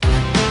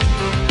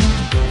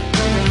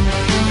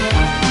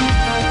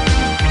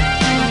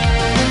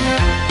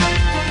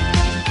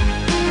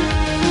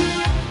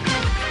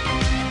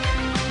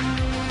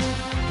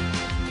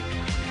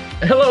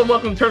Hello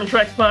and welcome to Turtle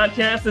Tracks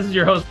Podcast. This is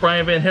your host,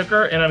 Brian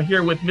VanHooker, and I'm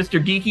here with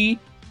Mr. Geeky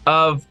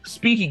of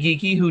Speeky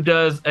Geeky, who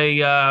does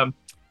a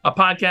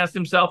podcast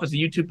himself. It's a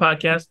YouTube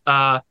podcast.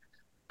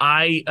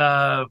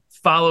 I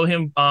follow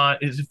him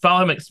at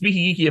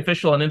Speeky Geeky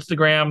Official on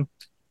Instagram.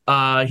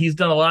 He's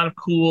done a lot of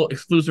cool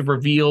exclusive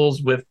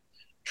reveals with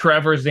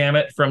Trevor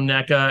Zammit from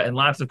NECA and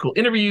lots of cool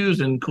interviews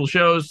and cool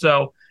shows.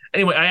 So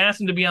anyway, I asked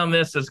him to be on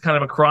this as kind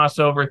of a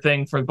crossover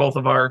thing for both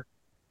of our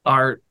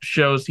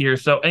shows here.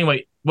 So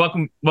anyway,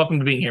 welcome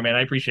to being here, man.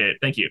 I appreciate it.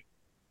 Thank you.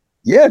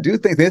 Yeah,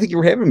 dude. Thank you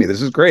for having me.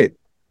 This is great.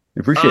 I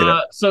appreciate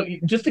it. So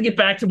just to get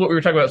back to what we were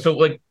talking about. So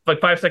like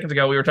 5 seconds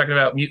ago, we were talking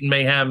about Mutant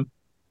Mayhem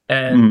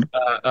and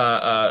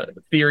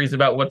theories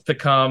about what's to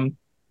come.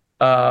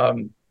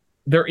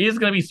 There is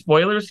going to be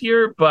spoilers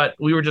here, but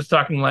we were just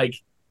talking like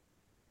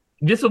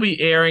this will be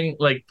airing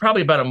like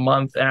probably about a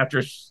month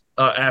after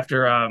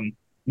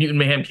Mutant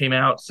Mayhem came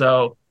out.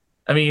 So,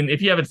 I mean,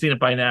 if you haven't seen it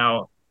by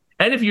now,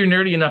 and if you're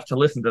nerdy enough to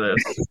listen to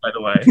this, by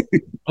the way,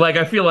 like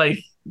I feel like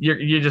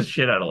you're just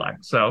shit out of luck.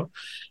 So,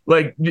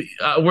 like,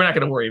 we're not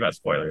going to worry about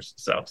spoilers.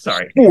 So,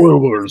 sorry.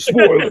 Spoilers. So,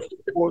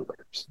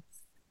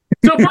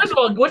 first of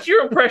all, what's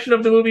your impression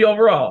of the movie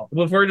overall?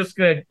 Well, if we're just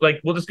gonna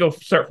we'll just go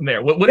start from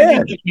there. What did you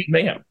think of Mutant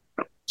Mayhem?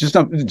 Just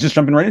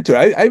jumping right into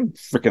it. I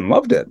freaking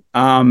loved it.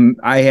 I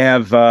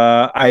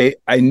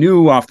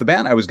knew off the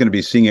bat I was going to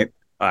be seeing it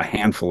a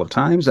handful of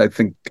times. I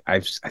think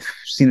I've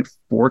seen it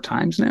 4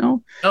 times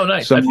now. Oh,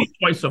 nice. So, I've seen it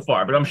twice so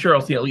far, but I'm sure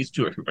I'll see it at least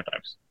 2 or 3 more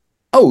times.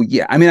 Oh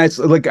yeah. I mean, it's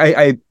like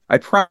I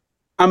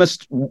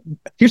promised.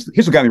 Here's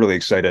what got me really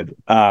excited.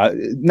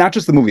 Not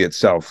just the movie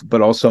itself,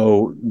 but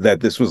also that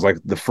this was like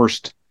the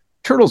first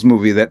Turtles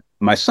movie that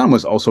my son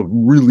was also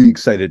really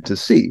excited to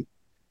see.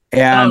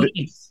 And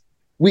nice.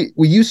 we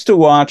used to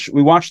watch.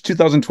 We watched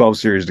 2012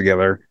 series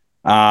together.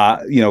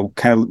 Kind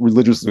of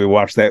religiously. We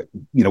watched that,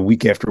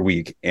 week after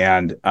week,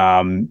 and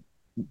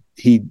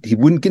he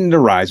wouldn't get into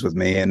Rise with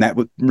me, and that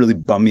would really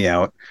bum me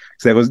out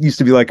because that used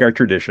to be like our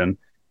tradition.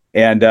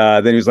 And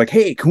then he was like,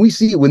 "Hey, can we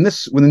see it when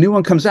the new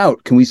one comes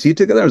out? Can we see it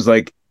together?" I was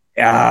like,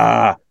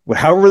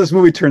 however this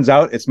movie turns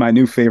out, it's my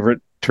new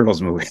favorite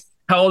Turtles movie."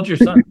 How old's your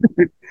son?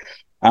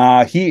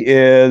 He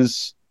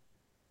is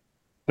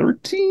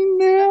 13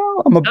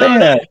 now. I'm a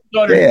bad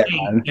dad.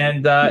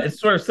 And it's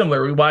sort of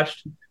similar. We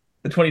watched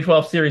the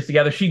 2012 series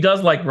together. She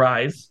does like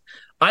Rise.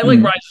 I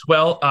like Rise as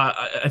well.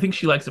 I think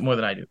she likes it more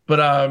than I do. But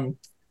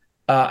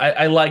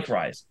I like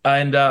Rise.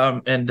 And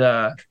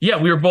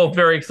we were both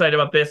very excited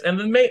about this. And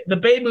the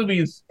Babe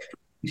movies,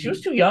 she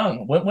was too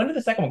young. When did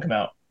the second one come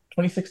out?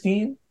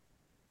 2016?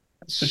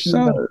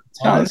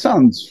 That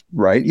sounds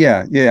right.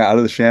 Yeah. Out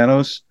of the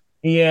Shadows.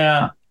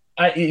 Yeah.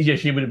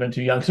 She would have been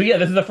too young. So yeah,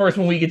 this is the first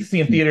one we get to see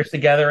in theaters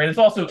together, and it's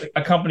also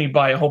accompanied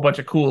by a whole bunch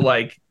of cool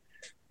like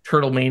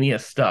Turtle Mania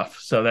stuff.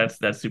 So that's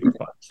super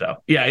fun. So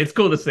yeah, it's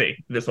cool to see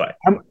this way.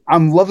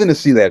 I'm loving to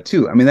see that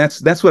too. I mean,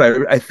 that's what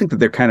I think that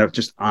they're kind of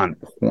just on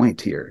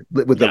point here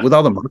with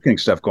all the marketing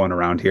stuff going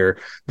around here.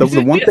 The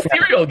one thing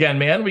cereal again,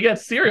 man. We got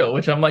cereal,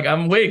 which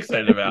I'm way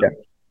excited about.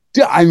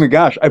 Yeah. Oh my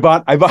gosh, I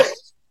bought.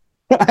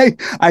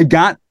 I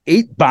got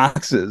 8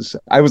 boxes.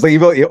 I was like,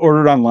 even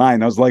ordered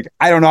online. I was like,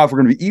 I don't know if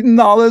we're going to be eating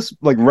all this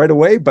like right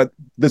away, but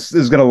this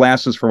is going to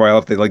last us for a while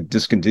if they like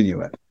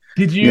discontinue it.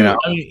 Did you? I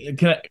mean,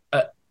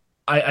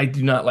 I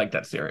do not like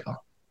that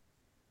cereal.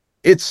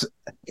 Here's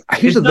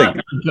the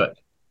thing. Good.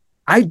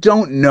 I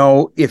don't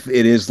know if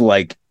it is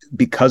like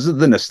because of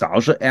the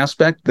nostalgia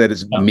aspect that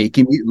is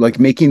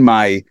making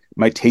my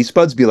taste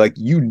buds be like,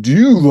 you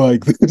do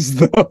like this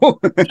though.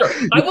 Sure.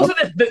 I will say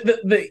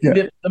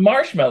that the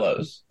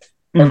marshmallows.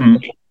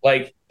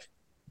 Like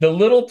the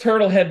little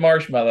turtle head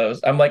marshmallows,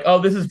 I'm like, oh,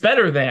 this is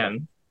better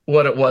than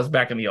what it was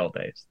back in the old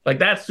days. Like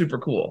that's super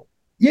cool.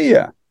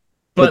 Yeah.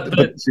 But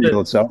the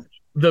cereal itself,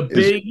 the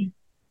big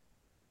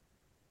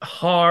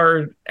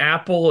hard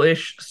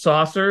apple-ish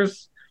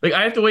saucers, like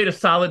I have to wait a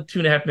solid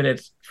 2.5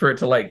 minutes for it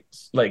to like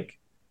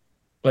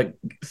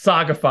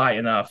sagify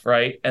enough,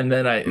 right? And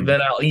then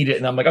I'll eat it,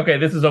 and I'm like, okay,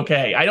 this is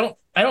okay. I don't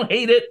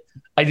hate it.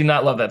 I do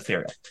not love that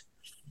cereal.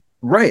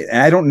 Right.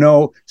 And I don't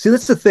know. See,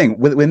 that's the thing.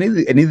 When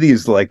any of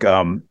these like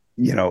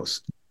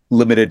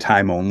limited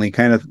time only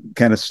kind of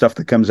stuff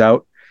that comes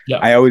out,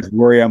 I always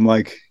worry. I'm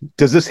like,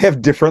 does this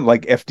have different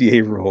like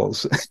FDA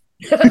rules?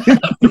 They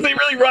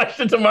really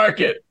rushed into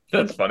market.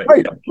 That's funny.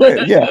 Right.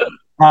 Yeah.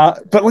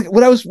 But like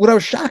what I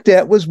was shocked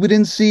at was we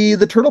didn't see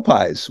the turtle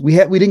pies. We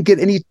didn't get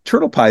any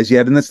turtle pies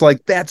yet, and it's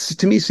like that's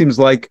to me seems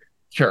like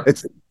sure.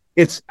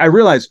 It's I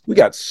realize we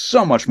got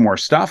so much more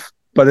stuff.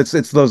 But it's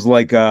those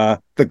like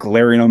the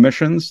glaring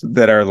omissions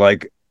that are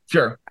like,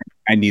 sure,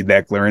 I need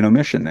that glaring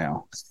omission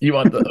now. You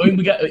want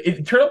we got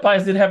Turtle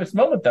Pies did have its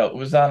moment though. It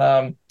was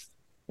on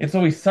It's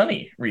Always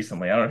Sunny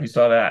recently. I don't know if you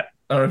saw that.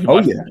 I don't know if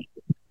you watched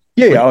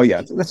it. Oh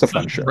yeah, that's a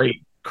fun show.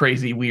 Great,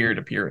 crazy, weird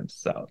appearance.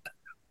 So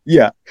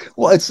yeah,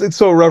 well, it's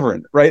so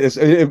irreverent, right?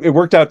 It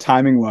worked out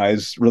timing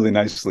wise really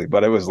nicely,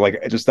 but it was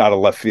like just out of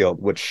left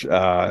field, which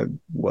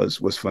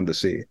was fun to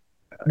see.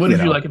 What did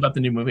you like about the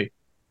new movie?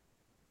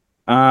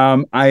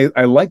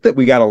 I like that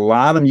we got a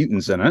lot of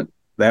mutants in it.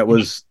 That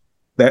was,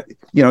 that,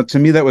 to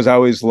me, that was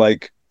always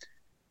like,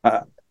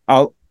 I'm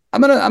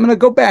gonna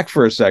go back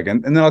for a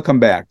second, and then I'll come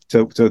back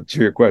to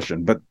your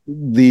question. But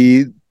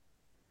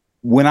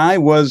when I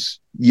was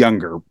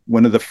younger,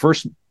 one of the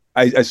first,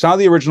 I saw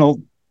the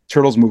original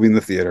Turtles movie in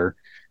the theater.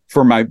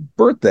 For my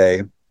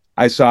birthday,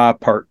 I saw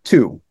part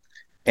 2.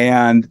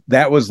 And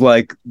that was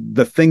like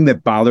the thing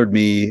that bothered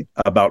me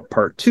about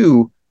part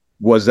 2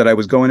 was that I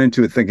was going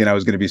into it thinking I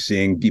was going to be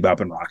seeing Bebop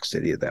and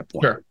Rocksteady at that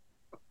point. Sure.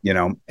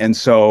 And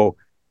so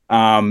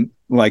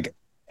like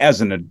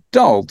as an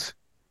adult,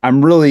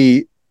 I'm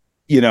really,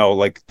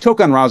 like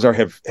Tokan Razar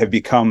have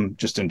become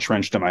just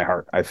entrenched in my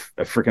heart. I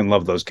freaking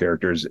love those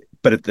characters.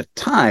 But at the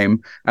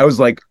time, I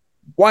was like,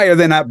 why are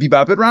they not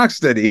Bebop and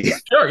Rocksteady?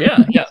 Sure,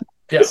 yeah.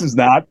 This is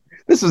not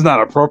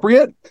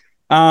appropriate.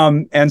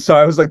 And so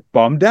I was like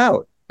bummed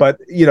out. But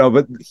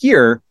but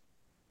here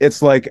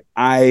it's like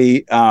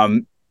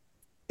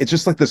it's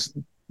just like this,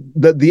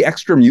 the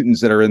extra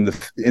mutants that are in the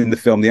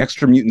film, the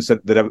extra mutants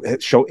that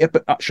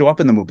show up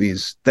in the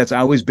movies. That's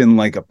always been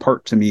like a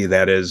part to me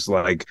that is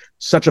like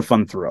such a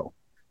fun throw,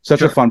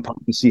 such a fun part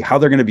to see how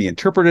they're going to be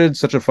interpreted,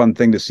 such a fun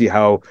thing to see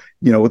how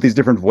what these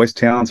different voice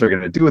talents are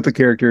going to do with the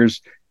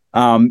characters.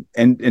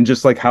 And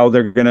just like how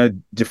they're going to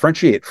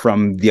differentiate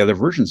from the other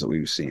versions that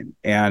we've seen.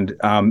 And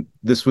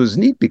this was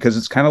neat because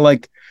it's kind of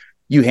like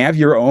you have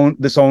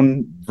this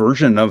own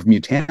version of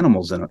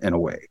Mutanimals in a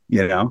way,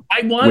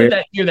 I wanted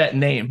to hear that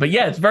name, but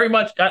yeah, it's very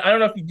much, I don't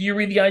know do you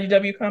read the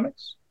IDW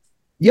comics?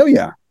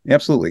 Yeah,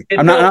 absolutely.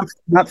 I'm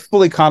not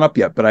fully caught up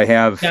yet, but I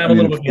have. Yeah, I'm a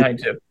little bit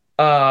behind too.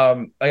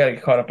 I gotta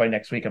get caught up by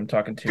next week. I'm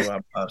talking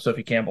to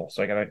Sophie Campbell,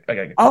 so I gotta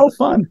get caught up.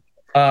 Fun.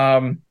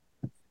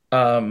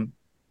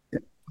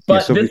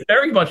 But this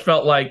very much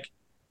felt like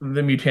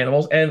the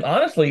Mutanimals, and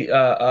honestly,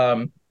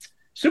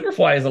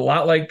 Superfly is a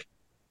lot like,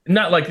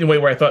 not like in a way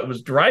where I thought it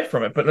was derived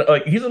from it, but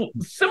like he's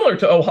similar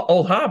to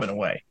old Hob in a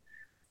way.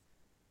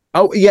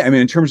 Oh yeah, I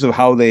mean in terms of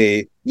how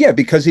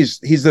because he's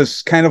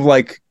this kind of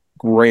like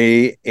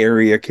gray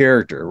area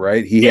character,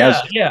 right? He has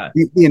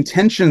the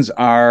intentions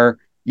are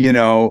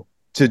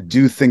to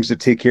do things to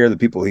take care of the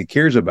people he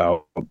cares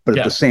about, but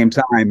at the same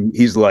time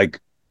he's like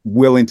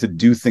willing to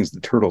do things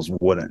the Turtles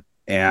wouldn't,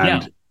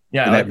 and.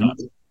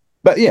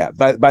 But yeah,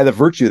 by the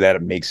virtue of that,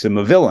 it makes him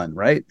a villain,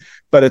 right?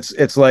 But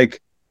it's like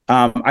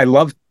I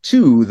love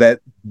too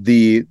that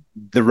the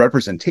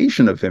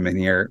representation of him in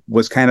here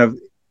was kind of,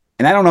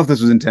 and I don't know if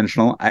this was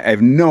intentional. I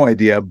have no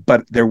idea,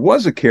 but there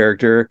was a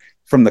character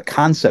from the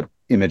concept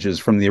images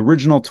from the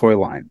original toy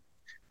line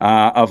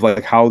of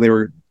like how they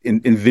were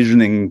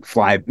envisioning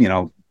Fly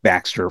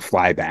Baxter,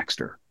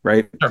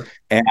 right? Sure.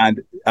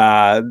 And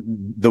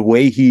the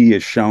way he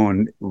is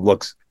shown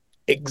looks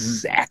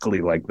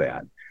exactly like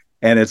that.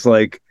 And it's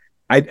like,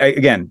 I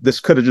again, this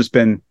could have just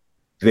been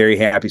very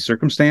happy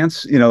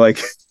circumstance, like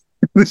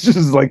this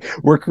is like,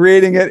 we're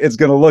creating it. It's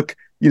going to look,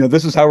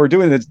 this is how we're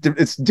doing it.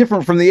 It's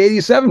different from the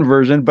 87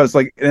 version, but it's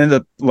like, it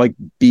ended up like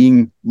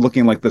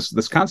looking like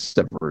this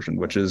concept version,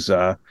 which is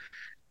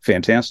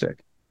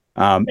fantastic.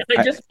 I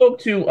just spoke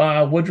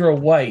to Woodrow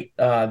White,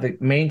 the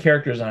main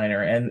character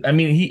designer. And I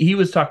mean, he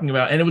was talking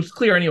about, and it was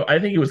clear anyway, I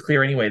think it was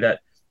clear anyway,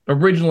 that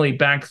originally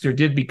Baxter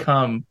did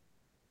become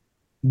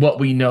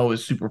what we know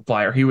as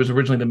Superfly. He was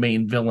originally the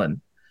main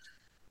villain,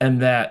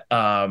 and that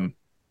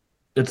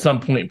at some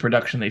point in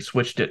production they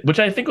switched it, which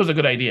I think was a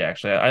good idea.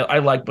 Actually, I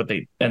like what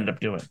they ended up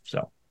doing.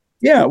 So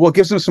yeah, well, it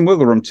gives them some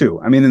wiggle room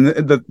too. I mean,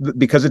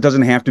 because it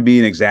doesn't have to be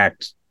an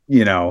exact,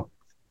 it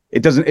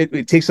doesn't.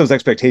 It takes those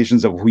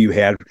expectations of who you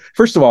had.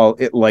 First of all,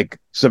 it like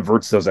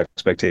subverts those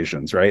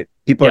expectations, right?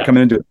 People are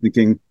coming into it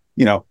thinking,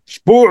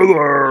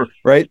 spoiler,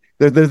 right?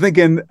 They're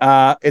thinking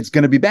it's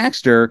going to be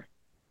Baxter,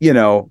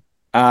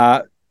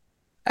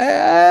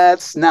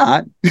 it's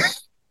not.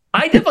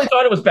 I definitely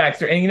thought it was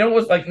Baxter, and it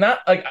was like not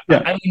like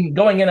I mean,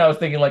 going in, I was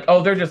thinking like,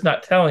 oh, they're just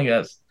not telling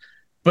us,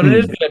 but it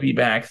is going to be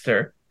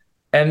Baxter.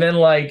 And then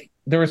like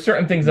there were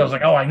certain things I was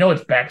like, oh, I know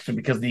it's Baxter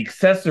because the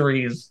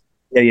accessories,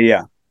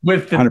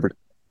 with the 100%.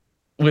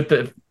 with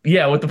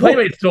the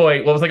Playmates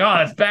toy, I was like, oh,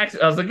 that's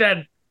Baxter. I was like,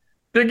 that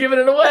they're giving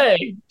it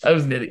away. I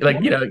was nitty,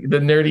 like the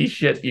nerdy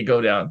shit you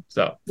go down.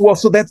 So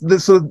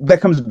that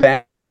comes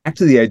back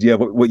to the idea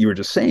of what you were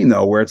just saying,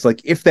 though, where it's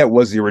like, if that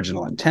was the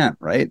original intent,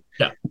 right?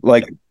 Yeah.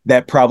 Like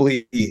that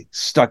probably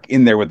stuck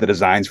in there with the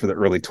designs for the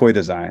early toy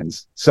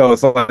designs. So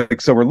it's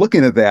like, so we're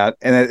looking at that,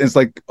 and it's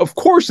like, of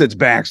course it's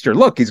Baxter.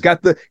 Look, he's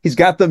got the the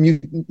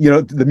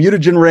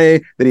mutagen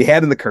ray that he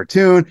had in the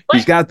cartoon. Right.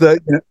 He's got the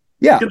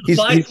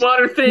flying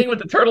water thing with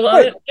the turtle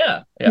on it.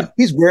 Yeah.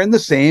 He's wearing the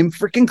same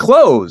freaking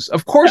clothes.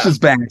 Of course it's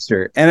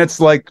Baxter, and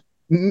it's like,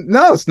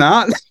 no, it's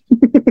not.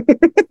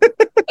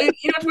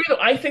 It's weird though.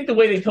 I think the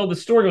way they told the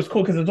story was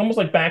cool because it's almost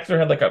like Baxter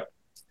had like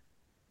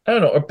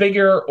a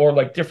bigger or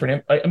like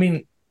different. I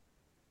mean,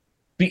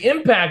 the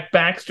impact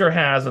Baxter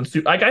has on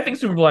I think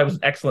Superfly was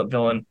an excellent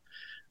villain.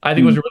 I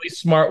think it was a really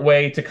smart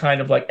way to kind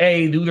of like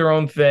do their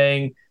own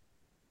thing,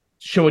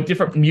 show a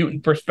different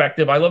mutant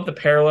perspective. I love the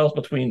parallels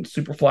between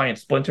Superfly and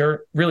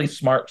Splinter. Really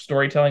smart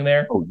storytelling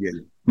there. Oh yeah.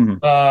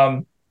 Mm-hmm.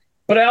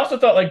 But I also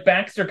thought like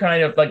Baxter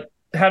kind of like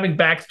having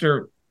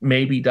Baxter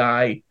maybe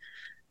die,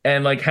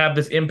 and like have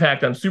this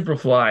impact on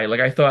Superfly. Like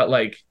I thought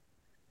like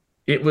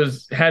it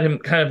had him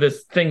kind of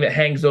this thing that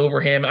hangs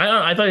over him. I don't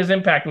know, I thought his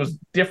impact was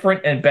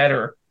different and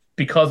better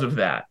because of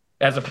that,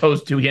 as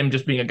opposed to him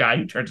just being a guy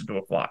who turns into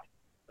a fly.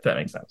 If that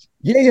makes sense.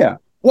 Yeah.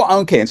 Well,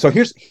 okay. And so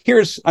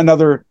here's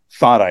another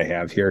thought I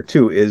have here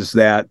too, is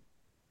that,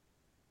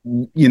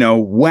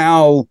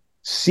 while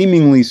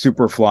seemingly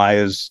Superfly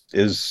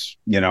is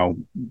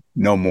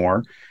no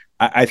more,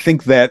 I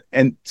think that,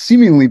 and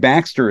seemingly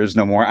Baxter is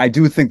no more. I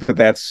do think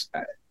that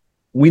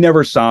we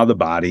never saw the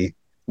body.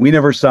 We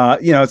never saw,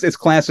 it's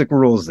classic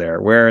rules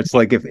there, where it's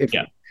like if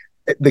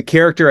the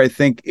character, I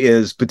think,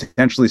 is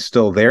potentially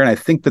still there, and I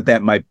think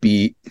that might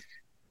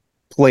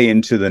play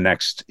into the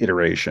next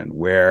iteration,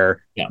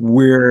 where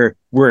we're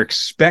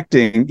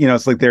expecting,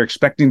 it's like they're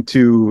expecting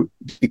to,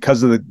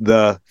 because of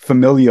the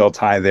familial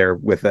tie there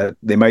with it,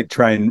 they might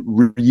try and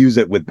reuse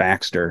it with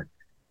Baxter,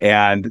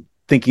 and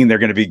thinking they're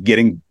going to be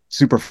getting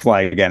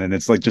Superfly again, and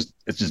it's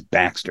just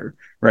Baxter,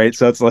 right?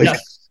 So it's like,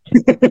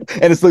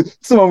 and it's like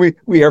someone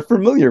we are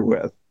familiar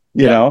with,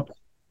 you know.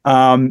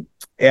 And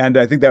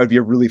I think that would be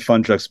a really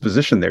fun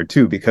juxtaposition there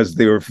too, because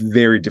they were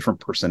very different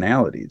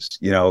personalities,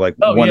 like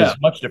one is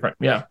much different.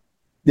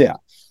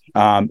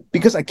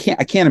 Because I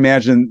can't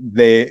imagine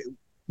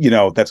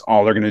that's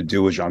all they're going to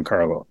do with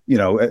Giancarlo,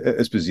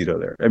 Esposito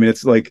there. I mean,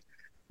 it's like,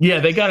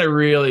 they got to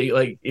really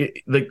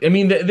I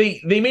mean,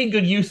 they made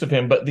good use of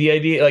him, but the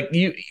idea, like,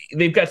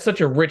 they've got such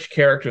a rich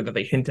character that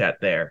they hint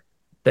at there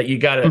that you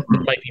got to,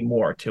 there might be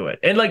more to it.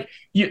 And like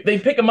they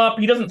pick him up,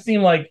 he doesn't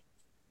seem like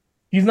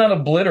he's not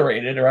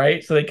obliterated,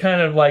 right? So they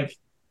kind of like,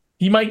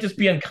 he might just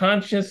be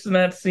unconscious in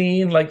that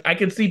scene. Like I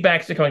could see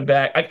Baxter coming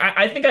back.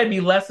 I think I'd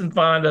be less than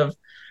fond of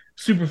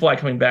Superfly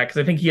coming back,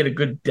 because I think he had a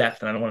good death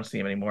and I don't want to see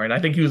him anymore. And I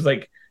think he was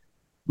like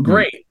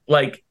great.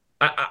 Like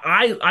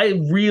I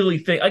really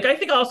think, like, I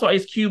think also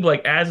Ice Cube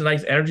like adds a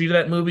nice energy to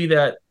that movie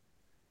that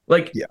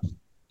like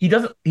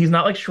he's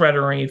not like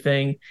Shredder or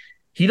anything.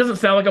 He doesn't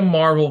sound like a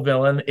Marvel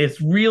villain.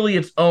 It's really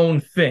its own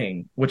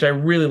thing, which I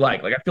really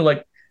like. Like I feel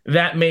like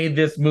that made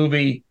this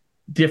movie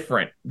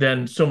different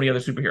than so many other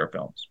superhero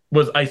films,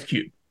 was Ice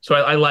Cube. So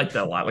I like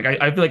that a lot. Like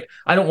I feel like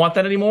I don't want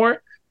that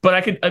anymore, but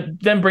I could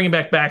then bringing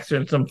back Baxter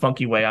in some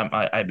funky way,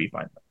 I'd be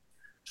fine with it.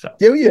 So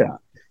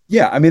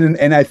yeah. I mean,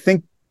 and I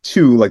think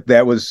too, like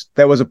that was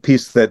a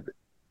piece that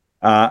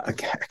I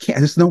can't.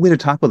 There's no way to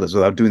talk about this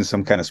without doing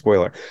some kind of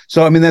spoiler.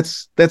 So I mean,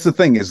 that's the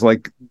thing, is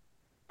like,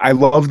 I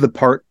love the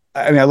part.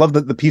 I mean, I love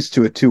the piece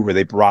to it too, where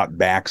they brought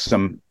back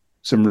some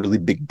really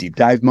big deep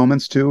dive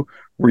moments too,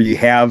 where you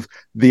have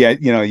the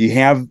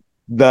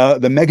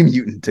Mega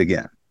Mutant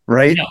again.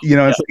 Right.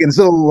 It's like, it's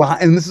a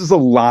lot, and this is a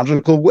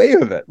logical way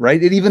of it.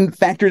 Right. It even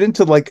factored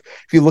into, like,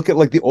 if you look at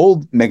like the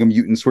old Mega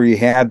Mutants, where you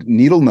had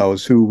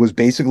Needlenose, who was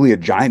basically a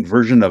giant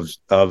version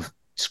of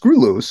Screw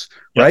Loose.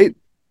 Right.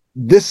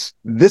 This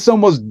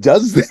almost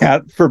does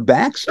that for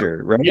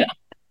Baxter. Right.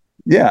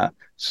 Yeah.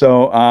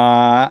 So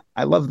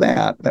I love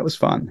that. That was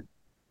fun.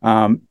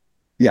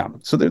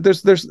 So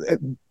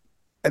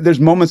there's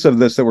moments of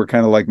this that were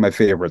kind of like my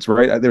favorites.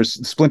 Right.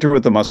 There's Splinter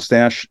with the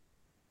mustache.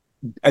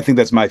 I think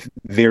that's my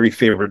very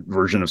favorite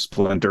version of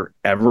Splinter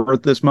ever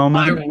at this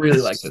moment. I really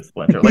like this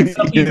Splinter. Like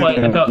some people,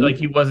 I felt like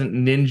he wasn't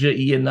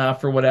ninja-y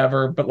enough or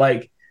whatever, but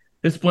like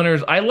this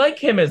Splinter's, I like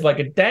him as like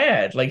a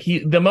dad. Like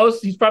he's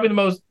probably the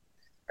most,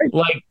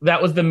 like,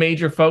 that was the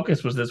major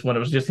focus, was this one. It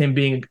was just him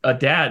being a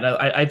dad.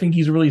 I think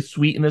he's really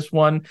sweet in this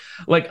one.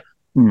 Like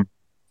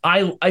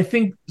I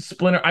think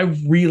Splinter, I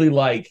really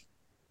like,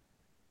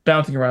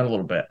 bouncing around a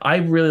little bit, I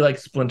really like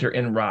Splinter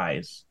in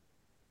Rise,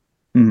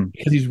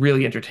 because he's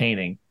really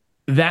entertaining.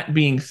 That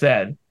being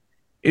said,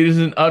 it is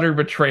an utter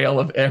betrayal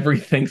of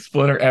everything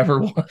Splinter ever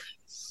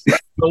was.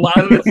 A lot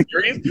of the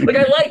series, like,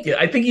 I like it.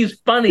 I think he's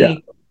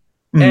funny,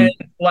 and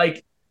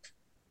like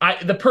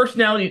the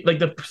personality,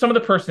 like some of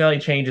the personality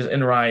changes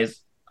in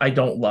Rise, I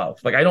don't love.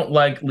 Like I don't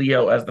like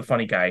Leo as the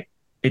funny guy.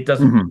 It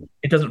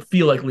doesn't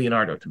feel like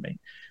Leonardo to me.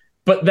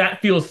 But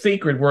that feels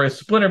sacred. Whereas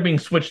Splinter being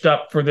switched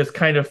up for this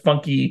kind of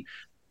funky,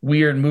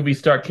 weird movie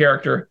star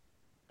character,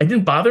 it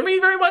didn't bother me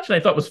very much, and I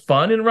thought it was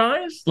fun in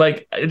Rise.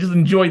 Like I just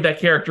enjoyed that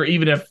character,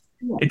 even if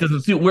it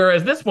doesn't suit.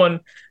 Whereas this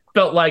one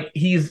felt like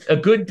he's a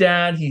good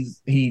dad.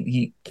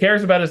 He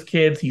cares about his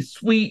kids. He's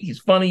sweet. He's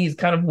funny. He's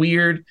kind of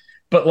weird,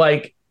 but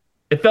like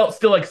it felt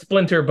still like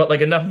Splinter, but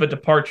like enough of a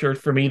departure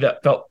for me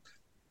that felt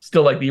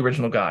still like the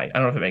original guy. I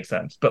don't know if it makes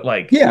sense, but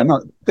like, yeah,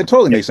 no, that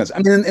totally makes sense. I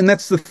mean, and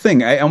that's the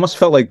thing. I almost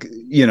felt like,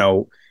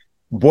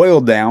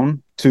 boiled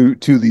down to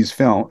this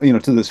film,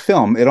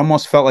 it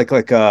almost felt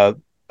like a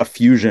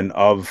fusion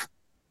of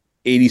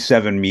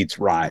 87 meets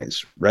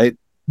Rise, right?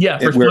 Yeah,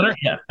 for Splinter,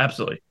 yeah,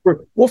 absolutely.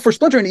 For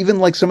Splinter, and even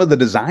like some of the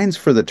designs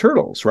for the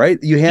Turtles, right?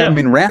 You had, I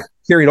mean, Raph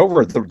carried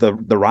over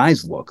the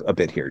Rise look a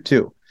bit here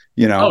too.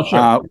 Oh,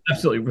 sure,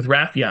 absolutely. With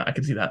Raph, yeah, I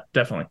can see that,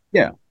 definitely.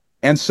 Yeah,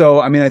 and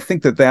so I mean, I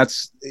think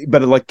that's,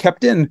 but it like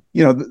kept in,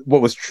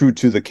 what was true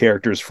to the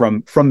characters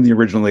from the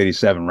original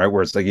 87, right?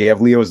 Where it's like you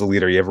have Leo as the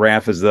leader, you have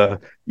Raph as the,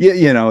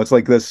 it's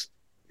like this.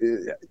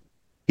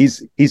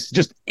 He's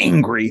just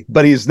angry,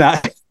 but he's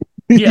not.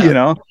 Yeah. You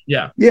know?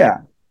 Yeah. Yeah.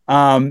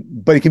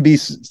 But it can be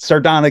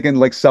sardonic and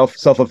like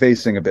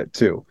self-effacing a bit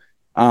too.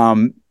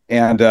 And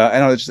I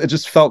know it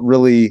just felt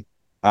really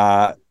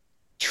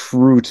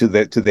true to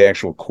the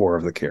actual core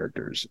of the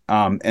characters.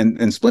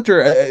 And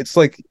Splinter, it's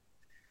like,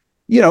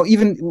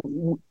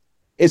 even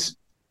it's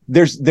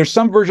there's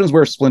some versions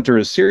where Splinter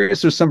is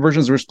serious. There's some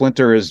versions where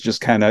Splinter is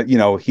just kind of,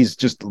 he's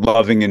just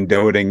loving and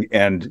doting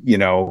and,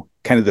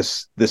 kind of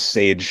this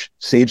sage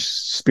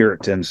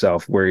spirit to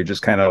himself, where he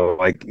just kind of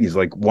like, he's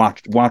like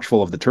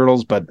watchful of the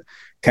turtles, but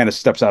kind of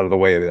steps out of the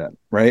way of that.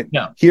 Right.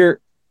 Yeah. Here,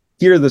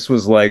 this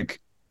was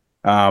like,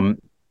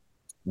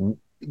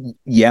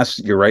 yes,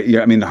 you're right.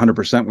 Yeah. I mean,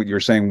 100% what you're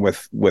saying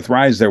with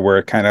Rise there, where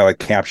it kind of like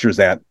captures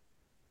that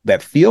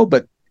feel.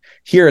 But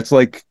here it's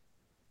like,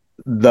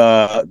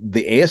 the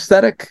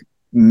aesthetic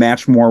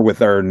match more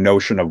with our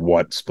notion of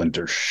what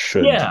Splinter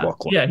should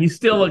look like. Yeah, he's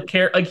still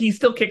he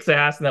still kicks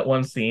ass in that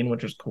one scene,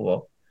 which is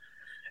cool.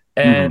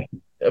 And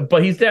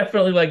but he's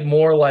definitely like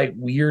more like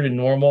weird and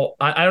normal.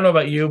 I don't know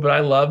about you, but I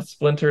love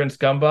Splinter and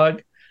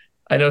Scumbug.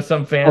 I know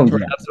some fans were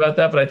nuts about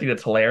that, but I think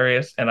it's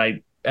hilarious, and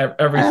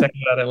every second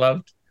of that I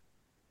loved.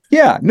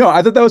 Yeah, no,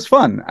 I thought that was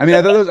fun. I mean,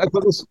 I thought it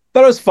was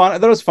fun. I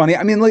thought it was funny.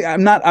 I mean, like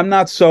I'm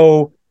not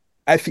so.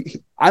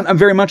 I'm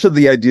very much of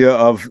the idea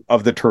of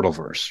the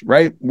Turtleverse,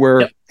 right?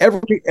 Where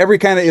every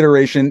kind of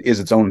iteration is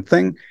its own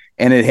thing,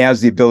 and it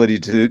has the ability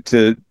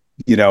to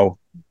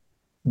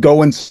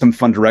go in some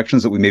fun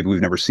directions that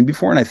we've never seen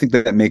before. And I think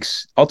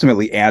that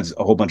ultimately adds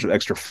a whole bunch of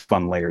extra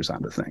fun layers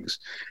onto things.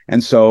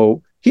 And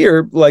so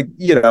here, like,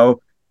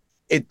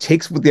 it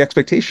takes with the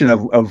expectation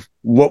of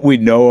what we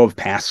know of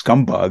past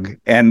Scumbug,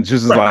 and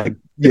just like,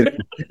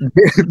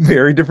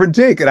 very different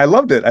take. And I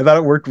loved it. I thought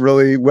it worked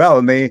really well,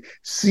 and they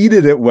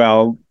seeded it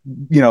well,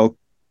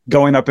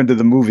 going up into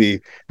the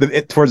movie.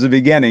 Towards the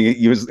beginning,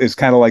 it's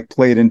kind of like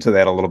played into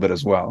that a little bit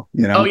as well.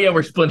 Oh yeah,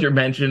 where Splinter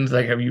mentions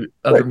like, have you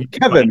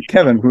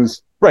Kevin,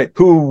 who's right,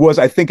 who was,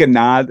 I think, it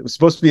was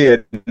supposed to be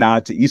a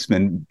nod to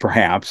Eastman,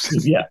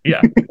 perhaps. Yeah.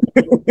 Yeah.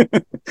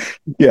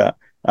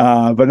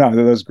 But no,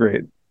 that was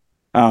great.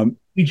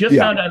 We just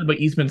found out about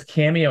Eastman's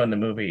cameo in the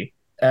movie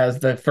as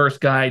the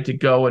first guy to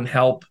go and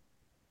help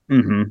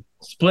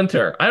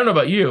Splinter. I don't know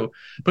about you,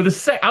 but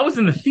I was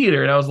in the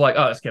theater and I was like,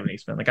 oh, it's Kevin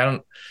Eastman. Like, I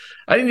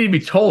didn't need to be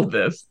told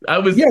this.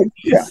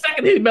 The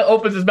second he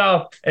opens his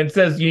mouth and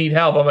says you need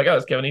help, I'm like, oh,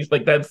 it's Kevin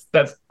Eastman. Like,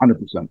 that's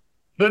 100%.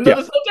 There's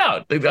no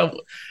doubt.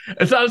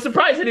 And so I was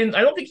surprised I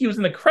don't think he was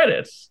in the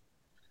credits.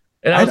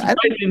 And I was surprised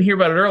I didn't hear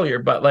about it earlier,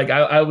 but like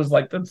I was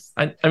like,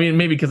 I mean,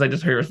 maybe because I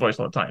just hear his voice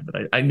all the time,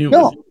 but I knew.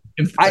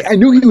 I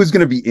knew he was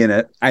going to be in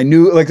it. I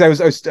knew, like, I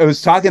was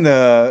talking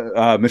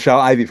to Michelle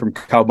Ivey from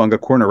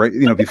Cowabunga Corner, right?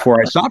 Before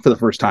I saw it for the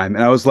first time,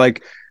 and I was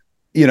like,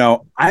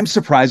 I'm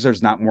surprised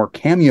there's not more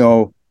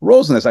cameo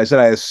roles in this. I said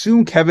I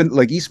assume Kevin,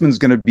 like, Eastman's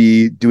going to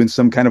be doing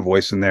some kind of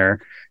voice in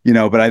there,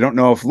 but I don't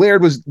know if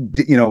Laird was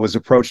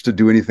approached to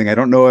do anything. I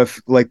don't know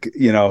if, like,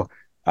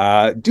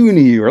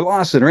 Dooney or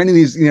Lawson or any of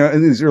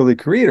these early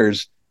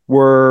creators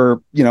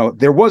were,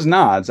 there was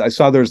nods. I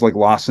saw there's like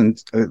Lawson,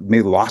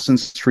 maybe Lawson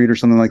Street or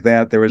something like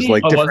that. There was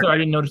like, was there? I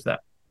didn't notice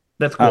that.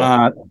 That's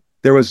cool.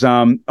 There was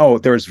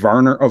there was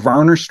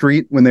Varner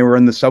Street when they were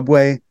in the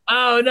subway.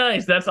 Oh,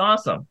 nice. That's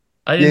awesome.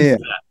 I didn't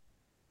see that.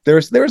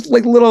 There's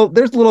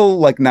little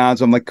like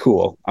nods. I'm like,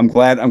 cool. I'm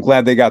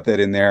glad they got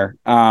that in there.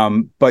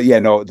 But yeah,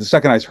 no, the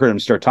second I heard him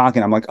start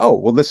talking, I'm like, oh,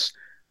 well, this,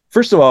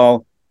 first of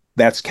all,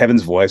 that's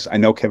Kevin's voice. I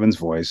know Kevin's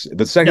voice.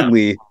 But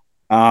secondly,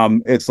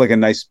 it's like a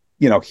nice,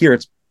 here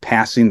it's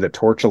passing the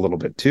torch a little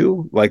bit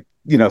too, like,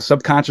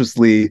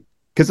 subconsciously,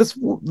 because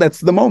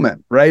that's the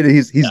moment, right?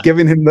 He's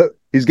giving him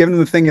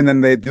the thing, and then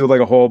they do like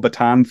a whole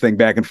baton thing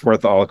back and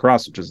forth all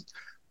across, which is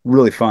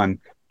really fun.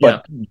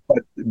 But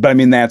I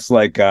mean, that's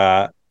like,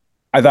 I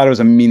thought it was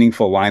a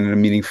meaningful line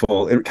and it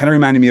kind of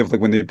reminded me of like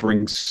when they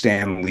bring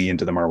Stan Lee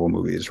into the Marvel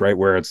movies, right?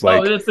 Where it's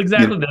like, that's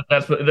exactly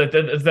that's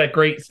that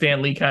great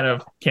Stan Lee kind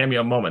of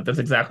cameo moment. That's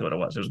exactly what it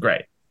was. It was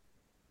great.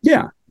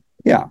 Yeah.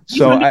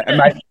 So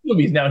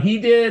movies now.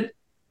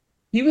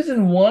 He was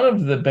in one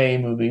of the Bay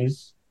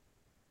movies.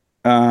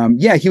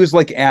 He was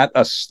like at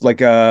a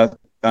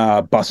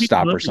bus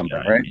stop or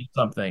something, right?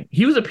 Something.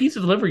 He was a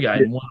pizza delivery guy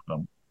in one of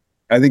them.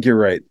 I think you're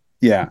right.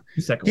 Yeah,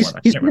 the second one.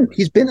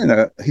 He's been in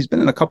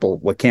a couple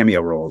like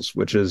cameo roles,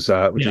 which is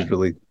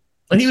really.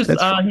 And he was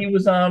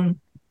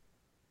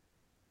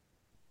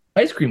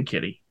Ice Cream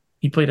Kitty.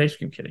 He played Ice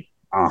Cream Kitty.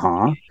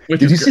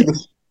 Did you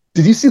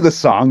see the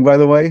song, by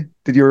the way?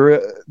 Did you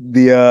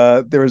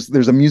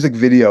there's a music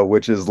video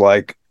which is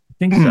like, I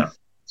think so.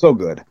 So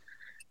good.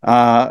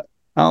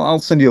 I'll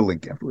send you a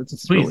link afterwards.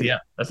 Please, really...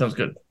 that sounds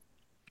good.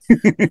 I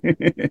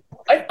feel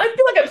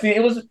like I've seen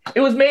it.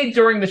 It was made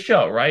during the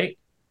show, right?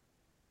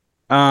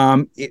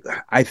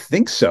 I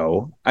think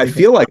so. I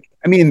feel like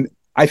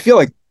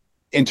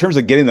in terms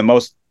of getting the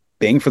most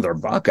bang for their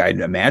buck, I'd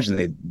imagine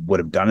they would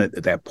have done it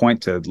at that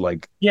point to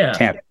like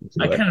tap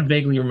into I kind of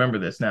vaguely remember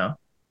this now.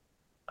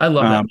 I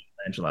love that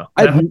Angelo.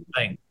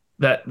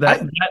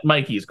 That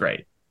Mikey is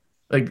great.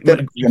 Like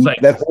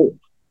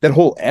that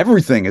whole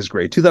everything is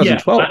great.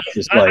 2012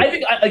 is like, I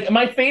think like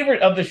my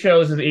favorite of the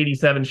shows is the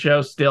 87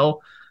 show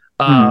still.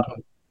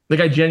 Like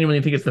I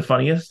genuinely think it's the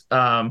funniest.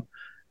 But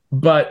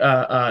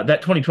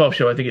that 2012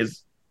 show I think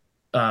is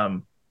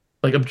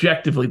like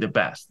objectively the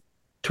best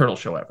turtle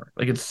show ever.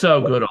 Like it's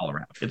so good all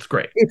around. It's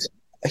great.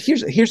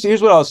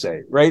 Here's what I'll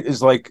say, right?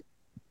 Is like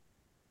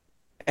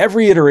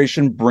every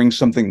iteration brings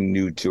something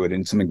new to it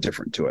and something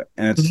different to it.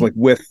 And it's like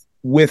with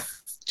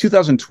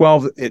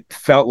 2012, it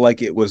felt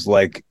like it was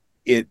like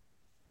it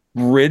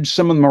bridged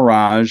some of the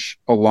Mirage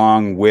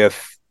along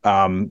with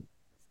kind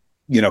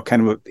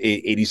of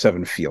a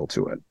 87 feel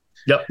to it.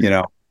 Yep.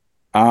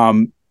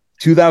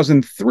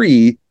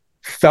 2003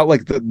 felt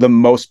like the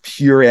most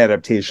pure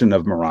adaptation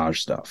of Mirage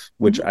stuff,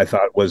 which I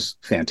thought was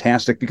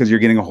fantastic because you're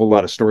getting a whole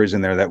lot of stories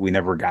in there that we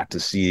never got to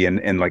see,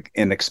 and like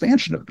an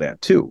expansion of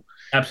that too.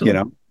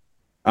 Absolutely.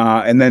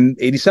 And then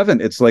 87,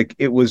 it's like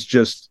it was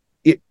just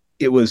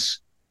it was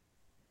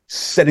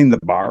setting the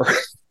bar.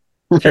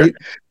 Right.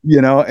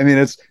 Sure. I mean,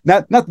 it's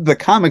not that the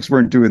comics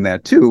weren't doing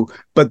that too,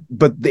 but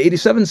the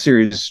 87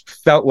 series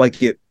felt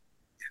like it,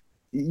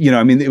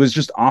 I mean, it was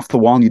just off the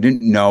wall, and you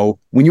didn't know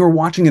when you were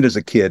watching it as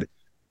a kid,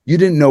 you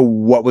didn't know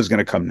what was going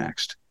to come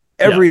next.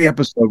 Every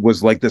episode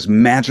was like this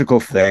magical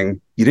thing.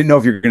 You didn't know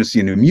if you were going to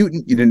see a new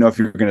mutant. You didn't know if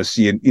you were going to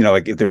see,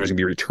 like if there was going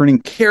to be a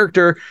returning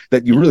character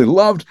that you really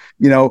loved,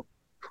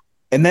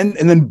 and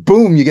then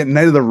boom, you get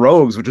Night of the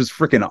Rogues, which is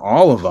freaking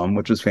all of them,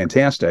 which was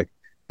fantastic.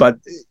 But,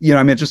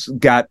 I mean, it just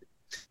got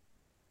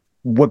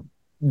what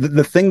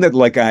the thing that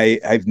like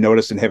I've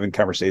noticed in having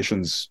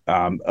conversations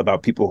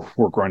about people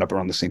who were growing up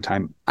around the same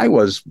time I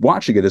was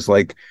watching it is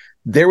like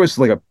there was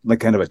like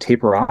kind of a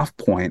taper off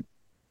point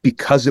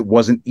because it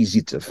wasn't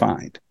easy to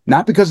find,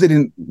 not because they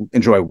didn't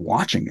enjoy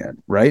watching it.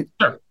 Right.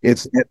 Sure.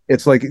 It's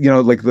like,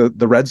 like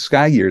the Red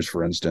Sky years,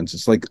 for instance,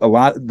 it's like a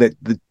lot that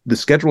the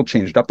schedule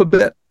changed up a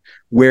bit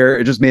where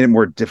it just made it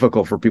more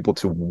difficult for people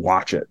to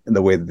watch it in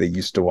the way that they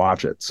used to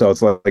watch it. So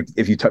it's like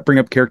if you bring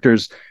up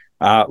characters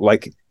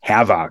like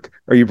Havoc,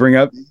 or you bring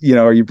up,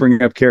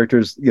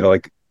 characters,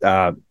 like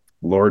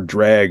Lord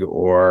Drag,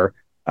 or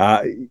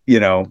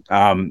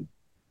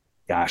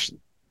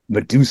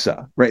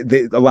Medusa, right?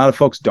 A lot of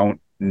folks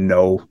don't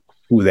know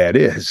who that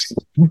is.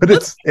 But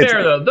it's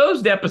fair though.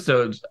 Those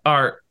episodes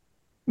are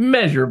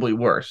measurably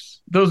worse.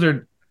 Those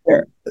are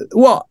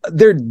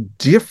they're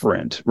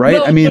different, right?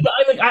 No, I mean,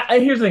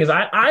 here's the thing: is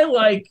I don't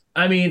like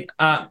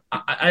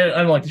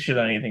to shit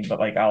on anything, but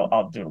like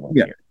I'll do it a little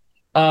bit here.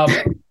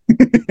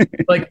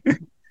 Like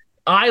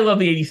I love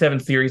the 87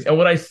 series, and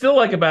what I still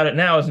like about it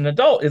now as an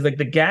adult is like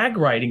the gag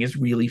writing is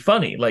really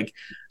funny. Like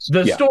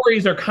the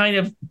stories are kind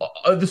of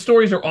the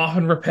stories are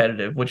often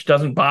repetitive, which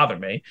doesn't bother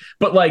me.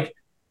 But like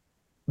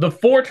the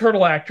 4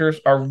 turtle actors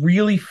are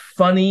really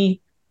funny,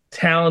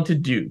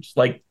 talented dudes,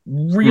 like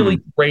really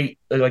great.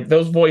 Like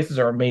those voices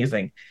are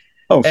amazing.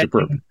 Oh,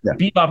 superb. Yeah.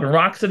 Bebop and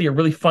Rocksteady are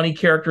really funny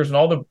characters, and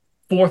all the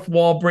fourth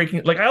wall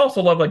breaking. Like I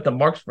also love like the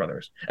Marx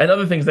Brothers and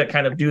other things that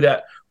kind of do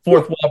that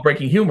fourth wall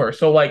breaking humor.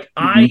 So like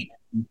I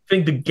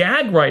think the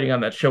gag writing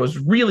on that show is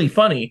really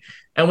funny.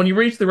 And when you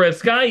reach the Red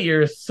Sky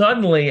years,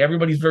 suddenly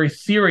everybody's very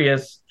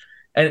serious,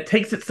 and it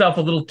takes itself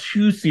a little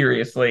too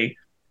seriously.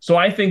 So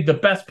I think the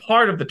best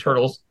part of the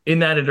Turtles in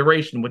that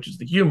iteration, which is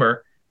the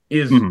humor,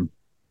 is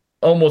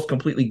almost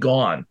completely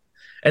gone.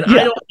 And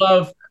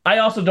I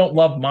also don't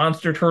love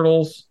Monster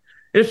Turtles.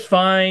 It's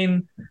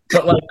fine,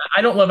 but like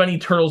I don't love any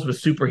turtles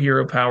with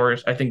superhero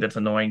powers. I think that's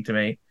annoying to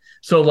me.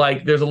 So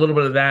like there's a little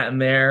bit of that in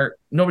there.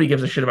 Nobody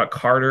gives a shit about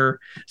Carter.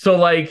 So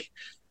like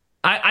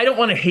I don't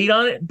want to hate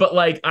on it, but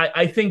like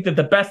I think that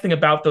the best thing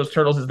about those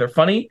turtles is they're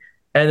funny.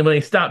 And when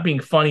they stop being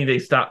funny, they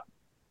stop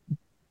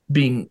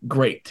being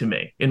great to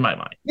me, in my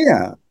mind.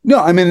 Yeah. No,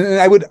 I mean,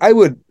 I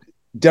would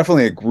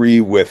definitely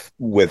agree with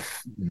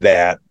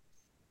that,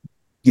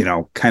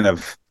 kind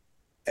of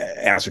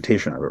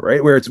assertion of it,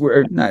 right? Where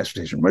not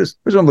assertion. What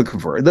I'm looking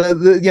for?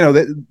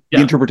 The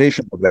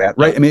interpretation of that,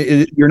 right? I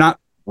mean, you're not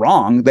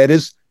wrong. That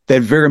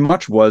very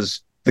much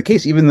was the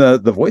case. Even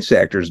the voice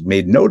actors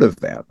made note of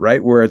that,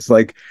 right? Where it's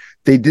like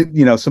they did,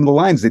 some of the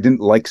lines they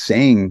didn't like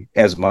saying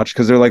as much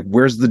because they're like,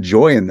 "Where's the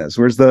joy in this?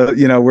 Where's the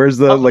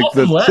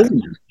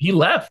He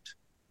left.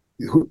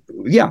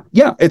 Yeah.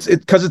 It's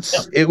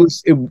because it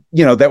was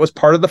that was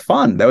part of the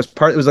fun. It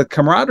was like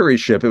camaraderie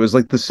ship. It was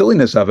like the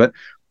silliness of it.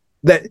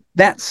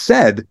 That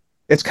said,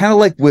 it's kind of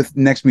like with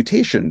Next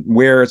Mutation,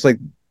 where it's like,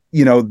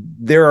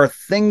 there are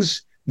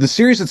things, the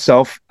series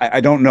itself,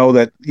 I don't know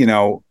that,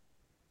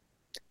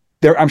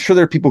 I'm sure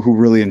there are people who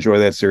really enjoy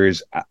that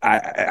series.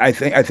 I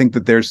think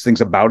that there's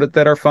things about it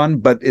that are fun,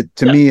 but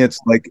to me, it's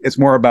like, it's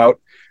more about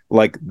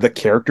like the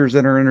characters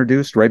that are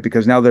introduced, right?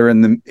 Because now they're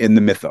in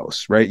the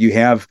mythos, right? You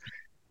have,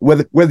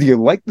 whether you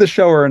like the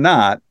show or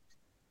not,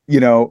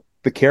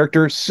 the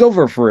character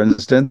Silver, for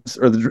instance,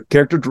 or the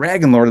character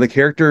Dragon Lord, or the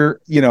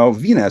character,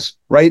 Venus,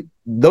 right?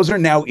 Those are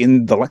now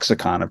in the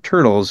lexicon of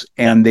Turtles,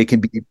 and they can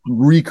be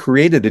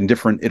recreated in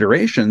different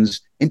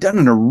iterations and done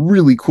in a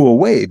really cool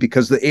way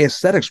because the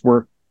aesthetics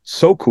were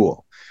so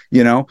cool,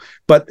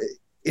 but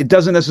it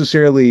doesn't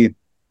necessarily,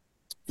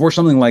 for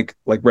something like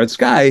Red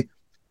Sky,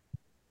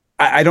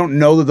 I don't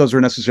know that those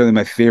are necessarily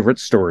my favorite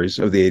stories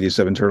of the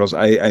 87 Turtles.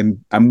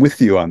 I'm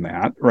with you on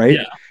that, right?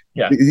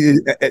 Yeah.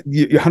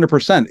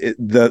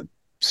 100%.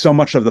 So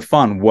much of the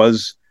fun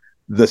was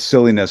the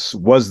silliness,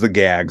 was the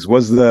gags,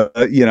 was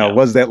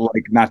was that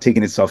like not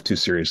taking itself too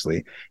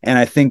seriously. And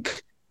I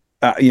think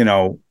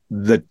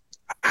the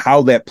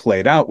how that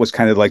played out was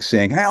kind of like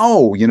saying, hey,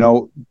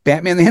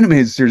 Batman the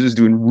Animated Series is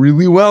doing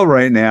really well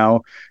right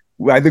now.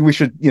 I think we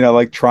should,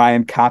 like try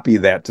and copy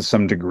that to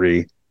some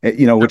degree,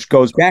 which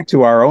goes back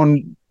to our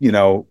own,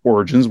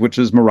 origins, which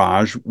is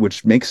Mirage,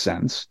 which makes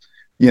sense,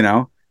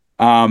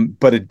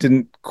 but it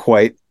didn't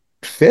quite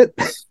fit,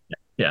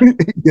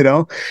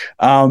 Yeah.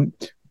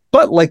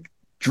 But like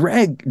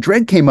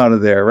Dreg came out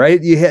of there, right?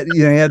 You had,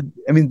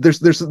 I mean,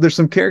 there's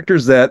some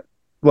characters that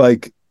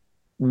like,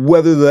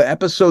 whether the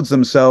episodes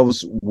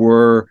themselves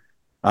were,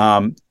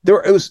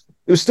 it was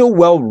still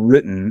well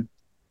written.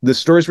 The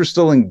stories were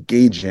still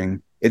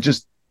engaging. It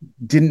just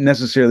didn't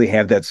necessarily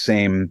have that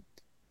same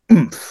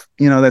oomph,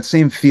 that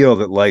same feel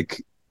that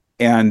like,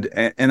 and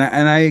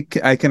I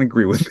can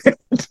agree with that.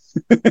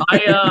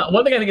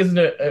 One thing I think is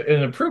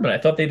an improvement. I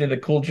thought they did a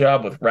cool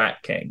job with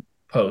Rat King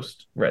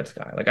post Red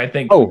Sky. Like I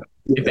think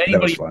if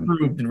anybody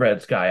improved in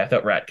Red Sky, I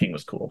thought Rat King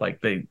was cool.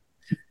 Like they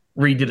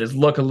redid his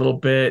look a little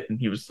bit, and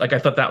he was like, I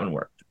thought that one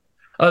worked.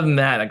 Other than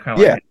that, I kind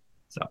of like it.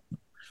 So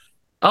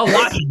I'll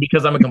watch it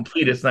because I'm a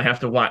completist and I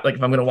have to watch. Like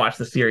if I'm going to watch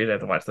the series, I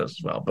have to watch those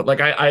as well. But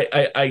like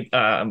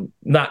I'm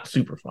not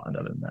super fond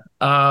other than that.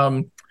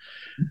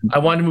 I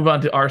wanted to move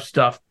on to our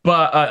stuff,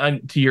 but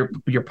to your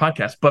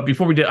podcast. But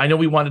before we did, I know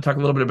we wanted to talk a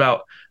little bit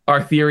about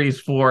our theories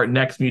for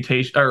next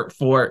mutation or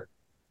for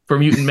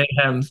Mutant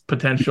Mayhem's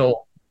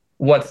potential.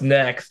 What's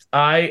next?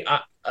 I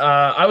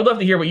would love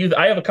to hear what you.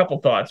 I have a couple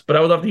thoughts, but I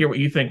would love to hear what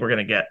you think we're going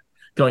to get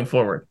going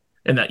forward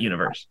in that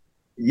universe.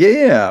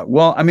 Yeah,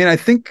 well, I mean, I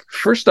think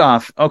first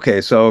off, okay,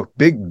 so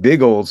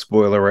big old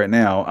spoiler right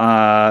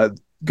now.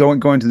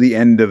 Going to the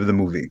end of the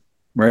movie,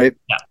 right?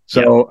 Yeah.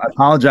 So I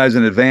apologize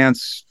in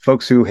advance,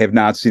 folks who have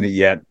not seen it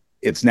yet.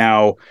 It's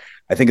now,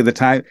 I think you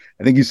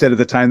said at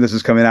the time this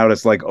is coming out,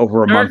 it's like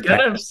over a month. You're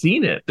gonna have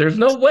seen it. There's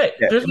no way.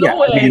 There's no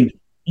way. I mean,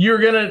 you're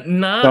gonna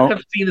not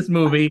have seen this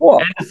movie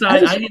and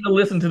decide I need to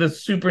listen to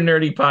this super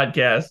nerdy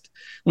podcast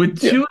with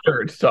two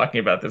nerds talking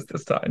about this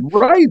time.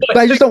 Right. But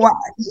I just don't want.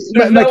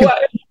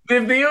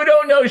 If you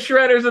don't know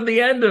Shredder's at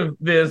the end of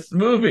this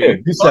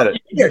movie, you said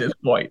it. At this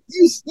point,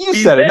 you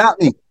said it, not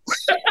me.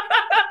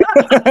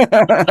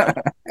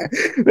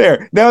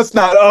 There. No, it's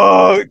not.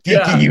 Oh,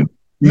 you.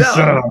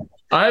 No.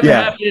 I'm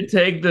happy to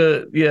take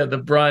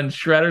the brunt.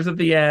 Shredder's at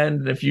the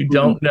end. And if you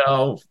don't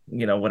know,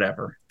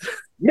 whatever.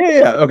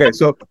 Yeah. Okay.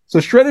 So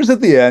Shredder's at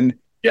the end.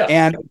 Yeah.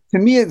 And to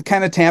me, it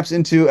kind of taps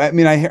into. I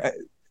mean,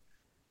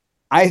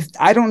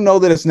 I don't know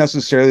that it's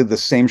necessarily the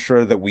same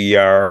Shredder that we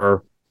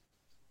are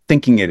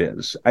thinking it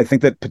is. I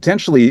think that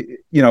potentially,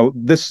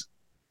 this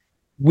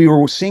we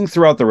were seeing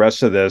throughout the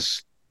rest of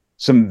this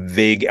some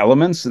vague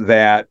elements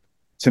that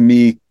to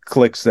me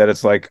clicks that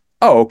it's like,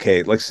 oh,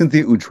 okay, like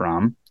Cynthia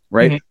Utrom,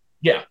 right? Mm-hmm.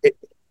 Yeah.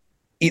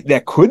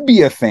 That could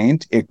be a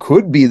feint. It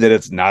could be that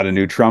it's not a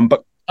Neutron,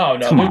 but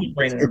she's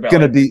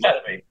going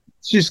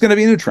to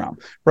be a Neutron,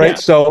 right? Yeah.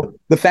 So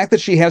the fact that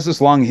she has this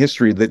long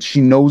history, that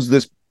she knows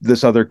this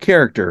other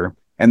character,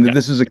 and that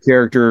this is a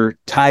character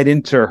tied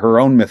into her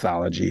own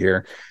mythology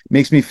here,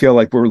 makes me feel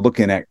like we're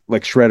looking at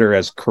like Shredder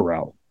as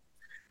Carell.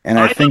 And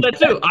I think that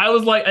too. I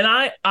was like, and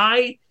I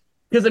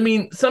because I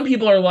mean, some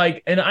people are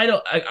like, and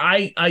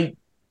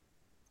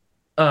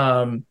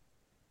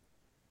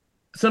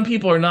some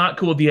people are not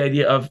cool with the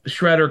idea of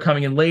Shredder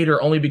coming in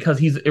later only because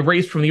he's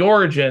erased from the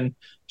origin.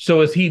 So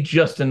is he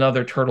just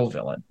another turtle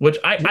villain? Which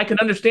I can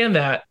understand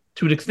that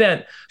to an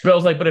extent. But I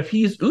was like, but if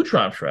he's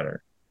Utrom Shredder,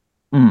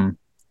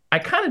 I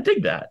kind of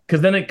dig that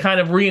because then it kind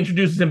of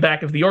reintroduces him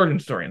back into the origin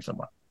story in some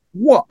way.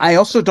 Well, I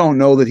also don't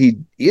know that he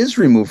is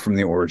removed from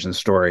the origin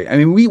story. I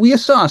mean, we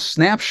saw a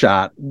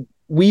snapshot.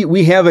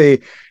 We have we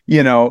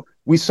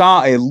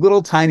saw a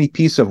little tiny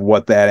piece of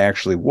what that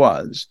actually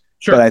was.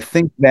 Sure. But I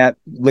think that,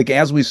 like,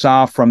 as we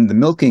saw from the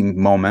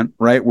milking moment,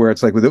 right, where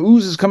it's like, well, the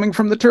ooze is coming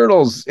from the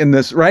turtles in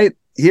this, right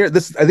here.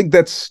 I think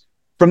that's,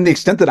 from the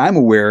extent that I'm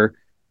aware,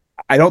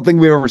 I don't think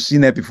we've ever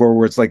seen that before,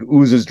 where it's like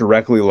ooze is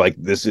directly like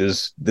this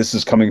is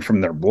coming from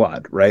their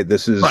blood, right?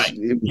 This is, right.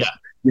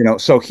 Yeah.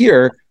 So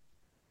here,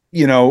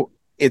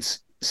 it's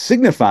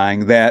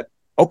signifying that,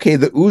 okay,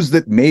 the ooze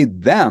that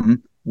made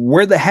them,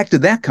 where the heck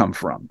did that come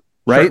from,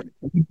 right?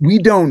 Sure. We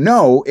don't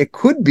know. It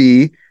could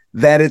be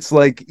that it's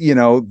like,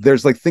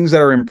 there's like things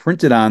that are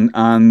imprinted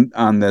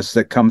on this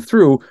that come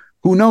through.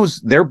 Who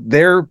knows?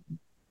 Their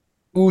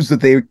ooze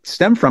that they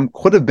stem from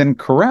could have been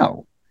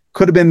Carell,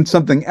 could have been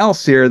something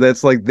else here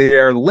that's like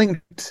they're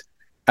linked,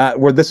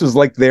 where this is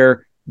like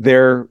their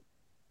I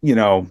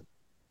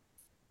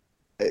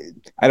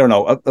don't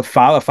know, a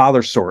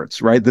father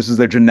sorts, right? This is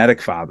their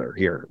genetic father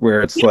here,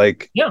 where it's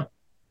and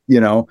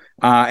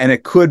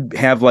it could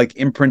have like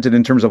imprinted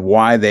in terms of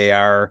why they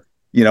are,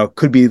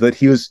 could be that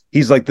he's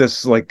like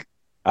this, like,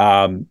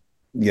 and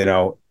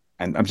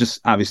I'm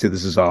just, obviously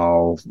this is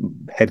all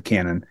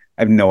headcanon.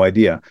 I have no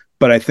idea,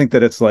 but I think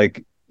that it's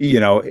like,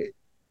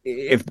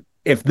 if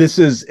if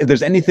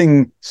there's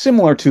anything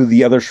similar to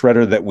the other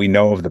Shredder that we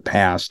know of the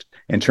past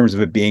in terms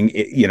of it being,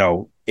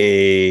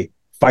 a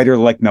fighter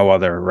like no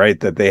other, right?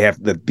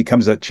 That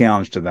becomes a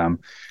challenge to them,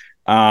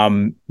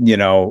 and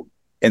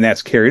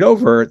that's carried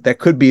over. That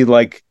could be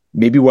like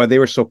maybe why they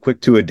were so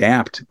quick to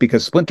adapt,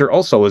 because Splinter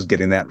also was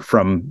getting that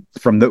from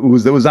the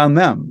ooze that was on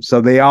them.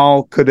 So they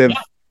all could have,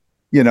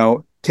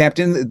 tapped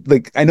in.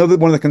 Like, I know that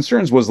one of the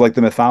concerns was like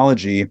the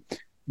mythology,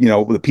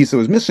 the piece that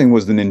was missing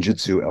was the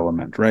ninjutsu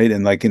element, right?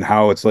 And like in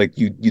how it's like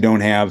you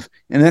don't have,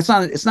 and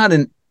it's not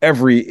in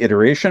every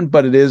iteration,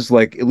 but it is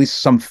like at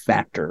least some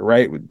factor,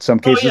 right? Some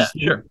cases,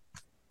 sure.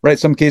 Right.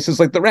 Some cases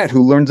like the rat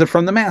who learns it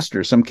from the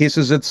master. Some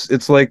cases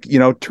it's like,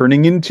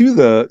 turning into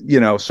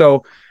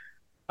so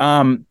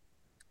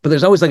but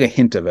there's always like a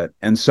hint of it.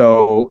 And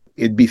so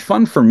it'd be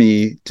fun for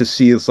me to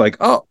see, it's like,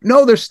 oh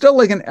no, there's still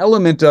like an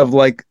element of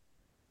like,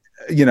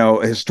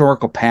 a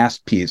historical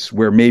past piece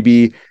where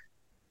maybe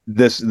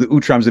the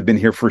Utroms have been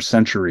here for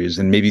centuries,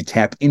 and maybe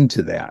tap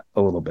into that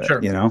a little bit,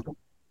 Sure.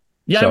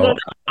 Yeah, So,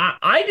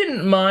 I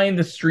didn't mind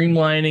the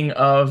streamlining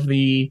of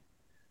the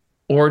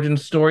origin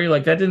story.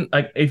 Like, that didn't,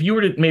 like, if you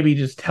were to maybe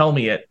just tell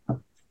me it,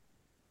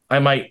 I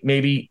might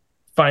maybe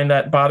find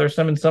that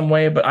bothersome in some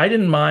way, but I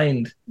didn't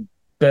mind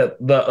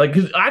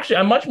because actually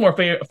I'm much more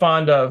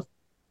fond of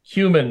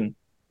human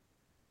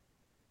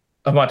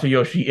Hamato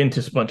Yoshi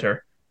into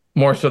Splinter,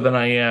 more so than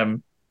I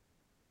am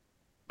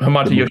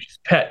Hamato Yoshi's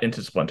pet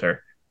into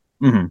Splinter.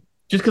 Mm-hmm.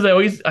 Just because I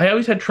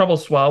always had trouble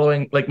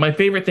swallowing. Like, my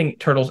favorite thing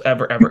Turtles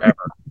ever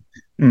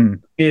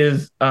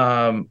is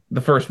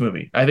the first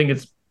movie. I think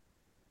it's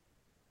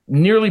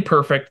nearly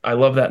perfect. I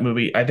love that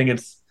movie. I think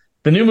it's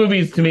the new movie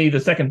is, to me, the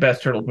second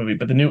best Turtles movie,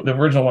 but the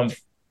original one's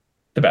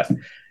the best.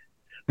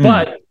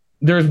 But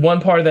there's one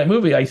part of that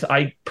movie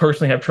I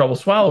personally have trouble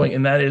swallowing,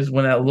 and that is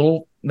when that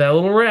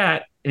little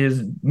rat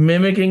is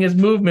mimicking his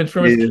movements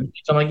from his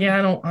cage. I'm like,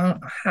 I don't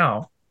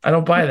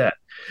buy that.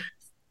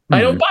 I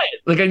don't buy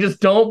it. Like, I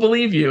just don't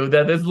believe you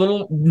that this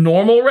little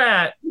normal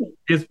rat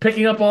is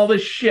picking up all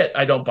this shit.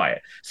 I don't buy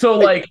it. So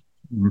like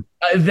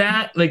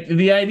that, like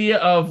the idea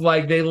of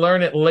like they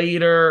learn it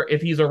later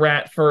if he's a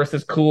rat first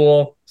is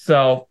cool.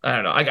 So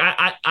I don't know.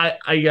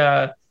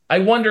 I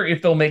wonder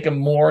if they'll make him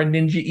more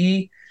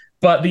ninja-y,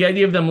 but the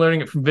idea of them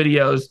learning it from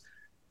videos,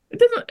 it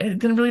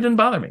didn't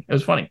bother me. It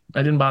was funny.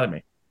 It didn't bother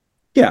me.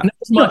 Yeah. Not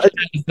as much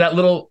as that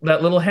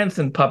little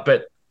Henson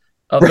puppet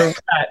of the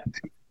rat.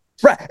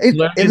 Right.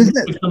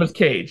 From his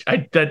cage.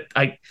 I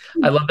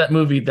love that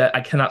movie. That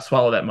I cannot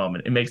swallow that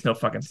moment. It makes no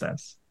fucking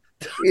sense.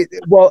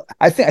 Well,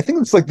 I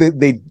think it's like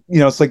they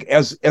it's like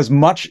as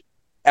much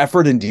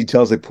effort and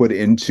details they put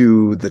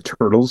into the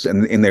Turtles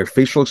and in their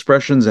facial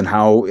expressions and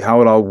how it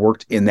all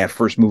worked in that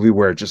first movie,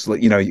 where it just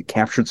you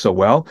captured so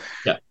well.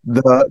 Yeah.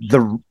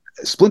 The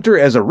Splinter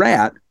as a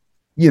rat,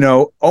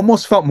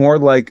 almost felt more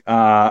like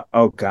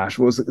oh gosh,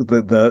 what was it?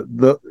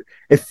 The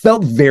it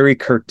felt very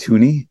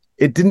cartoony.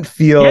 It didn't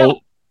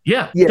feel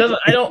It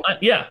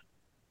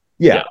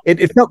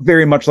felt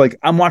very much like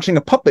I'm watching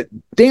a puppet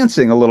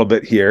dancing a little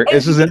bit here.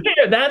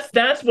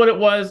 That's what it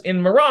was in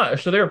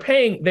Mirage. So they were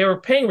paying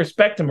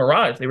respect to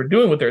Mirage. They were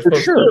doing what they were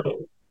supposed to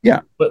do.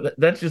 Yeah, but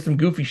that's just some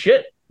goofy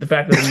shit. The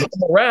fact that a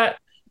little rat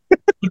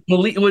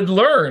would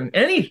learn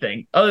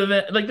anything other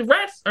than, like, the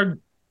rats are.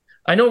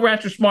 I know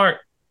rats are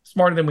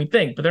smarter than we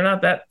think, but they're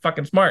not that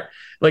fucking smart.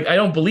 Like, I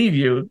don't believe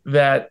you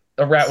that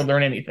a rat would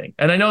learn anything.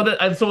 And I know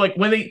that. So like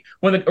when the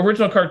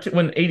original cartoon,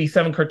 when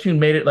 87 cartoon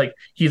made it like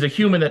he's a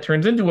human that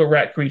turns into a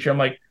rat creature, I'm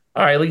like,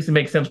 all right, at least it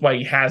makes sense why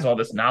he has all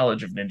this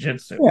knowledge of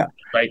ninjutsu. Yeah.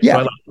 Right.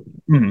 Yeah. So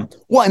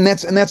well, and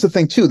that's the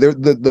thing too.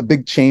 The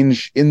big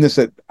change in this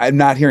that I'm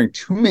not hearing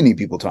too many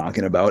people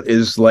talking about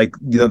is like,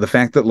 the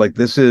fact that like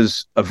this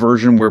is a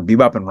version where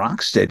Bebop and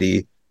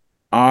Rocksteady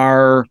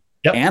are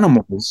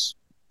animals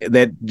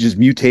that just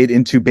mutate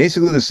into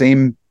basically the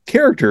same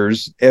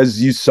characters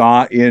as you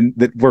saw in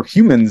that were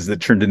humans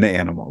that turned into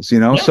animals,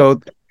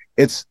 So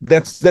that's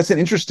an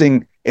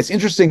interesting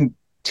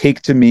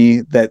take to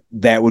me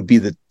that would be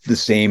the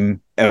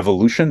same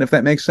evolution, if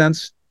that makes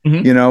sense.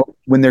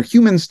 When they're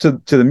humans to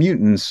the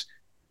mutants,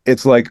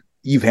 it's like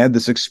you've had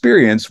this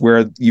experience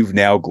where you've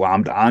now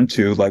glommed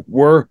onto like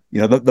we're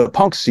the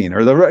punk scene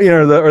or the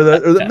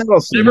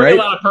metal scene, they bring right?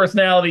 a lot of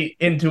personality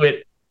into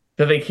it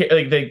that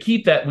they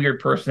keep that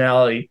weird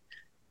personality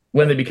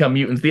when they become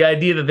mutants. The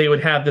idea that they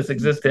would have this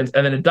existence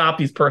and then adopt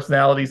these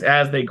personalities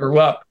as they grew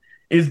up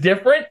is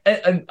different.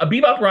 And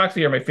Bebop and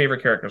Rocksteady are my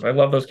favorite characters. I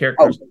love those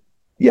characters. Oh,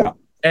 yeah.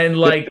 And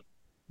like,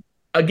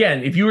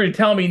 again, if you were to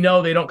tell me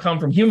no, they don't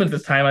come from humans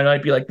this time, I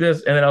might be like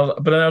this. And then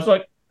I was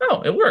like,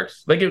 no, it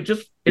works. Like it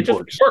just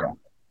works. Yeah.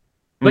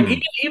 Like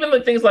even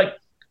the things like,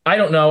 I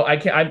don't know.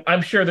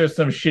 I'm sure there's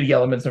some shitty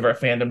elements of our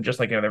fandom, just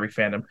like in every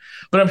fandom.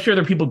 But I'm sure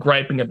there are people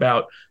griping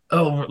about,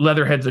 oh,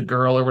 Leatherhead's a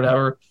girl or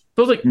whatever.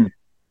 So it's like,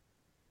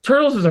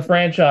 Turtles is a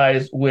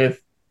franchise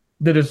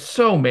that is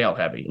so male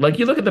heavy. Like,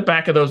 you look at the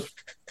back of those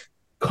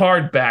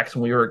card backs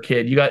when we were a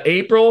kid. You got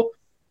April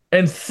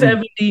and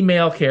 70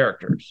 male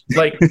characters.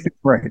 Like,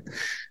 right.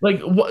 like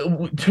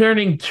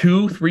turning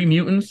 2-3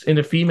 mutants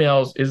into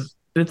females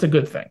it's a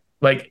good thing.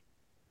 Like,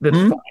 that's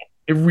fine.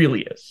 It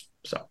really is.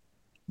 So.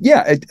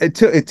 Yeah,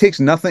 it takes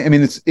nothing. I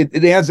mean,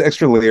 it adds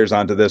extra layers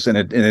onto this, and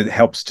it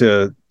helps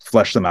to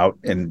flesh them out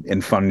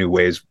in fun new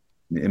ways,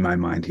 in my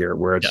mind here,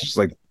 where it's just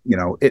like,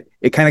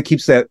 it kind of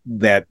keeps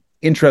that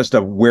interest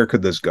of where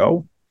could this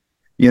go,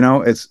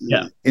 it's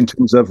in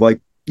terms of like,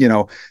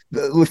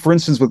 for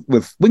instance,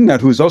 with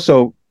Wingnut, who's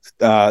also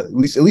at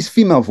least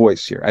female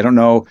voice here. I don't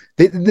know.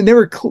 They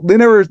never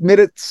made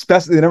it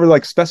they never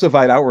like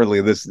specified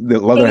outwardly the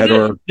Leatherhead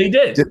or they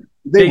did.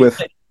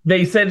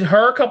 They said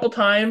her a couple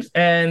times,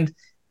 and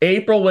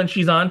April, when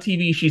she's on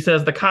TV, she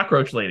says the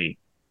cockroach lady.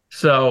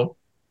 So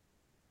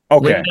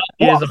okay,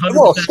 is 100%.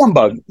 Well,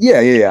 Scumbug.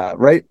 Yeah,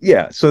 right.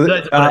 Yeah. So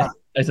I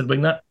said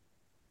Wingnut.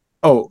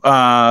 Oh, what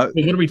are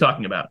we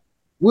talking about?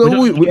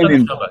 Well, we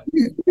can talk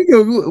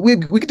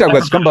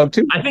about Scumbug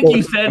too. I think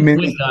you said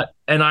Wingnut,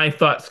 and I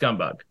thought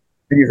Scumbug.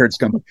 You heard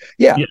Scumbug.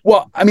 Yeah.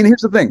 Well, I mean,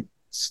 here's the thing.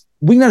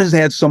 Wingnut has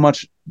had so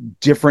much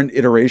different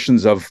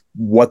iterations of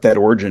what that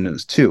origin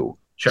is too.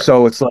 Sure.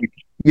 So it's like,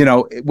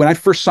 when I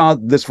first saw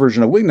this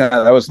version of Wingnut,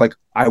 I was like,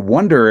 I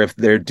wonder if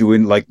they're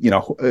doing like,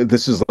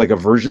 this is like a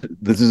version.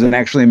 This isn't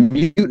actually a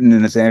mutant,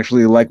 and it's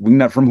actually like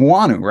Wingnut from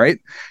Huanu, right?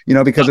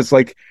 Because it's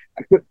like,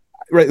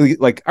 right,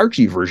 like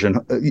Archie version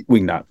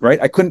Wingnut,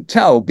 right? I couldn't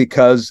tell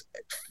because,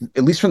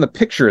 at least from the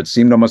picture, it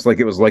seemed almost like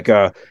it was like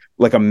a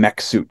mech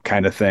suit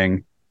kind of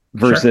thing,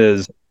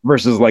 versus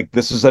like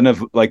this is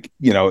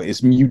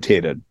it's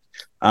mutated.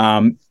 I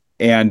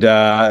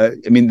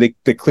mean,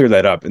 they clear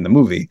that up in the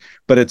movie,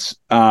 but it's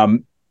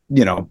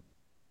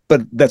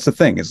but that's the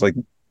thing, is like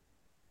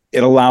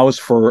it allows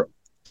for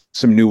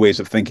some new ways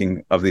of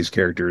thinking of these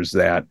characters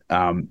that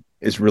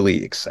is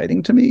really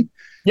exciting to me.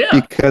 Yeah,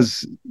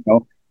 because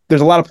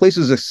there's a lot of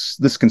places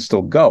this can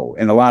still go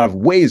in a lot of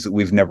ways that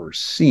we've never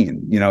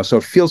seen. So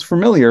it feels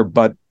familiar,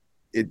 but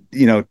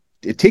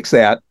it takes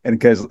that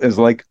and is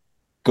like,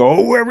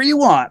 go wherever you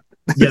want.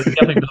 Yeah, they're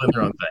definitely doing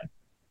their own thing.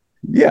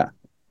 Yeah.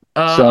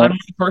 On a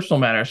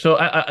personal matter. So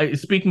I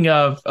speaking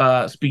of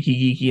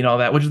Speeky Geeky and all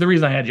that, which is the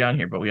reason I had you on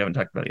here, but we haven't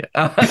talked about it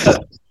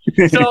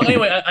yet. So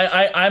anyway,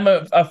 I'm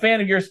a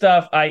fan of your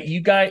stuff. You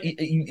guys,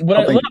 what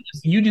I love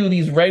is you do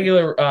these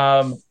regular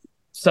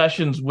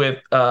sessions with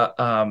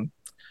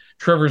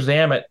Trevor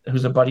Zammit,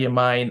 who's a buddy of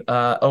mine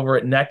over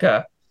at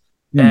NECA.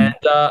 And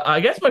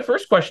I guess my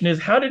first question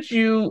is,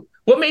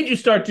 what made you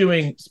start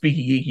doing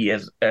Speeky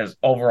Geeky as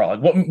overall?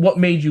 What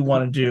made you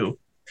want to do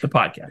the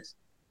podcast?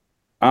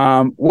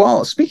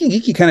 Well, Speeky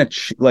Geeky kind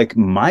of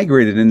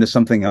migrated into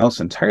something else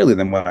entirely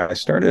than what I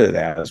started it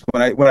as.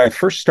 When I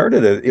first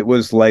started it, it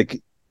was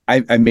like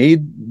I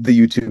made the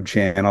YouTube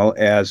channel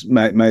as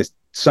my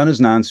son is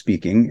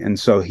non-speaking, and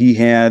so he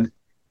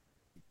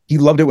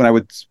loved it when I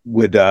would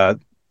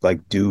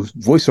like do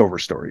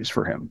voiceover stories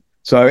for him.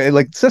 So I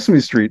like Sesame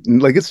Street,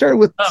 and like it started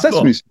with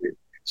Sesame Street.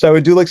 So I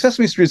would do like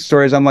Sesame Street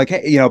stories. I'm like,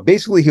 hey,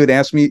 basically he would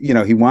ask me,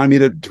 he wanted me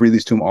to read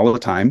these to him all the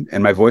time,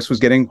 and my voice was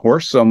getting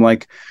hoarse. So I'm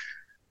like,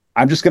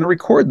 I'm just going to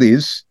record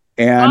these,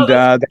 and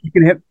you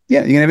can have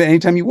it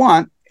anytime you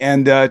want.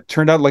 And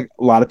turned out like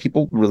a lot of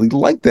people really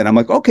liked it. I'm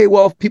like, okay,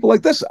 well, if people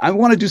like this, I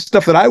want to do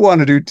stuff that I want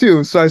to do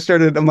too. So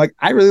I'm like,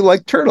 I really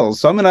like turtles,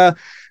 so I'm gonna,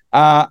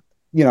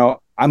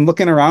 I'm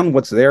looking around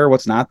what's there,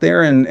 what's not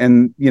there,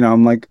 and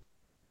I'm like,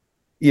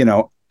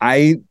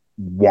 I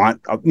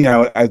want,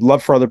 I'd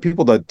love for other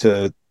people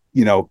to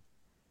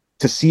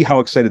see how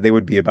excited they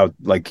would be about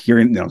like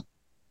hearing,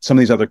 some of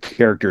these other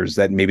characters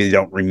that maybe they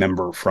don't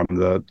remember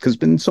because it's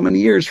been so many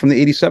years from the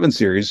 87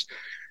 series.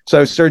 So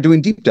I started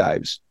doing deep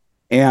dives,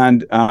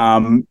 and,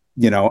 I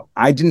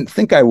didn't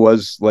think I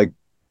was like,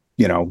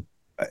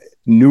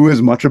 knew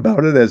as much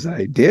about it as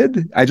I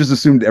did. I just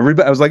assumed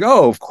everybody, I was like,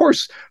 oh, of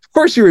course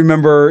you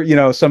remember,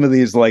 some of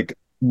these like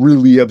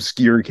really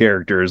obscure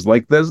characters,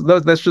 like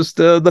that's just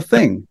the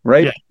thing.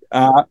 Right.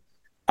 Yeah.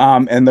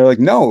 And they're like,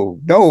 no,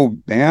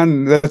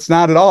 man, that's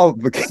not at all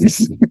the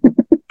case.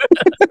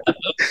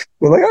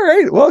 We're like, all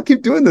right, well, I'll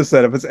keep doing this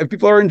then. If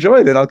people are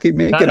enjoying it, I'll keep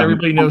making them. Not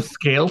everybody knows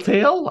Scale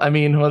Tail. I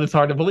mean, well, it's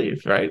hard to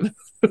believe, right?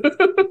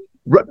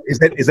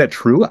 Is that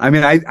true? I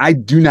mean, I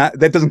do not.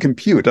 That doesn't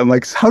compute. I'm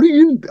like, how do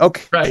you?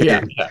 Okay, right? Yeah.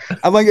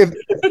 I'm like,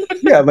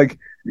 like.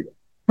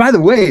 By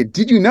the way,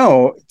 did you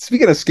know?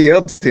 Speaking of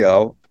Scale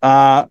Tail,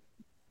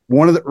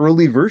 one of the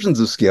early versions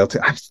of Scale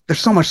Tail,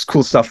 there's so much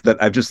cool stuff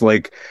that I've just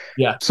like.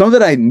 Yeah. Some of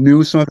it I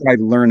knew, some of it I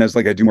learned as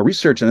like I do more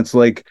research, and it's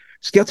like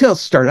Scale Tail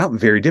started out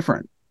very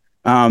different.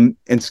 And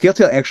Scale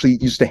Tail actually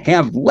used to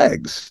have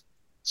legs.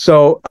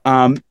 So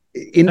I don't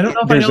know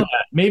if I know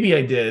that. Maybe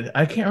I did.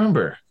 I can't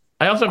remember.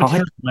 I also have a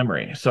terrible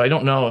memory, so I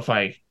don't know if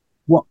I.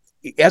 Well,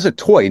 as a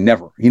toy,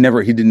 never.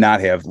 He did not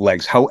have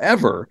legs.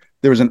 However,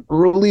 there was an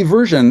early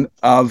version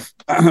of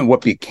what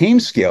became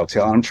Scale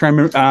Tail. I'm trying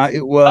to remember.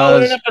 It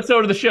was an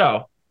episode of the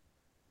show.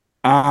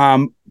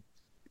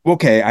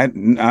 Okay.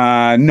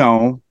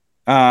 No.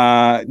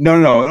 I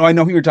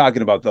know who you're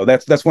talking about though.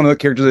 That's one of the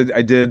characters that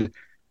I did.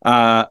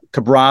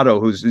 Cabrado,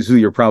 who's who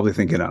you're probably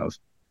thinking of.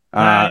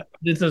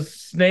 It's a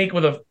snake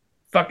with a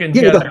fucking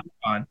yeah, jet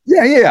on.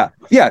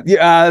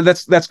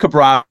 That's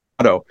Caprado,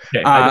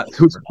 Okay,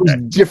 who's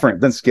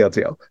different than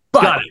Scaletail,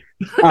 but got it.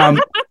 um,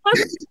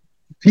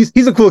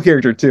 he's a cool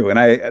character too, and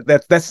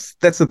that's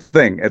the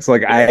thing. It's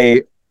like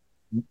okay,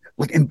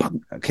 I'm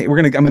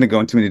gonna go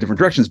in too many different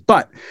directions,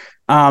 but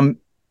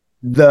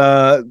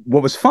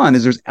what was fun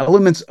is there's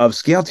elements of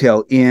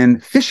Scaletail in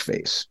Fish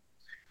Face.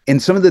 In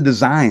some of the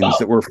designs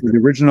that were for the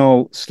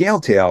original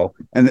Scaletail,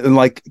 and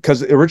like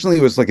because originally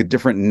it was like a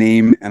different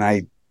name,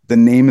 and the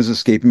name is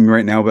escaping me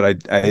right now,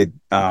 but I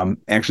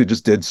actually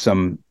just did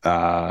some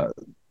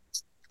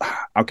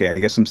okay, I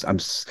guess I'm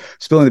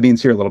spilling the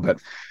beans here a little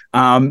bit.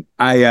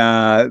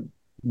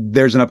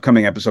 There's an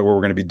upcoming episode where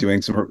we're going to be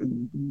doing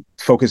some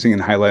focusing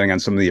and highlighting on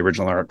some of the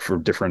original art for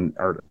different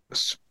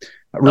artists.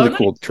 Really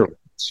cool turtles.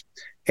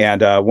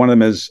 And one of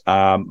them is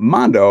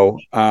Mondo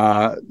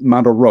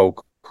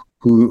Roque,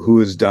 who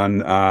has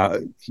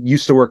done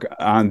used to work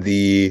on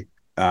the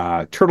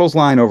Turtles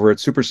line over at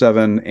Super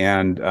 7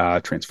 and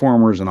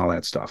Transformers and all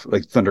that stuff,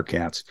 like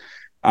Thundercats.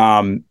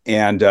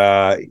 And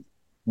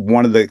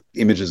one of the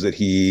images that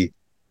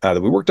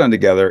that we worked on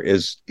together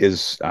is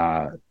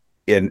a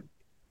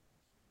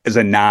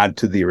nod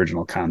to the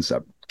original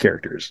concept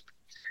characters.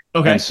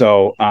 Okay. And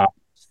so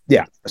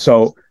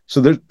so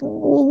there's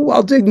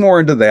I'll dig more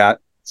into that.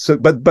 So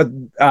but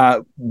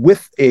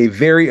with a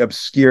very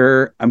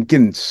obscure, I'm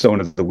getting so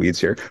into the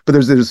weeds here, but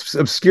there's this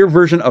obscure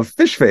version of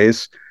Fish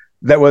Face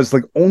that was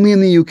like only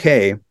in the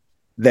UK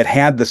that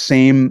had the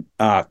same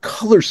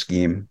color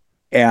scheme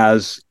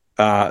as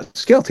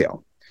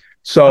Scaletail.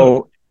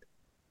 So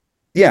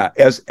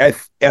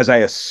as I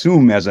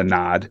assume as a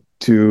nod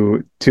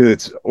to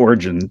its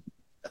origin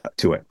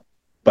to it.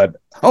 But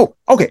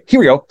okay, here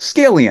we go.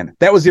 Scalian.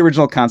 That was the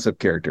original concept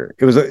character.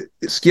 It was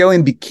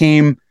Scalian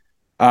became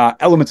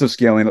elements of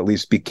Scalian at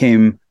least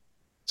became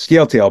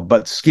Scaletail,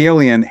 but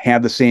Scalian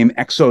had the same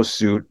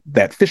exosuit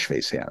that Fish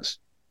Face has.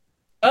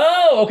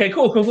 Oh, okay,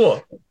 cool.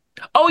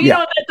 Oh, you know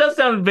what? That does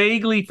sound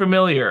vaguely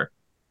familiar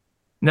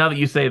now that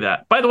you say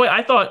that. By the way,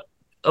 I thought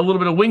a little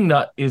bit of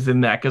Wingnut is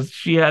in that because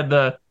she had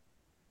the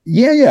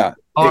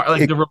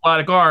the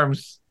robotic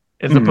arms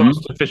as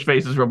opposed to Fish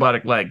Face's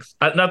robotic legs.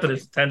 Not that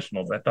it's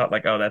intentional, but I thought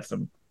like, oh, that's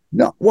some.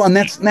 No, well, and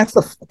that's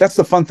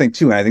the fun thing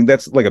too. And I think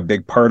that's like a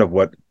big part of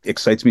what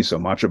excites me so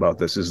much about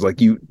this is like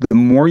the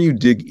more you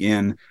dig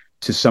in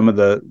to some of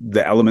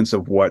the elements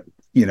of what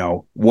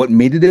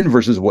made it in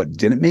versus what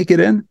didn't make it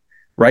in,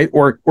 right?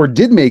 Or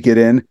did make it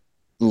in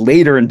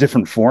later in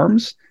different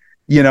forms.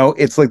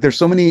 It's like there's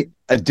so many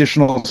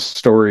additional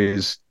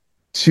stories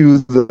to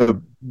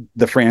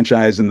the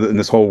franchise and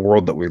this whole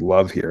world that we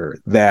love here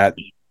that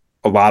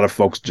a lot of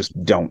folks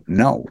just don't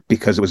know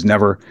because it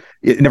never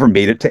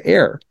made it to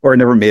air or it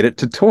never made it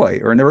to toy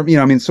or never,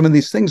 some of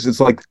these things, it's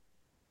like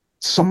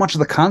so much of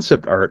the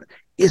concept art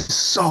is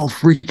so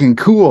freaking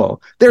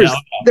cool.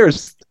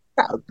 There's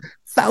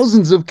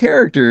thousands of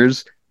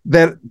characters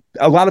that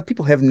a lot of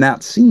people have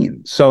not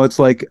seen. So it's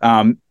like,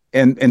 and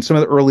some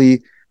of the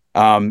early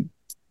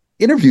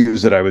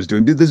interviews that I was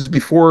doing, this is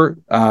before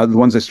the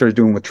ones I started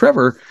doing with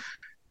Trevor.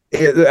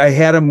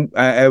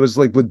 I was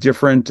like with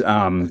different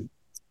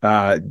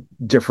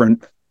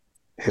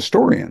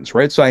historians,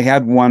 right? So I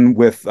had one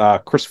with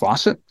Chris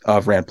Fawcett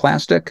of Rad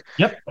Plastic.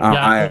 Yep.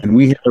 And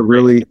we had a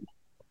really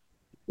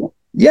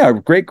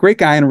great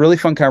guy and a really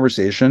fun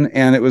conversation.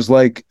 And it was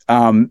like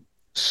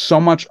so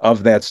much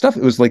of that stuff.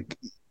 It was like,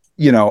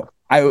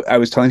 I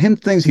was telling him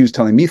things, he was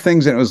telling me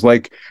things, and it was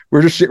like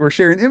we're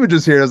sharing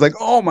images here. And I was like,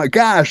 oh my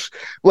gosh,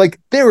 like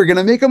they were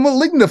gonna make a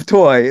Maligna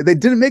toy. They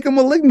didn't make a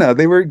Maligna.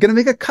 They were gonna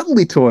make a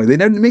Cuddly toy. They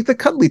didn't make the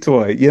Cuddly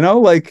toy.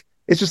 Like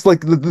it's just like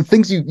the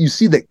things you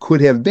see that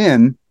could have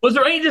been. Was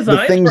there any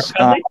design things?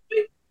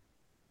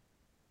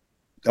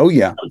 Oh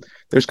yeah,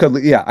 there's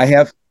Cuddly. Yeah, I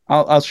have.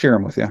 I'll share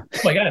them with you. Oh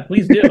my god,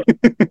 please do.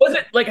 Was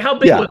it like how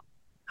big?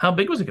 How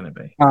big was it going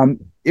to be?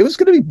 It was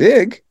going to be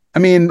big. I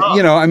mean,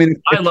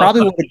 it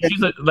probably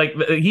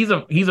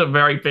he's a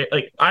very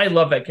like I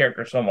love that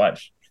character so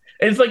much.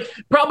 It's like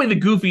probably the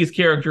goofiest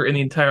character in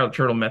the entire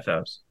Turtle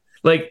mythos.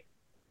 Like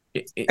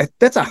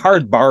that's a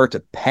hard bar to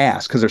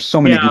pass because there's so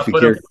many goofy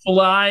characters. A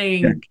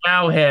flying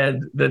cow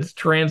head that's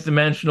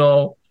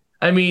transdimensional.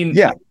 I mean,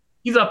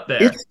 he's up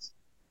there.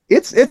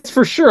 It's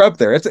for sure up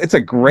there. It's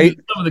a great.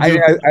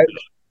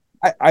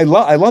 I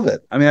love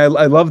it. I mean, I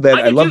love that.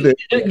 I love it.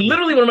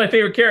 Literally one of my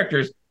favorite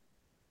characters.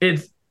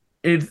 It's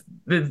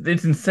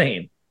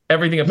insane.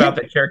 Everything about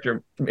that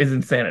character is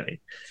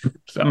insanity.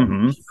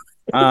 So,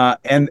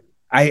 and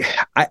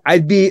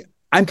I'd be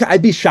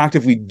shocked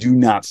if we do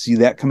not see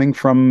that coming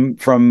from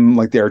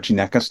like the Archie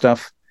NECA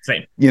stuff.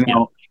 Same.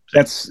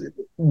 That's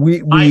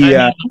we're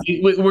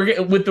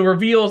with the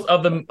reveals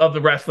of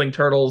the wrestling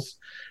turtles.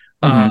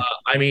 I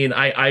mean,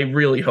 I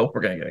really hope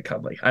we're gonna get a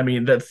Cuddly. I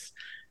mean,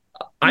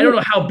 I don't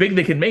know how big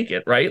they can make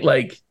it, right?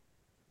 Like,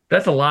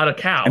 that's a lot of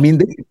cows. I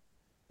mean,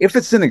 if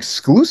it's an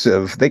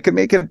exclusive, they could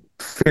make it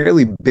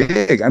fairly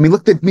big. I mean,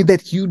 look, they made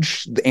that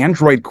huge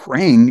Android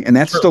Krang, and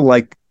that's still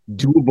like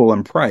doable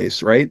in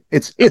price, right?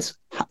 It's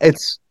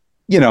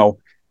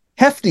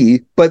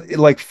hefty, but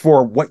like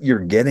for what you're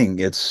getting,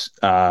 it's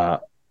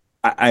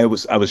I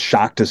was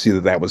shocked to see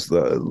that was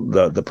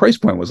the price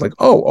point. Was like,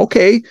 oh,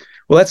 okay,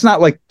 well, that's not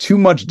like too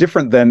much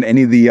different than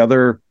any of the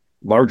other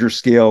larger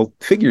scale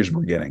figures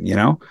we're getting,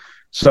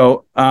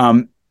 So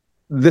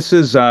this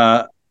is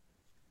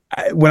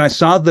when I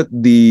saw that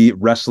the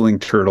wrestling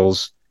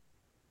turtles,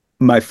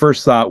 my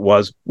first thought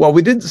was, well,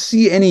 we didn't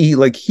see any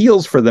like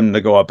heels for them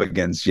to go up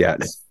against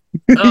yet.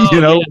 Oh,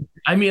 Yeah.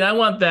 I mean, I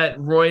want that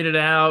roided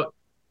out,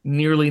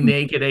 nearly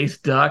naked Ace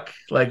Duck.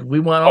 Like, we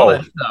want all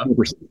that stuff.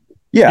 100%.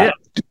 Yeah.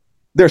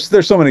 There's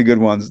so many good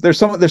ones. There's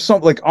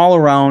some like all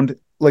around.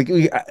 Like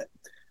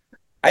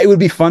it would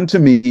be fun to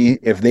me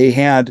if they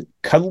had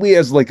Cuddly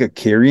as like a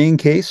carrying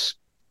case.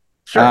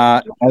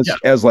 Sure.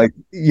 As like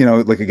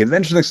like a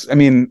convention. I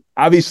mean,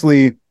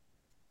 obviously,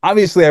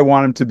 I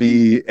want them to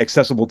be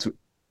accessible to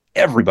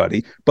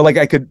everybody, but like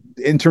I could,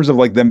 in terms of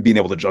like them being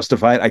able to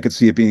justify it, I could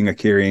see it being a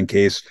carrying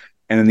case,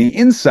 and then the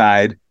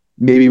inside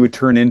maybe would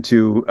turn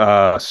into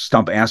a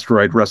Stump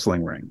Asteroid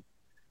wrestling ring.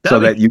 I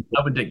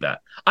would dig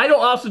that. I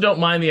also don't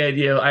mind the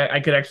idea. I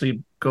could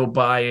actually go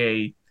buy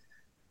a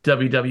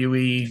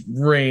WWE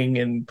ring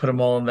and put them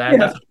all in that.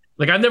 Yeah.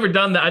 Like, I've never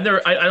done that. I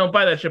don't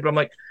buy that shit, but I'm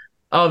like,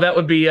 oh, that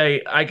would be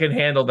I can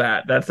handle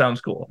that. That sounds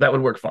cool. That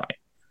would work fine.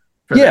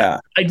 Yeah.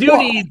 That. I do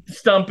need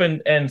Stump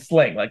and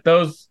Sling. Like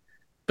those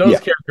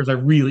characters I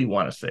really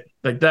want to see.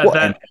 Like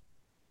that.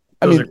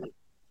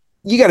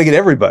 You got to get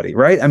everybody,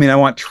 right? I mean, I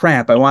want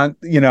Trap. I want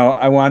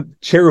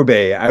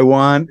Cherubay. I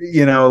want,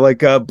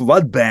 like a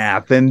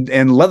Bloodbath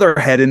and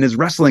Leatherhead in his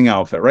wrestling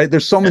outfit, right?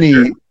 There's so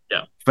many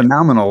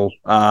phenomenal,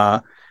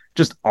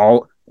 just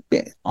all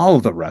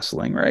of the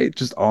wrestling, right?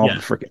 Just all the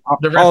freaking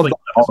the wrestling.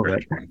 All of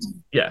it.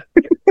 Yeah.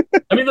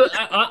 I mean,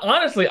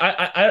 honestly,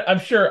 I'm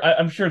sure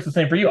it's the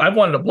same for you. I've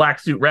wanted a black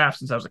suit Raph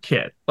since I was a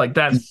kid. Like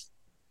that's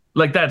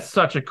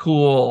such a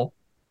cool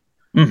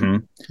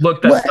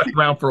look that's stuck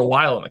around for a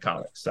while in the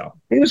comics. So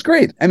it was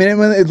great. I mean,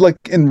 it like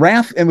in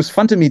Raph, it was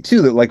fun to me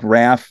too that like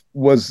Raph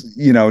was,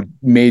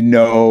 made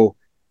no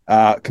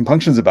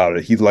compunctions about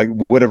it. He like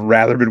would have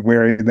rather been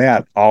wearing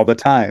that all the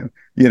time,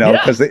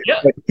 because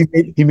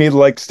he made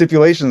like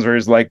stipulations where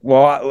he's like,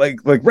 well, like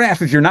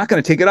Raph, if you're not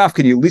going to take it off,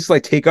 can you at least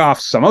like take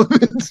off some of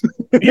it?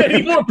 Yeah,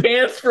 he wore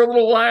pants for a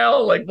little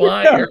while. Like,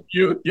 why are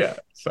you? Yeah.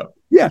 So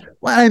yeah.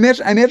 Well, I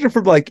imagine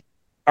from like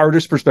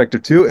artist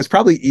perspective too, it's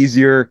probably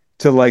easier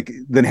to like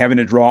than having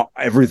to draw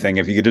everything.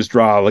 If you could just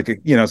draw like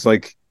it's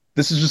like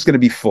this is just going to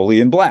be fully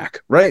in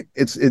black, right?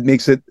 It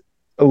makes it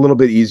a little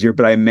bit easier,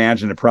 but I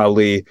imagine it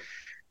probably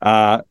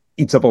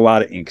eats up a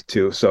lot of ink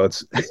too. So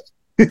it's like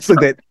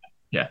that.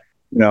 Yeah.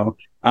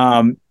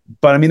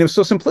 But I mean, it was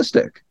so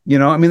simplistic.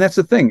 I mean, that's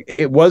the thing.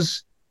 It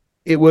was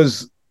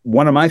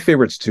one of my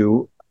favorites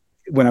too.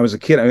 When I was a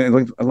kid, I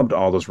loved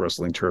all those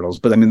wrestling turtles,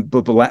 but I mean,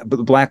 but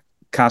the black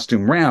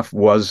costume Raph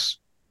was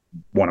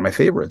one of my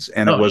favorites,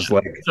 and it was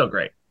like so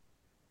great.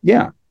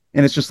 Yeah,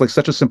 and it's just like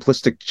such a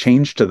simplistic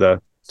change to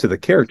the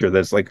character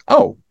that's like,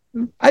 oh,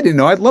 I didn't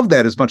know I'd love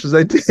that as much as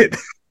I did.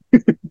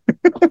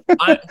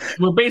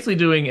 We're basically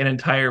doing an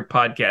entire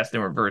podcast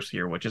in reverse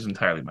here, which is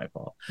entirely my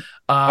fault.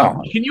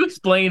 Can you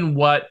explain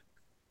what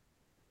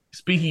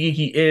Speeky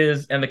Geeky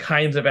is and the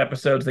kinds of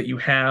episodes that you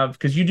have?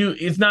 Because you do,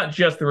 it's not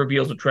just the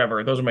reveals of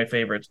Trevor; those are my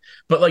favorites.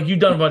 But like you've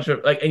done a bunch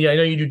of like, and I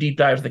know you do deep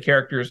dives of the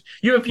characters.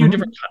 You have a few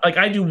different. Like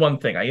I do one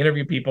thing, I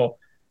interview people.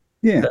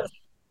 Yeah.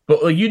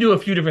 But like, you do a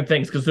few different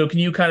things. So can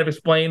you kind of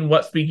explain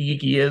what Speeky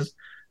Geeky is?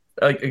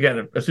 Like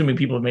again, assuming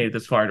people have made it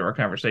this far into our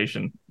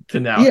conversation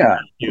to now. Yeah.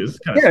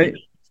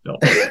 Still.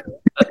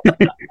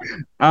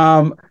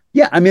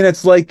 Yeah. I mean,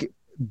 it's like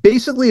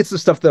basically it's the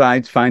stuff that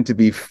I find to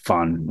be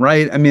fun,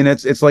 right? I mean,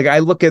 it's like I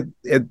look at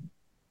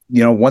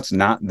what's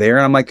not there,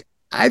 and I'm like,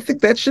 I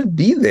think that should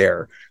be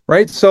there,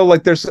 right? So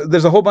like, there's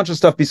a whole bunch of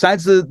stuff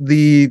besides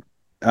the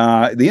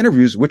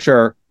interviews, which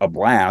are a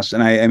blast,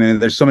 and I mean,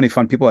 there's so many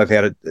fun people I've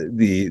had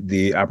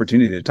the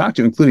opportunity to talk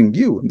to, including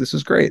you, and this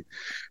is great.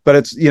 But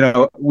it's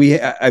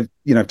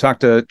I've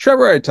talked to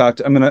Trevor.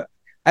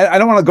 I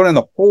don't want to go down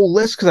the whole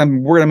list because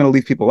I'm worried I'm going to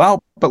leave people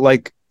out. But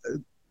like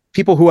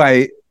people who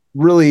I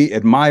really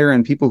admire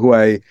and people who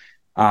I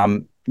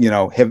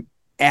have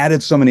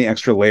added so many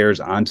extra layers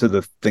onto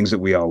the things that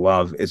we all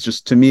love. It's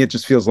just, to me, it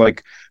just feels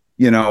like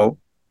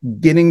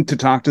getting to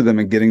talk to them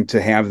and getting to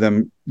have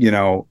them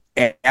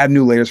add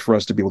new layers for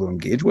us to be able to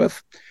engage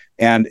with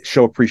and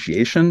show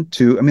appreciation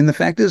to. I mean, the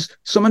fact is,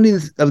 so many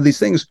of these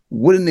things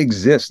wouldn't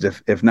exist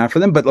if not for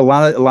them. But a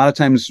lot of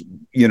times,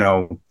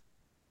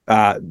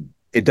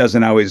 it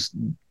doesn't always.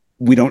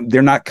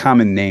 They're not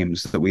common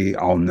names that we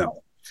all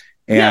know,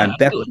 and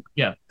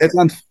it's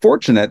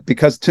unfortunate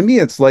because to me,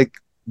 it's like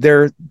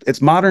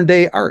it's modern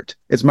day art.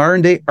 It's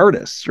modern day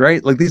artists,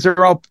 right? Like these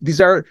are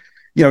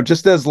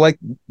just as like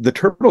the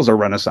Turtles are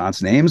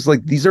Renaissance names,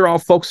 like these are all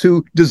folks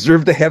who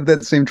deserve to have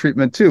that same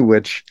treatment too,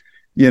 which,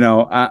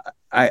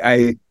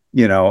 I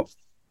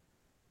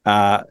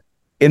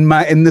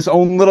in this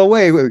own little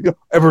way,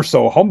 ever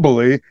so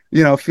humbly,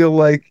 feel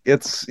like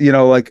it's,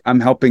 like I'm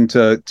helping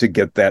to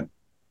get that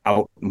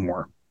out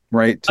more.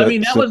 right? I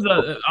mean, that was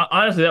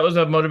honestly that was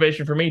a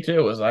motivation for me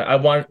too. Was I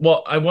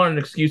wanted an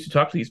excuse to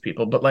talk to these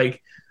people, but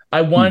like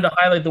I wanted to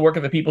highlight the work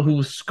of the people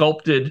who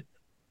sculpted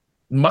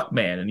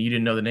Muckman, and you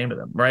didn't know the name of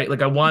them, right?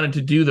 Like I wanted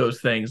to do those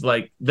things,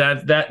 like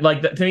that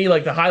to me,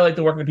 like to highlight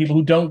the work of the people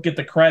who don't get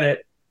the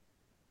credit,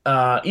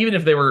 even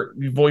if they were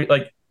voice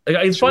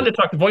it's fun to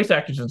talk to voice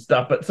actors and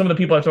stuff, but some of the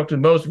people I talked to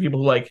most are people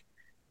who like,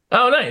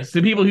 oh, nice,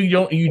 the people who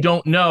you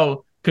don't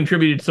know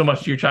contributed so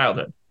much to your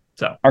childhood.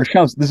 So our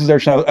shows. This is our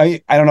show. I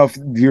don't know if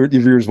your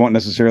viewers won't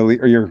necessarily,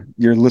 or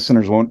your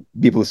listeners won't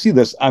be able to see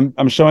this.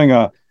 I'm showing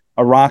a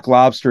rock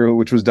lobster,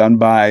 which was done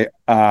by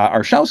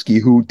Arshowski,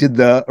 who did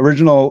the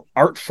original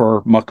art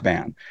for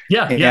Muckman.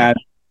 Yeah.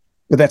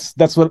 But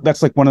that's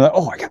like one of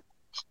the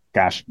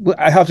gosh,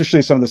 I have to show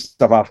you some of this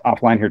stuff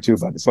offline here too.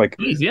 But it's like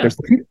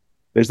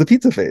there's the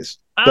pizza face.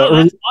 Oh,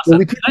 that's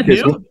awesome. Is that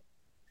new?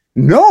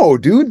 No,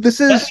 dude, that's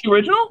the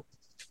original.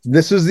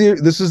 This is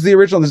the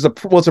original.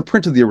 It's a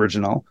print of the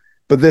original,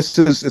 but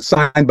it's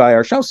signed by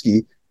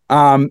Arshowski.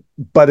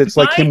 But it's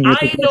like him.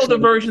 I know the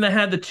version that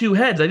had the two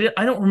heads. I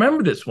don't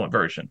remember this one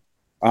version.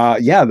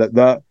 Yeah,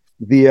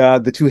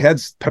 the two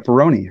heads,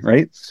 pepperoni,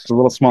 right? It's a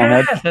little small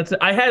head.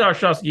 I had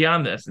Arshowski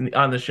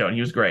on this show, and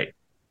he was great.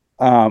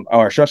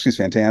 Arshowski's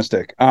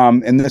fantastic.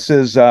 And this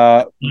is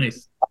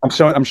nice.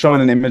 I'm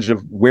showing an image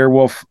of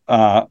Werewolf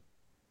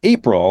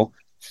April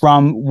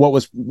from what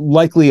was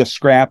likely a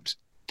scrapped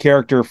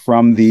character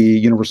from the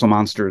Universal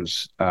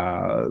Monsters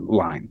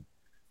line.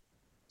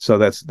 So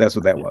that's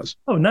what that was.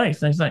 Oh,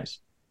 nice.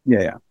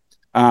 Yeah.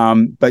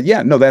 But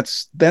yeah, no,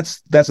 that's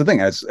the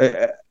thing.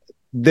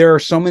 There are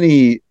so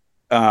many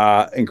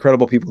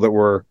incredible people that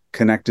were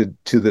connected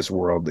to this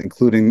world,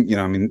 including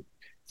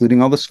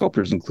all the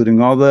sculptors,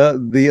 including all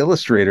the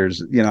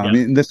illustrators. I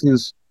mean, this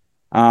is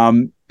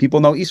people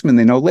know Eastman,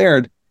 they know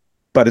Laird,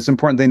 but it's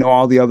important they know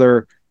all the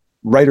other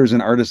writers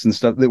and artists and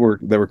stuff that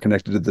were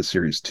connected to the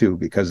series too,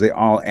 because they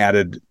all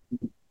added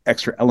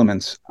extra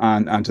elements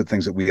onto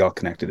things that we all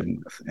connected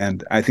in with.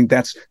 And I think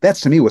that's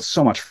to me what's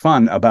so much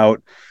fun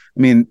about. I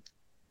mean,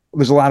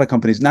 there's a lot of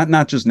companies, not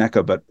just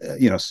NECA, but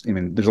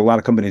there's a lot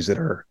of companies that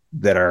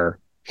are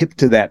hip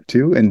to that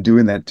too and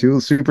doing that too.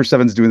 Super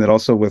 7's doing that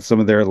also with some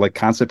of their like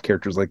concept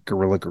characters, like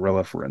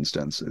Gorilla, for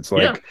instance. It's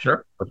like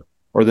sure.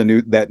 Or the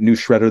new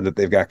Shredder that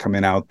they've got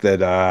coming out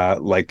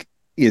that like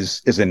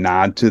is a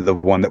nod to the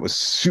one that was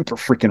super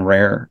freaking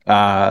rare.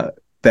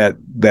 That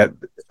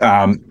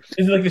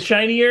is it like the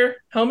shinier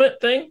helmet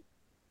thing?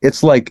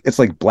 It's like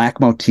black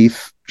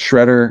motif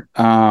Shredder.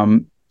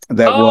 The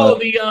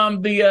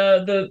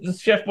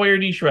Chef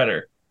Boyardee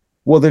Shredder.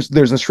 Well, there's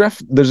a Chef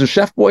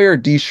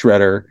Boyardee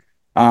Shredder,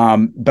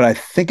 but I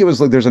think it was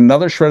like there's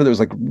another Shredder that was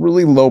like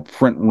really low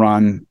print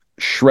run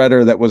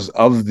Shredder that was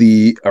of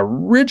the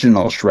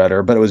original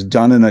Shredder, but it was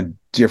done in a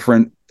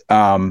different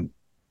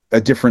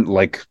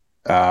like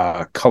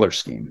color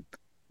scheme.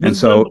 And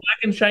so black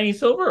and shiny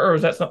silver, or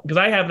is that something? Because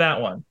I have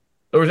that one,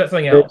 or is that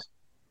something else?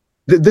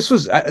 This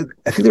was, I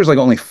think there was like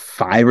only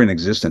 5 in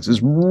existence.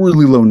 It's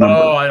really low number.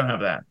 Oh, I don't have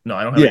that. No,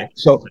 I don't have. Yeah.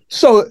 So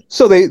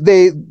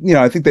they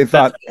I think they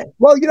thought,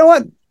 well, you know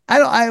what?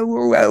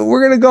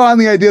 We're gonna go on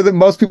the idea that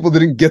most people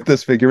didn't get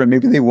this figure, but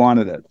maybe they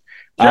wanted it.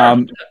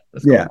 Sure.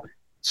 Yeah. Cool.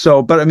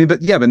 So, but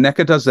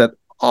NECA does that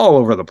all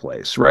over the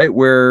place, right?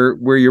 Where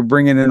you're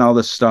bringing in all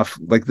this stuff,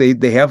 like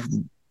they have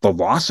the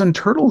Lawson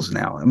Turtles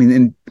now. I mean,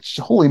 and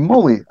holy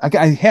moly,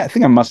 I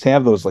think I must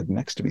have those like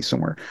next to me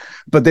somewhere.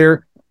 But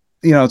they're,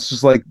 it's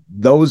just like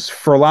those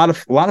for a lot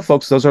of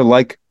folks. Those are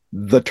like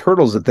the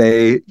turtles that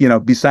they,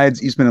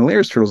 besides Eastman and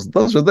Laird's turtles,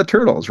 those are the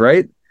turtles,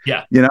 right?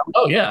 Yeah.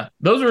 Oh yeah,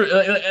 those are,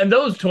 and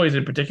those toys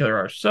in particular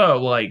are so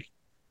like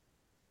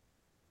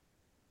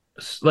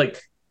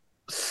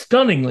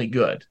stunningly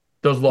good.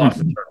 Those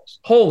Lawson Turtles,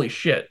 holy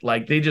shit!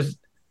 Like they just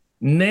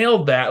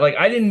nailed that. Like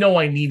I didn't know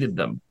I needed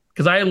them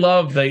because I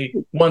love the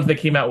ones that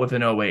came out with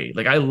an 08.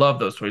 Like I love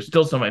those toys.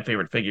 Still some of my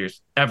favorite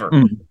figures ever.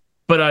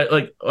 But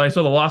when I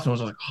saw the Lawson ones,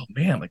 I was like, oh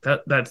man, like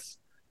that's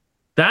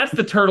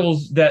the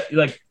turtles that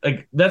like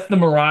that's the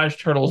Mirage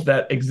Turtles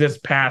that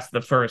exist past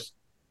the first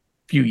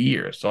few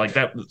years. So like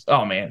that was,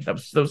 oh man, that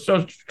was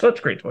such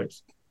great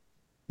toys.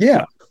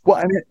 Yeah. Well,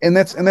 I mean, and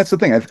that's the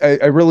thing.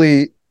 I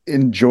really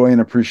enjoy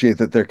and appreciate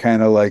that they're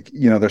kind of like,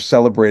 they're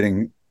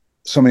celebrating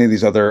so many of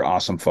these other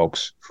awesome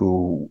folks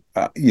who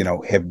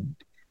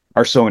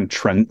are so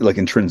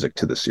intrinsic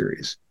to the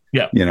series.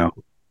 Yeah.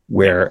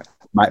 Where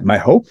my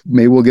hope,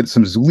 maybe we'll get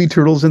some Zuli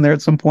Turtles in there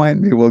at some point.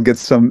 Maybe we'll get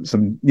some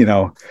some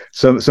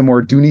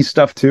more Dooney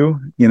stuff too.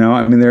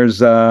 I mean,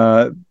 there's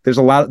a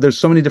lot. There's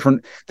so many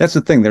different. That's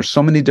the thing. There's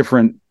so many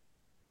different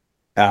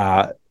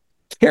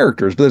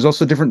characters, but there's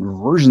also different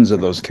versions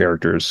of those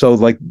characters. So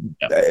like,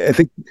 I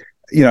think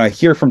I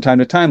hear from time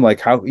to time like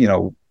how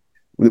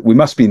we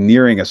must be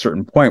nearing a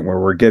certain point where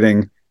we're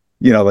getting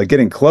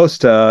getting close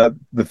to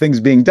the things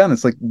being done.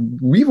 It's like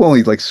we've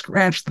only like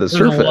scratched the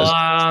surface. A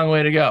long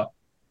way to go.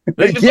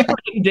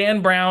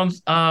 Dan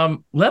Brown's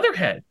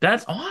Leatherhead.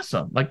 That's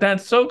awesome. Like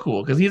that's so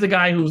cool because he's a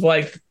guy who's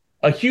like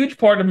a huge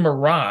part of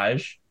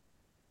Mirage.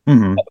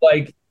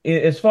 Like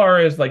as far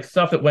as like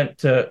stuff that went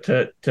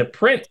to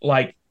print,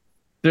 like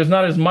there's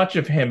not as much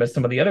of him as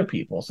some of the other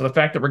people. So the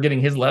fact that we're getting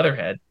his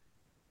Leatherhead,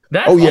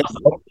 that's Oh yeah,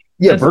 awesome.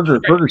 yeah, That's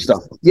Burger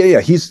stuff.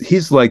 Yeah.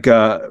 He's like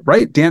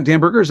right. Dan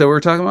Burger, is that what we're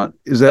talking about?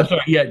 Is I'm that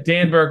sorry. Yeah,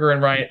 Dan Berger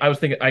and Ryan. I was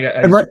thinking. I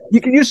and just right?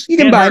 You can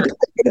Dan buy. Berger.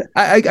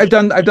 I've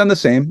done the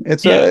same.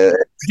 It's Yeah,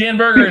 Dan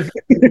Berger's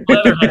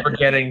Leatherhead. We're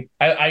getting.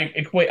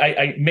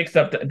 I mixed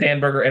up Dan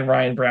Berger and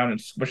Ryan Brown and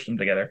squished them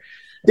together.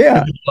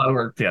 yeah. A lot of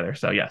work together.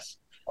 So yes.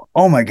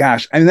 Oh my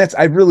gosh. I mean, that's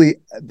I really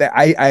that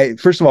I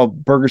first of all,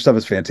 Burger stuff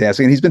is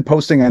fantastic, and he's been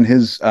posting on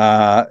his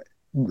Facebook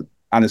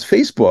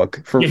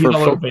Yeah, he's all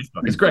over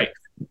Facebook. It's great.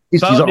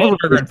 He's Follow all Dan over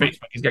Berger on Facebook.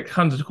 Facebook. He's got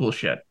tons of cool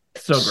shit.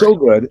 So great. So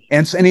good,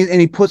 and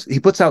he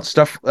puts out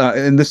stuff,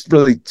 and this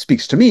really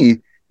speaks to me.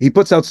 He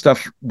puts out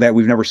stuff that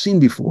we've never seen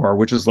before,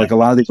 which is like a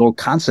lot of these old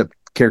concept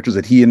characters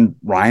that he and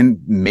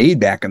Ryan made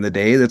back in the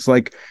day. That's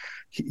like,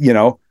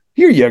 here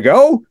you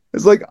go.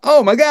 It's like,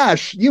 oh my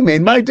gosh, you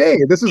made my day.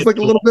 This is like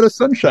a little bit of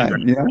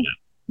sunshine,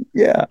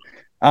 Yeah.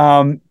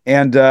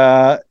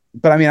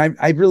 But I mean,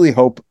 I really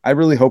hope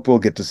we'll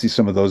get to see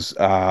some of those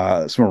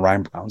some of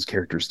Ryan Brown's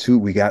characters too.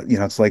 We got,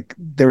 it's like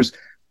there was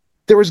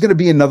going to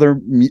be another,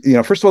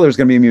 first of all, there's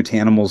going to be a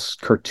Mutanimals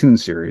cartoon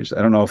series.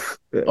 I don't know if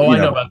I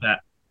know about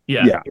that.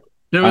 Yeah. Yeah.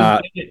 There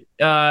was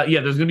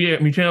there's gonna be a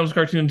Mutanimals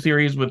cartoon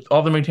series with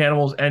all the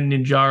Mutanimals and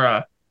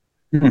Ninjara.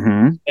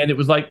 Mm-hmm. And it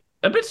was like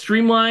a bit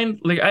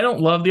streamlined. Like, I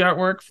don't love the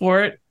artwork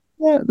for it.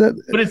 Yeah, but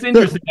it's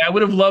interesting. I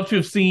would have loved to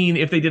have seen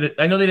if they did it.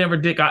 I know they never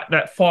got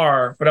that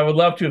far, but I would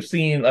love to have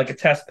seen like a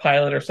test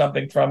pilot or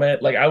something from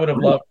it. Like, I would have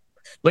loved,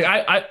 like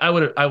I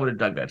would have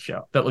dug that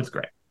show. That looks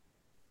great.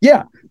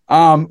 Yeah.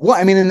 Well,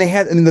 I mean, and they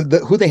had,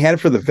 who they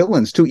had for the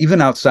villains too,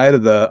 even outside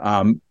of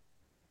the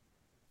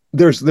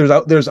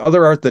there's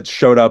other art that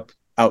showed up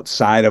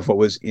outside of what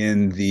was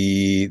in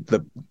the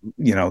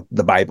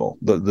Bible,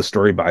 the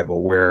story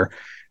Bible, where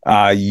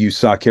you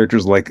saw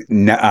characters like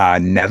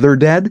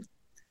Netherdead,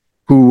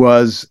 who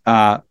was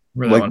it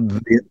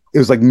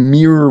was like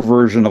mirror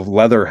version of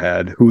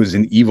Leatherhead, who was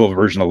an evil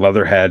version of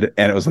Leatherhead,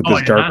 and it was like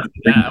this dark.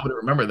 I would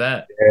remember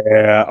that.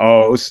 Yeah.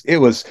 Oh, it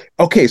was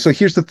okay. So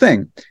here's the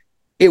thing.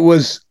 It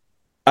was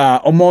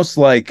almost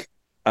like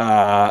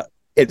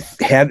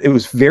it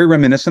was very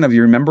reminiscent of,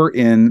 you remember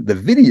in the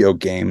video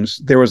games,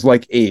 there was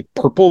like a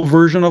purple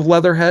version of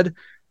Leatherhead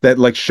that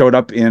like showed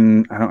up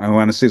in, I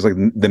want to say it's like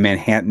the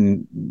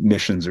Manhattan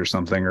missions or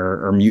something,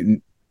 or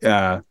mutant,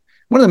 one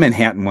of the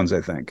Manhattan ones,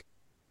 I think.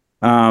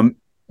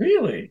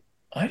 Really?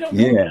 I don't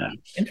know. Yeah.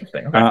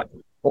 Interesting. Okay.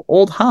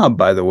 Old Hob,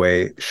 by the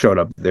way, showed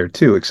up there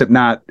too, except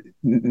not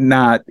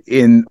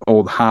in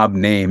Old Hob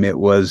name. It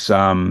was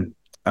Old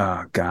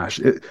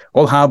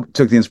Hob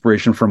took the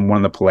inspiration from one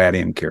of the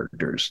Palladium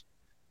characters.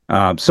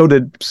 So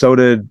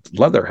did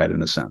Leatherhead,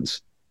 in a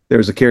sense. There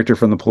was a character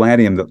from the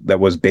Palladium that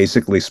was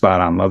basically spot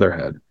on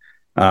Leatherhead,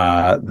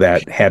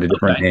 that had a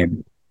different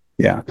name.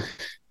 Yeah.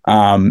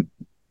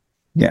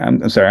 Yeah,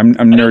 I'm sorry. I'm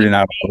nerding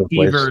out all the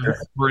place.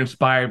 Beavers were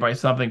inspired by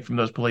something from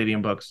those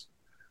Palladium books.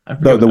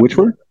 The which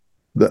were?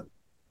 There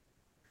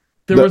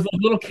was a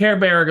little Care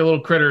Bear,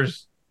 little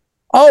critters.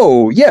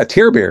 Oh, yeah,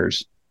 Tear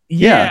Bears.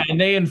 Yeah, and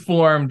they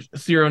informed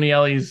Ciro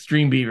Nieli's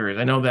Dream Beavers.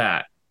 I know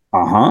that.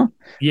 Uh-huh.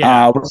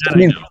 Yeah. I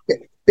mean,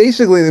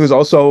 basically, it was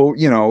also,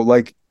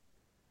 like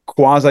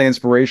quasi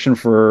inspiration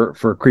for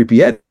Creepy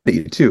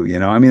Yeti too.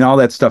 I mean, all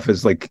that stuff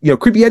is like,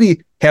 Creepy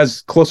Yeti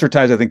has closer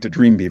ties, I think, to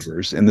Dream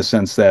Beavers, in the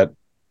sense that,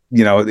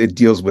 it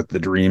deals with the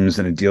dreams,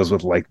 and it deals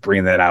with like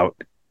bringing that out,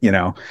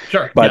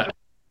 Sure.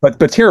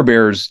 But Terror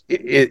Bears,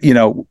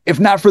 if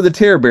not for the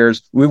Terror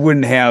Bears, we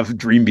wouldn't have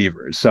Dream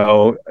Beavers.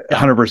 So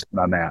 100%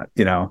 on that,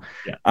 Yeah.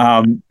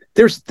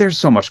 There's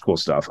so much cool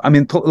stuff. I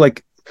mean,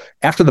 like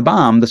after the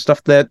bomb, the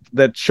stuff that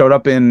showed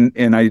up in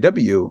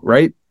IDW,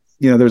 right?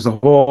 There's a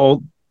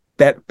whole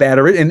that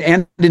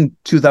and in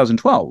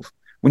 2012,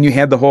 when you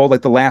had the whole,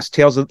 like the last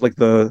Tales of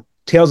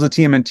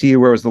TMNT,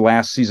 where it was the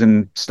last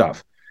season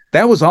stuff.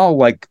 That was all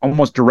like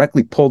almost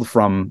directly pulled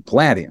from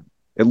Palladium,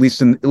 at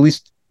least in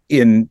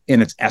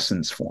its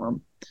essence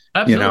form.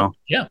 Absolutely.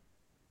 Yeah.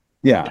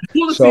 It's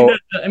cool to see that.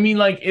 I mean,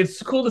 like,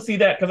 it's cool to see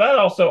that, because I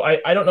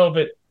don't know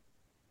if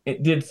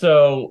it did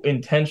so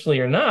intentionally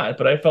or not,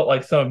 but I felt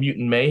like some of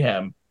Mutant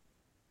Mayhem,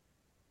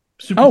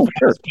 super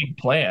big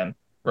plan,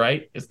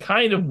 right, is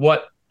kind of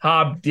what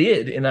Hob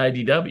did in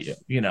IDW,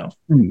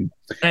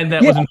 and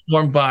that was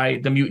informed by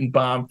the mutant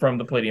bomb from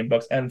the Palladium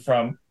books and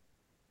from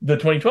the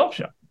 2012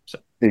 show. So.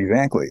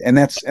 Exactly, and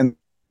that's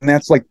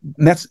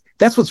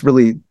what's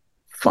really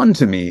fun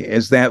to me,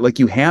 is that like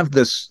you have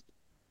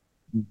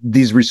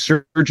these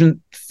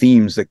resurgent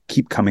themes that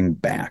keep coming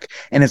back,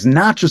 and it's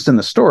not just in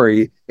the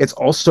story, it's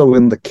also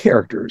in the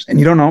characters, and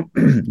you don't know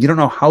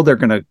how they're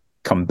going to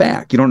come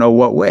back. You don't know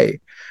what way,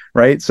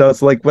 right? So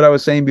it's like what I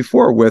was saying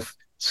before with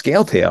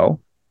Scaletail,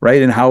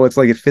 right, and how it's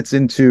like it fits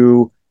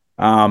into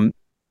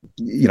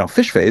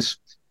Fish Face.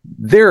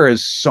 There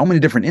is so many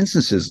different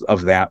instances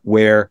of that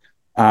where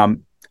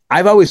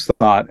I've always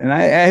thought, and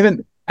I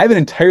haven't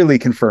entirely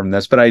confirmed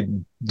this, but I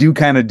do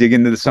kind of dig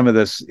into some of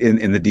this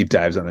in the deep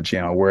dives on the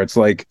channel, where it's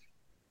like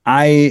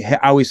I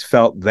always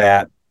felt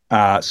that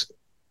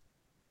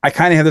I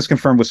kind of had this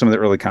confirmed with some of the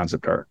early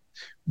concept art,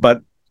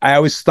 but I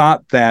always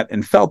thought that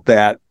and felt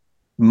that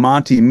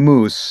Monty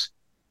Moose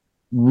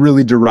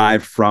really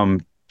derived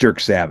from Dirk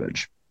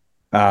Savage,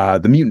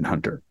 the mutant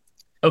hunter.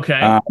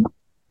 Okay.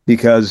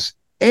 Because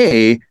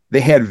they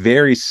had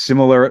very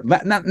similar,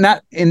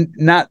 not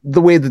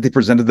the way that they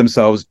presented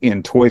themselves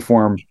in toy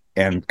form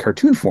and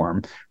cartoon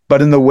form,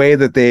 but in the way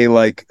that they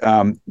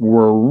were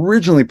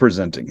originally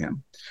presenting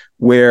him,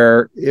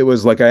 where it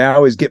was like, I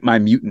always get my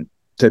mutant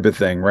type of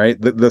thing, right?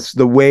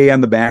 The way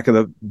on the back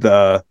of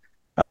the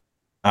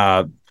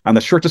on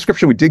the short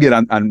description we did get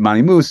on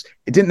Monty Moose,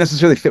 it didn't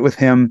necessarily fit with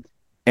him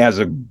as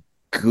a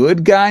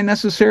good guy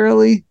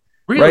necessarily.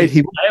 Really? Right?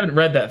 I haven't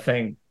read that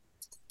thing.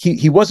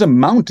 He was a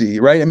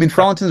Mountie, right? I mean,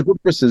 for all intents and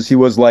purposes, he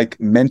was like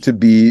meant to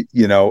be,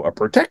 a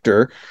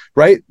protector,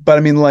 right? But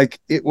I mean, like,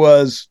 it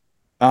was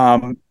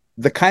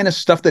the kind of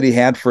stuff that he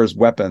had for his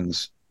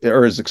weapons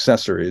or his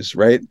accessories,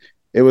 right?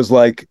 It was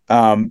like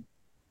it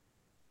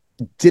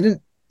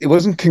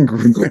wasn't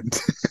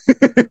congruent.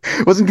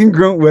 It wasn't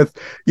congruent with,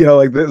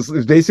 like this.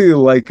 It's basically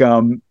like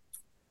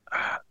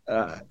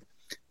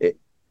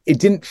it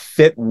didn't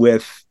fit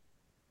with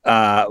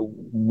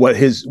what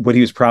he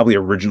was probably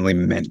originally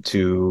meant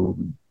to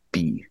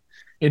be.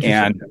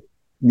 And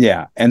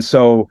and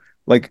so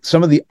like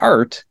some of the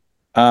art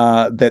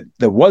that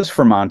was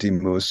for Monty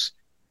Moose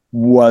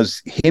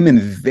was him in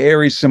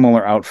very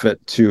similar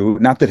outfit to,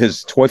 not that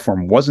his toy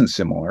form wasn't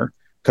similar,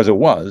 because it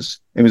was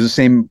the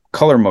same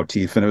color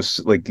motif, and it was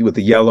like with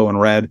the yellow and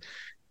red,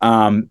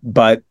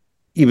 but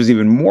he was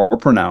even more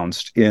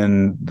pronounced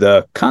in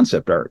the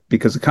concept art,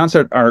 because the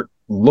concept art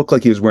looked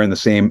like he was wearing the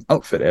same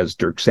outfit as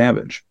Dirk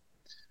Savage.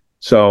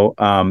 So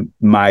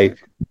my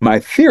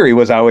theory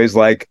was always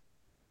like,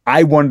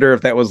 I wonder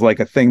if that was like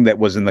a thing that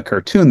was in the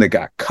cartoon that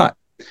got cut,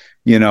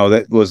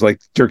 that was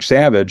like Dirk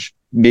Savage.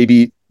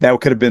 Maybe that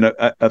could have been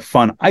a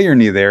fun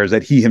irony there, is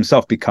that he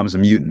himself becomes a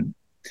mutant,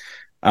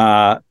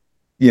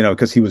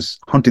 because he was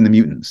hunting the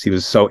mutants. He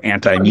was so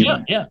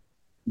anti-mutant. Yeah.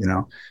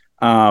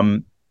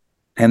 And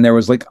there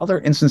was like other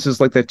instances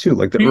like that too,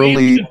 like the Do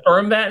early. you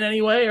confirm that in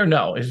any way, or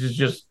no? Is this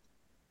just?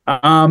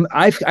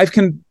 I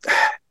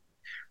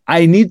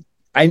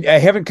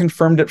haven't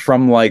confirmed it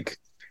from, like,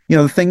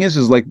 the thing is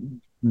like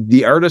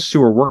the artists who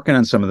were working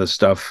on some of this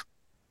stuff,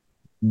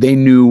 they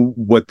knew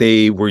what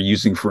they were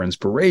using for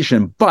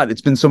inspiration, but it's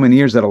been so many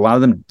years that a lot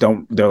of them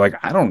they're like,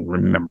 I don't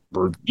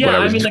remember. Yeah,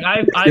 I mean,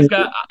 like I've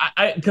got,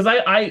 because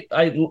I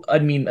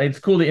mean, it's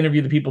cool to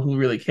interview the people who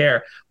really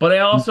care, but I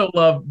also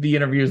love the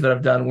interviews that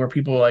I've done where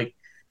people are like,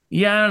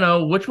 yeah, I don't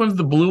know which one's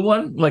the blue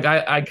one. Like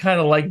I kind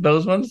of like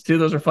those ones too.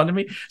 Those are fun to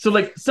me. So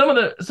like some of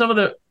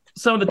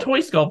the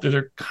toy sculptors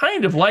are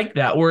kind of like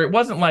that, where it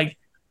wasn't like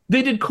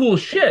they did cool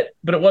shit,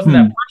 but it wasn't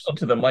that personal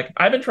to them. Like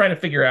I've been trying to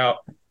figure out,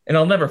 and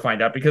I'll never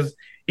find out, because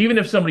even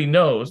if somebody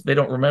knows, they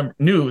don't remember.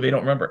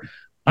 Yeah.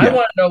 I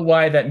want to know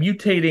why that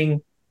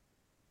mutating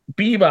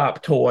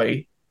Bebop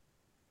toy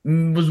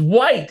was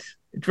white.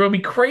 It drove me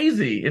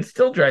crazy. It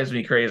still drives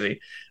me crazy.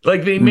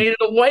 Like they made it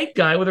a white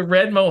guy with a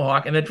red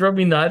mohawk, and that drove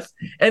me nuts.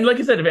 And like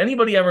I said, if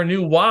anybody ever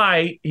knew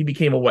why he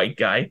became a white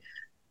guy,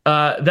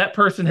 that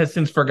person has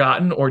since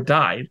forgotten or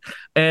died.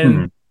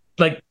 And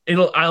like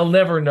I'll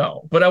never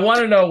know. But I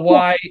want to know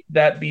why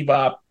that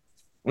Bebop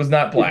was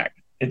not black.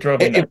 It drove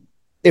me nuts.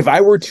 If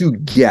I were to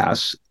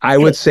guess, I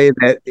would say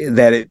that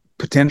it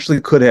potentially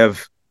could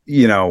have,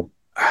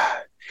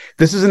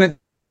 this is,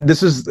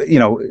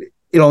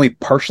 it only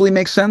partially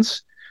makes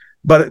sense,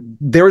 but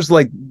there's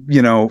like,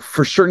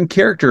 for certain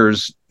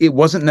characters, it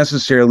wasn't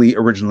necessarily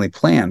originally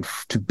planned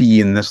to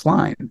be in this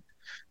line.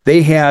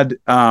 They had,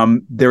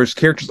 there's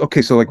characters.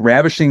 Okay. So like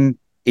Ravishing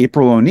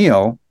April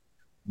O'Neil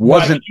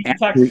wasn't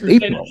actually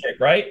April,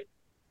 chick, right?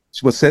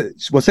 What's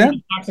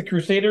that? Toxic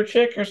Crusader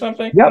chick or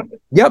something? Yep.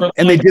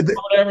 And they did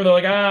whatever. They're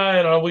like,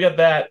 I don't know, we got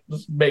that.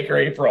 Let's make her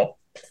April.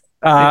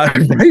 Right.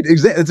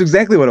 That's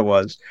exactly what it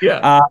was.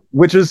 Yeah.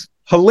 Which is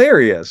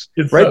hilarious,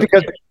 right?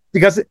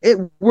 Because it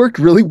worked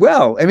really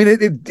well. I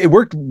mean, it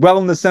worked well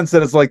in the sense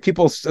that it's like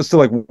people still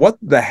like, what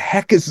the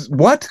heck is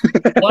what?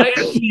 Why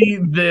is she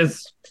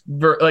this?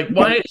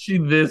 Why is she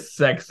this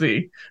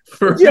sexy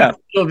for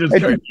children's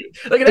cartoon?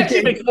 Like, it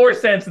actually makes more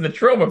sense in the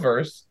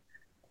Tromaverse.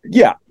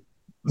 Yeah.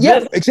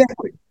 Yeah,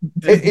 exactly.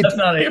 That's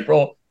not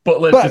April,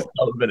 but let's just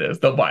tell them it is.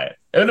 They'll buy it.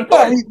 And of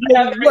course,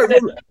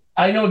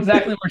 I know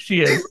exactly where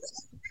she is.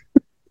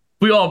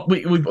 We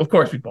of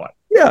course we bought it.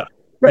 Yeah.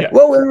 Right. Yeah.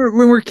 Well,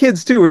 when we're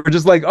kids too, we're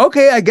just like,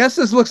 okay, I guess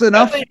this looks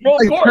enough. April,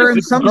 of course,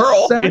 it's a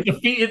girl.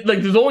 It's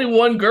like there's only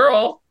one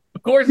girl.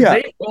 Of course,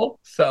 it's April.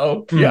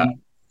 So yeah.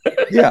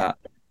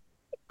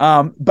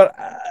 But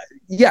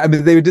I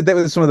mean, they did that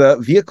with some of the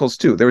vehicles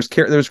too. There was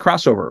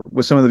crossover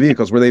with some of the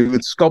vehicles where they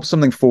would sculpt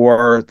something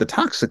for the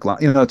Toxic line,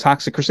 the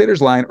Toxic Crusaders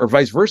line, or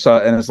vice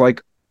versa. And it's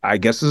like, I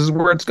guess this is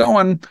where it's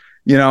going,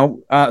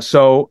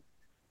 So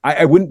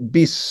I wouldn't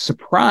be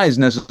surprised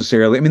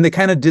necessarily. I mean, they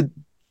kind of did.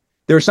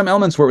 There were some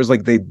elements where it was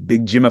like they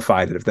big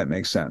Jimified it, if that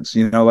makes sense.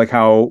 Like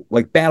how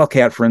like Battle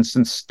Cat, for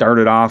instance,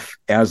 started off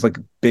as like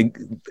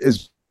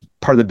as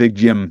part of the Big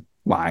Jim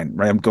line,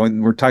 right?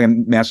 We're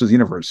talking Masters of the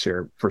Universe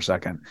here for a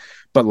second,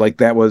 but like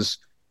it was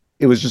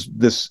just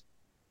this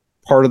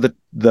part of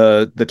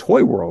the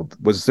toy world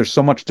was there's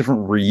so much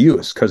different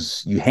reuse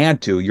because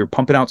you're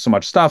pumping out so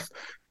much stuff.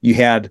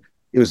 It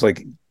was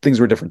like things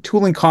were different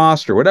tooling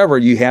cost or whatever.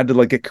 You had to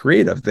like get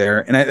creative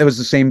there. And it was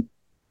the same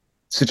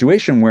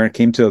situation where it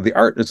came to the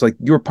art. It's like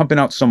you were pumping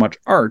out so much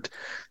art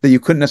that you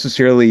couldn't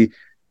necessarily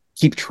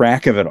keep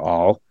track of it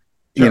all,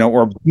 Sure.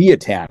 or be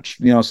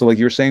attached, so like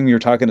you were saying, you were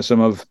talking to some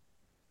of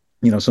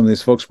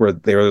these folks where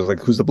they were like,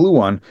 who's the blue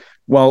one?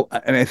 Well,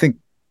 and I think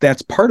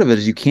that's part of it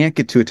is you can't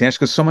get too attached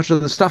because so much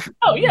of the stuff,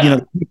 Oh yeah.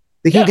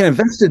 They can't get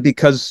invested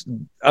because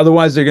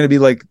otherwise they're going to be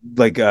like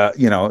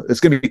it's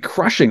going to be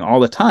crushing all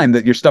the time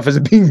that your stuff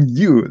isn't being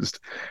used.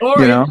 Or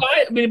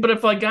but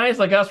if like guys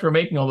like us were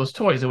making all those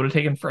toys, it would have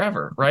taken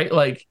forever, right?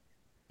 Like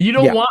you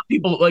don't want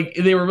people like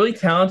they were really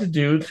talented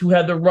dudes who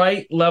had the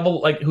right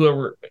level, like who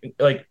were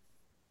like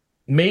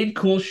made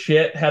cool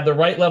shit, had the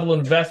right level of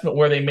investment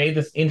where they made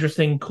this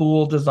interesting,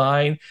 cool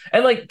design.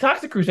 And like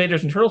Toxic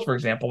Crusaders and Turtles, for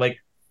example, like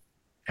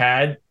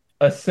had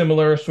a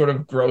similar sort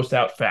of gross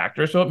out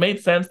factor. So it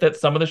made sense that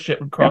some of the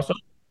shit would cross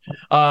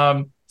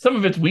over. Some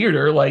of it's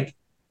weirder, like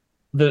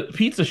the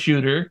pizza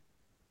shooter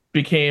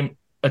became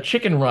a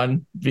chicken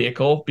run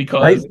vehicle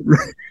because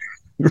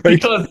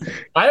because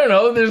I don't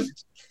know,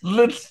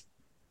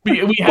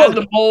 we had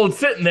the mold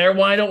sitting there.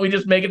 Why don't we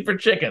just make it for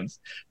chickens?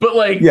 But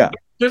like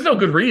there's no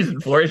good reason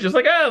for it. It's just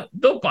like,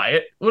 they'll buy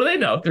it. What do they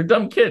know? They're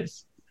dumb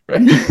kids.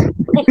 Right?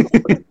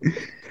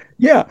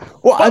 Yeah.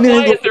 Well, but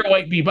why is there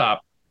White Bebop?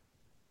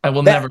 I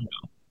will never know.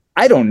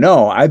 I don't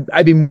know.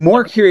 I'd be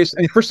more curious.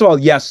 I mean, first of all,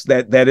 yes,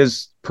 that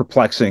is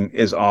perplexing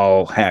as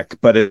all heck,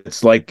 but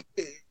it's like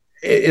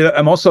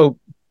I'm also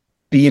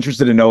be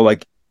interested to know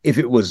like if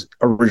it was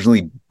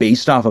originally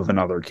based off of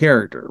another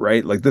character,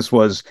 right? Like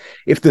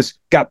if this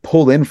got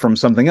pulled in from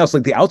something else,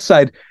 like the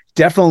outside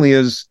definitely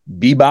is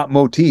Bebop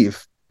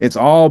motif. It's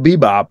all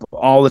Bebop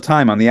all the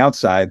time on the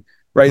outside,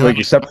 right? Like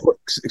except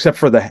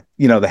for the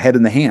the head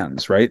and the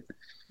hands, right?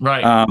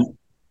 Right.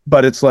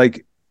 But it's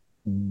like,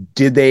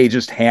 did they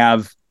just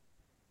have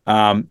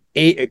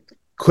it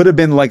could have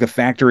been like a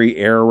factory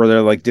error where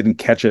they're like didn't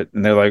catch it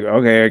and they're like,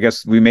 okay, I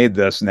guess we made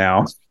this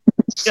now.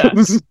 So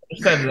there's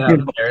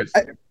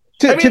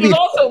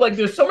also like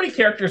there's so many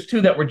characters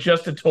too that were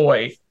just a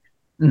toy.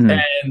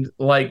 And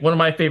like one of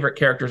my favorite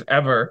characters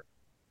ever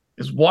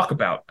is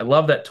Walkabout. I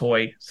love that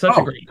toy. Such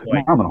a great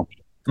toy. Phenomenal.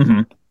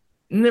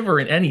 Never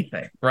in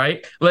anything,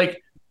 right?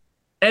 Like,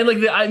 and like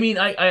I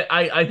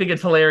think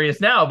it's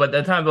hilarious now, but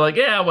at the time they're like,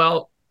 yeah,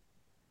 well,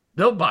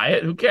 they'll buy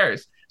it. Who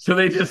cares? So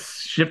they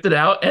just shipped it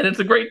out, and it's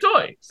a great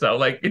toy. So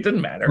like, it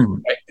didn't matter.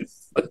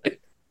 Right?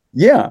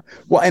 Yeah.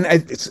 Well, and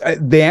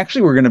they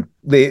actually were gonna.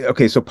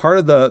 So part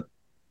of the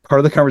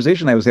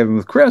conversation I was having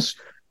with Chris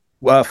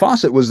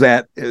Fawcett was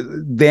that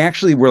they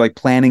actually were like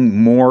planning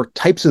more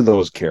types of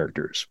those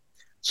characters.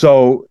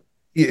 So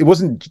it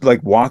wasn't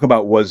like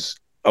Walkabout was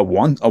a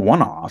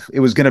one-off. It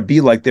was going to be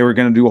like they were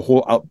going to do a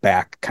whole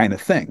Outback kind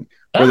of thing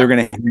where they're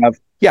going to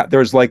have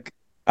there's like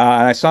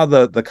I saw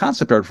the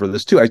concept art for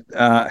this too. I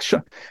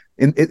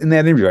in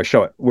that interview I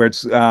show it where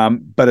it's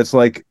but it's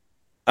like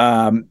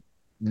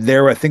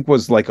there I think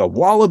was like a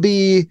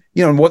wallaby,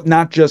 and what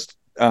not just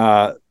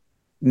like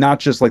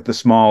the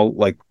small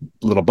like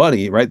little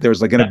buddy, right?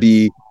 There's like going to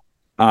be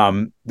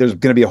there's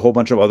going to be a whole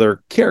bunch of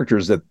other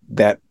characters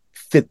that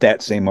fit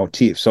that same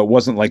motif. So it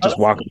wasn't like just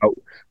Walkabout.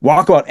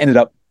 Walkabout ended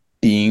up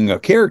being a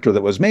character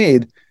that was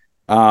made,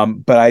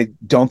 but I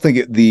don't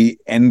think the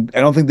end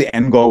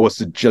goal was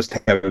to just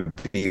have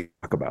it be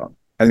Walkabout.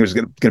 I think there's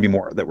going to be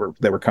more that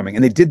were coming,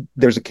 and they did.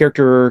 There's a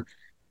character.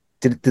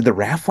 Did the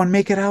Raph one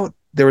make it out?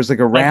 There was like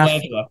a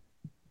Raph.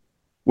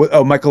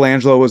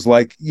 Michelangelo was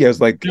like, there was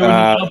an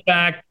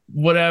Outback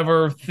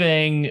whatever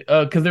thing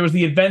because there was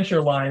the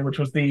adventure line, which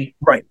was the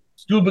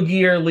Scuba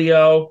Gear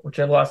Leo, which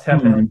I lost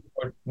half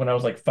when I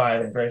was like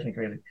 5. It drives me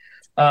crazy.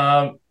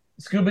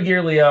 Scuba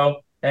Gear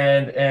Leo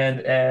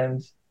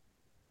and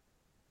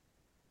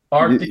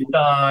Arctic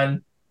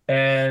Don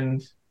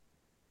and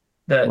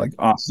that like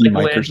awesome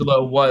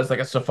Michelangelo was like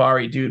a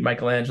safari dude,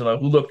 Michelangelo,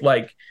 who looked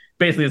like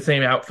basically the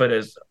same outfit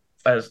as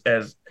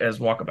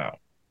Walkabout.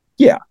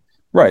 Yeah,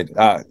 right.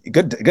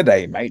 Good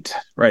day, mate.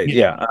 Right.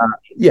 Yeah.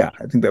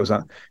 I think that was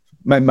on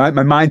my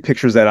mind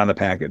pictures that on the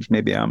package.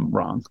 Maybe I'm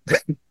wrong.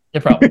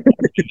 It probably.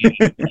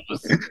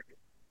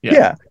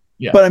 Yeah.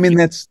 But I mean,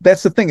 that's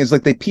the thing is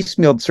like they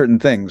piecemealed certain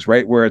things,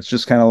 right? Where it's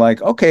just kind of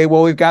like, okay,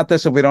 well, we've got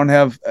this. If we don't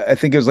have, I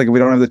think it was like, if we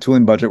don't have the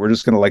tooling budget, we're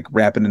just going to like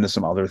wrap it into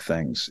some other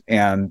things.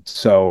 And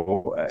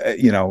so,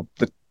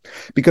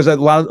 because a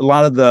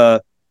lot of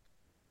the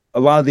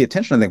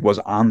attention, I think, was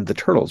on the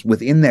Turtles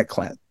within that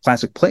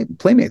classic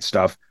Playmate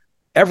stuff.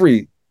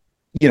 Every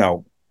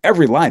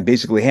line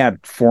basically had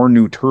 4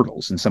 new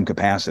Turtles in some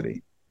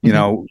capacity.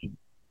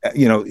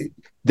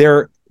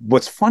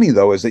 What's funny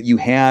though is that you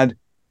had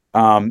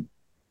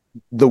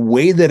the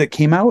way that it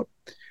came out,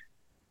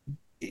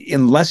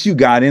 unless you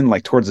got in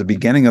like towards the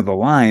beginning of the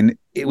line,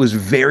 it was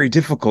very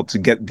difficult to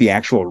get the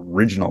actual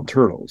original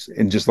Turtles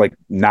and just like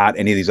not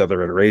any of these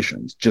other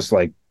iterations, just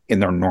like in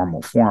their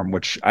normal form,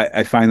 which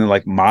I find in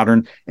like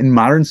modern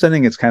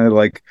setting, it's kind of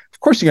like, of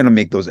course you're going to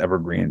make those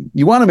evergreen.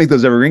 You want to make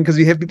those evergreen because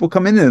you have people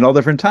come in at all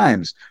different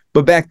times.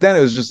 But back then it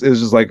was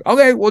just like,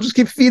 okay, we'll just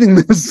keep feeding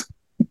this,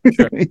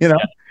 Sure. you know?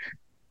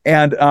 Yeah.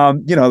 And,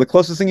 the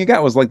closest thing you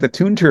got was like the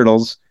Toon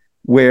Turtles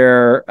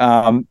where,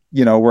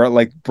 where it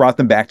like brought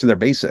them back to their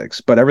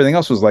basics, but everything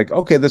else was like,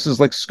 okay, this is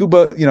like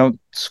scuba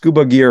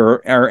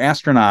gear or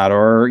astronaut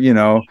or,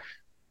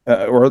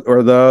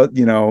 or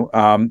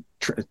the,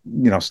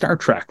 Star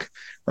Trek,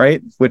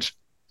 right? Which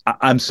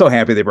I'm so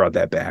happy they brought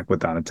that back with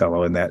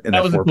Donatello in that.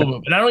 That was a cool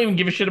move. And I don't even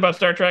give a shit about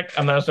Star Trek.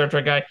 I'm not a Star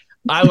Trek guy.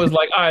 I was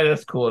like, all right,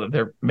 that's cool that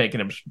they're making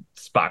him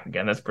Spock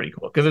again. That's pretty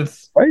cool because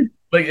it's right.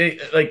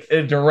 like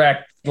a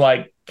direct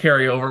like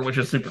carryover, which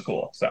is super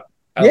cool. So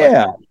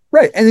yeah,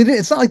 right. And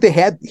it's not like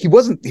he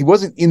wasn't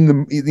in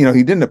the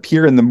he didn't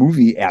appear in the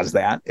movie as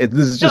that. It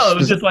was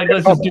just like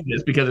let's just do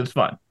this because it's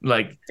fun.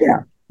 Like yeah,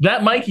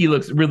 that Mikey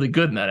looks really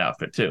good in that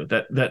outfit too.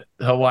 That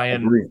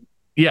Hawaiian.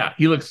 Yeah,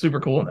 he looks super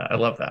cool in that. I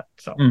love that.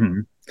 So. Mm-hmm.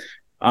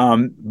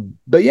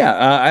 But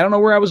yeah, I don't know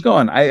where I was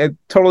going. I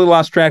totally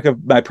lost track of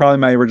probably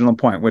my original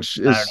point, which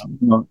is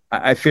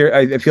I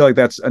feel like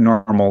that's a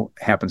normal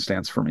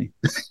happenstance for me.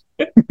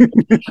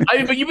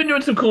 But you've been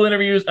doing some cool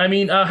interviews. I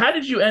mean, how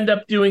did you end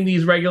up doing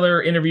these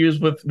regular interviews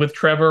with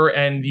Trevor?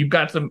 And you've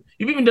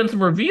even done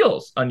some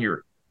reveals on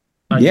your.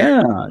 Oh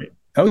yeah.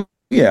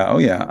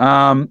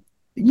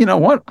 You know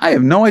what? I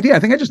have no idea. I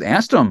think I just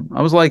asked him.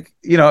 I was like,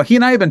 he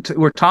and I have been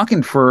we're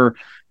talking for a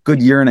good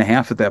year and a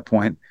half at that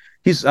point.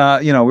 He's we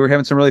were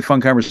having some really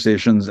fun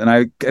conversations, and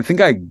I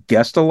think I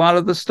guessed a lot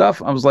of the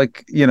stuff. I was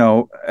like,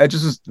 I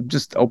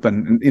just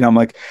open, and I'm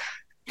like,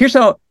 here's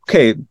how.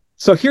 Okay,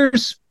 so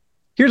here's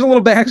a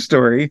little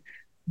backstory.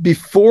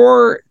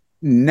 Before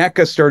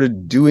NECA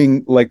started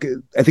doing, like,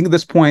 I think at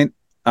this point,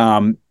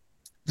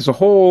 there's a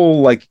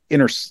whole like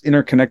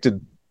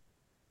interconnected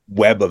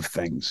web of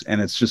things,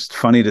 and it's just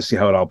funny to see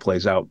how it all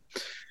plays out.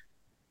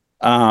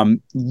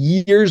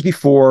 Years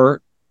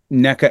before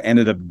NECA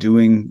ended up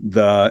doing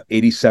the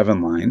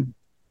 87 line,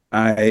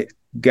 I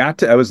got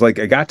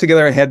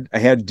together. I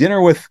had dinner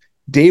with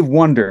Dave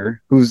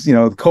Wonder, who's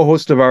the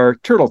co-host of our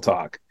Turtle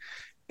Talk,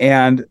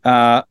 and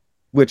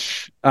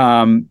which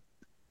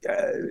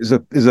is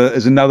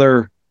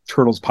another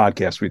Turtles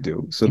podcast we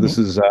do. So this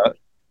is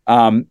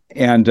and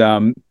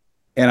I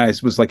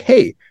was like,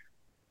 hey,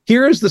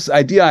 here's this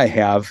idea I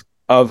have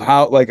of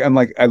how, like, I'm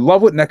like, I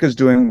love what NECA's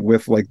doing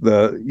with like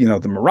the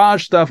the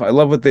Mirage stuff. I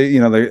love what they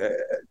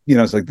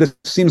it's like, this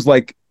seems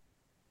like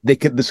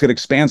this could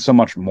expand so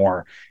much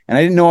more. And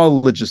I didn't know all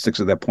the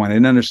logistics at that point. I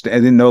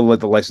didn't know like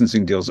the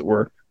licensing deals that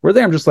were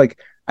there. I'm just like,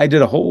 I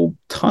did a whole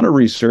ton of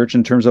research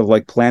in terms of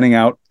like planning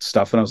out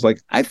stuff. And I was like,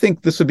 I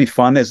think this would be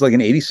fun as like an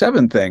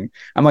 87 thing.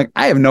 I'm like,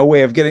 I have no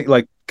way of getting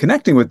like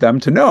connecting with them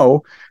to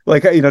know,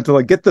 like, to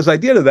like get this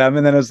idea to them.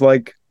 And then it's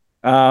like,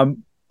 2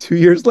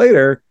 years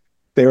later,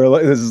 they were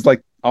like, this is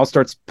like all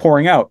starts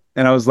pouring out.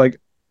 And I was like,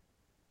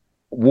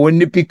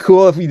 wouldn't it be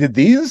cool if we did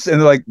these?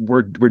 And they're like,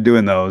 we're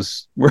doing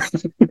those. But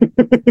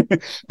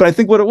I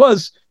think what it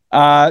was,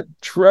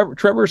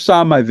 Trevor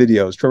saw my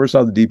videos. Trevor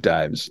saw the deep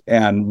dives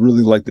and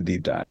really liked the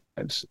deep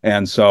dives.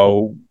 And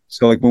so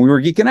like when we were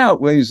geeking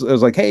out, it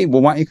was like, hey,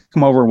 well, why don't you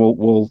come over?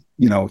 We'll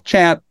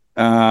chat.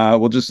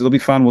 It'll be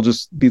fun. We'll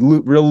just be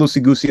real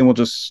loosey goosey, and we'll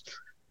just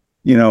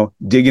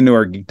dig into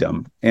our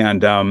geekdom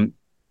and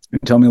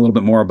tell me a little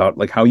bit more about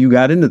like how you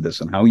got into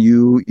this and how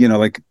you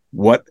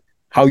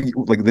how you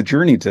like the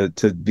journey to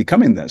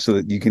becoming this, so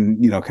that you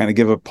can kind of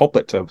give a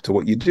pulpit to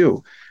what you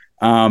do.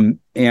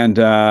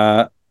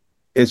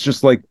 It's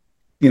just like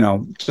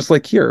just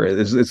like here,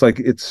 it's like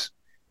it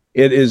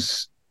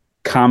is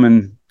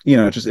common,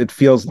 it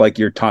feels like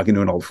you're talking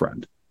to an old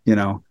friend.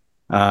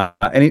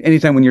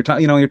 Anytime when you're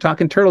talking, you're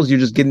talking Turtles, you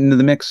just get into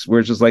the mix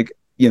where it's just like,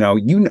 I know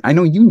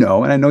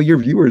and I know your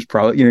viewers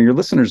probably, your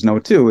listeners know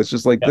too. It's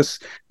just like, this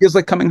feels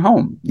like coming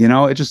home.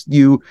 It just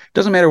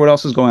doesn't matter what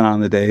else is going on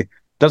in the day,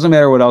 doesn't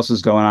matter what else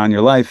is going on in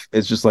your life.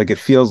 It's just like, it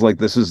feels like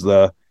this is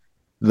the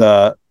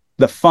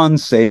fun,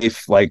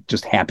 safe, like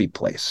just happy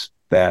place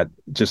that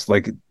just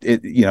like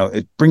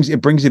it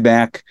brings you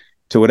back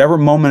to whatever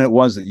moment it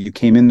was that you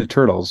came into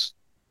Turtles.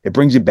 It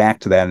brings you back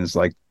to that, and it's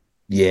like,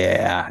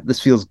 yeah, this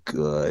feels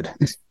good.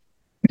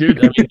 Dude,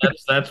 I mean,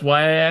 that's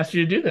why I asked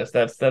you to do this.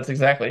 That's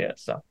exactly it.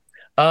 So,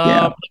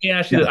 let me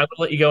ask you. I'm gonna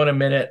let you go in a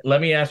minute.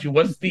 Let me ask you,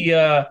 what's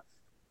the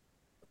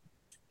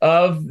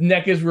of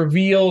NECA's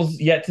reveals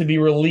yet to be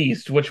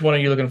released? Which one are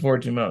you looking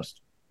forward to most?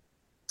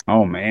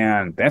 Oh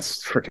man,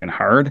 that's freaking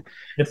hard.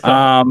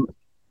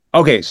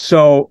 Okay,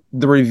 so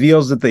the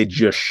reveals that they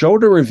just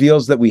showed are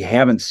reveals that we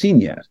haven't seen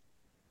yet.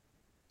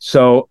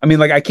 So, I mean,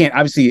 like,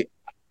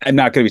 I'm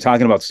not going to be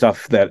talking about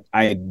stuff that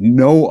I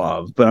know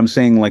of, but I'm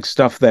saying like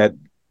stuff that,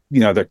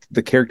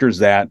 the characters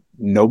that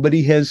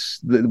nobody has,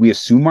 that we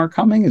assume are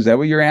coming. Is that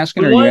what you're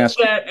asking? The ones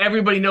that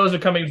everybody knows are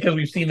coming because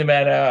we've seen them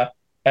at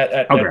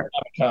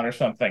Comic-Con or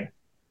something.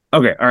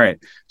 Okay, all right.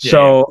 Yeah.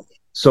 So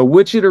So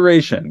which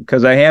iteration?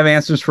 Because I have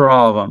answers for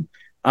all of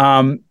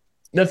them.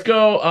 Let's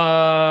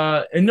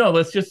go. No,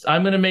 let's just.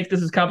 I'm going to make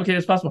this as complicated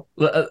as possible.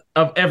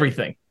 Of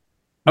everything,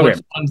 Okay.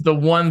 which one's the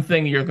one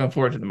thing you're looking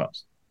forward to the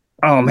most?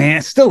 Oh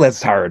man, still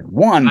that's hard.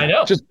 One. I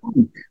know. Just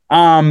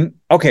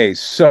okay,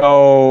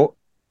 so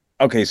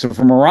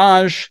for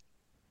Mirage,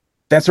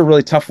 that's a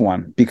really tough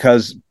one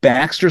because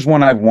Baxter's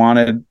one I've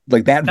wanted,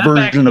 like that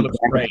version of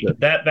Baxter.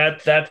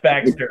 That's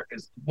Baxter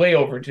is way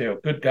overdue.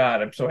 Good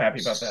God, I'm so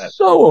happy about that.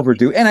 So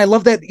overdue. And I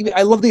love that.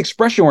 I love the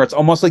expression where it's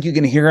almost like you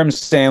can hear him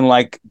saying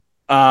like,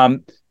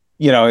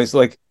 it's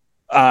like,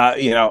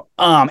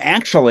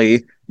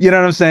 actually, you know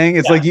what I'm saying?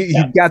 It's like you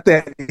got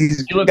that.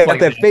 He's got like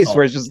that face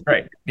where it's just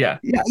right. Yeah.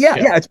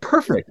 It's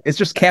perfect. It's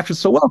just captured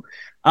so well.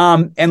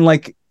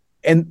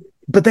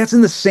 But that's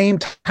in the same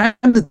time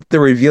that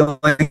they're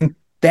revealing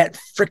that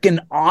freaking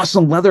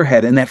awesome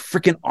Leatherhead and that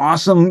freaking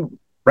awesome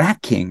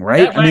Rat King,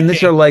 right? I mean,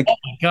 these are like, oh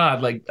my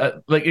God,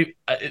 it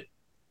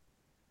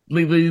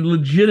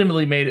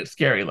legitimately made it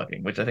scary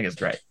looking, which I think is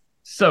great.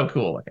 So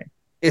cool looking.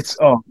 It's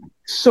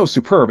so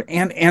superb.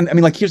 And I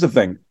mean, like, here's the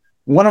thing.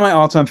 One of my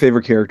all-time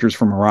favorite characters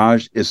from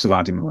Mirage is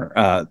Savante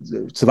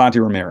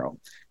Romero.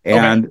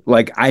 And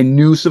like, I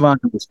knew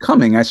Savante was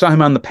coming. I saw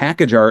him on the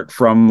package art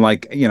from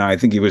like, I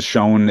think he was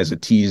shown as a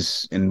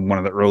tease in one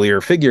of the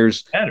earlier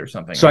figures. Or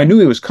something. So right? I knew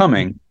he was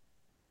coming.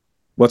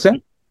 What's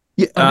that?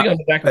 Yeah, I think on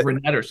the back of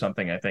Renette or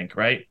something, I think,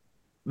 right?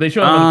 They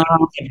showed him on the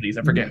companies,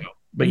 I forget who.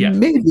 But yeah.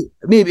 Maybe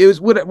it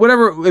was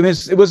whatever. I mean,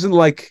 it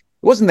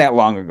wasn't that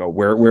long ago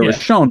where it was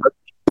shown.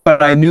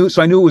 But I knew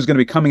it was going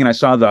to be coming, and I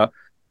saw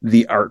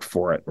the art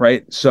for it,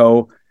 right?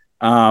 So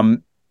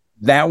that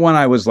one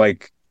I was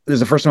like, this is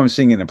the first time I'm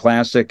seeing it in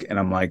plastic, and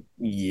I'm like,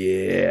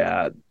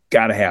 yeah,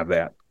 gotta have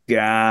that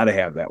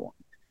one.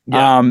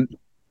 Yeah.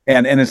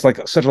 And it's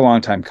like such a long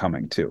time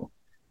coming too,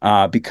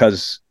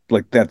 because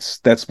like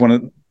that's one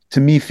of, to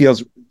me,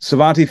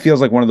 Savante feels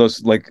like one of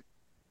those like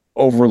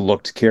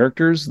overlooked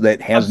characters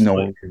that has no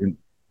reason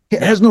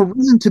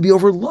to be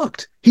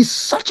overlooked. He's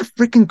such a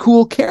freaking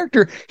cool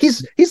character.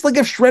 He's like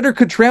if Shredder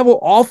could travel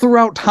all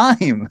throughout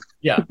time.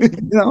 Yeah.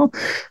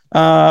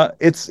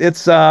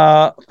 It's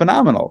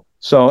phenomenal.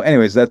 So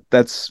anyways,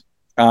 that's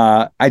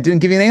I didn't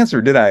give you an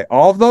answer, did I?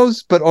 All of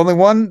those, but only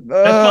one?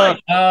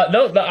 That's fine.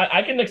 No,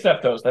 I can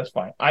accept those. That's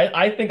fine.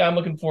 I think I'm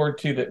looking forward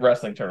to the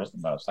Wrestling Turtles the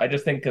most. I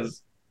just think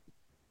because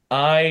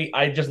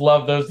I just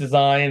love those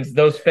designs.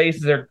 Those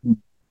faces are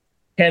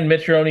Ken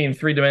Mitroni in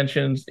 3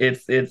 dimensions.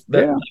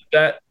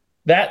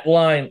 That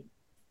line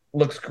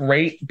looks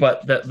great,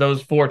 but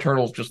those 4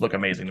 turtles just look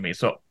amazing to me.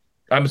 So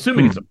I'm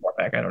assuming it's a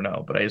 4-pack. I don't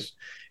know, but if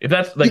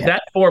that's like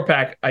that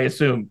 4-pack, I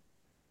assume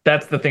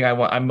that's the thing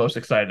I'm most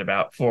excited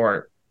about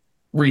for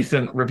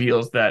recent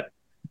reveals that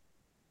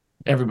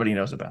everybody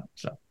knows about.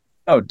 So.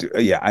 Oh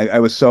yeah, I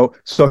was so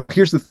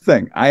here's the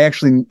thing. I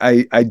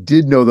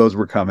did know those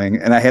were coming,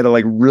 and I had to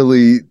like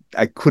really,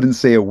 I couldn't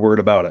say a word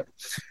about it.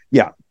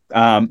 Yeah.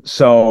 But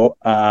that's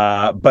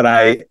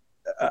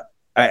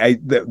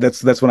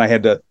when I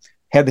had to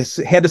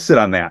sit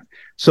on that.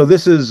 So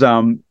this is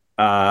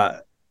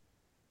I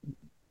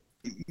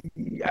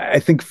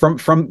think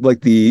from like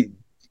the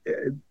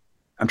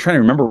I'm trying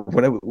to remember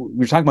what we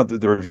were talking about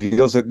the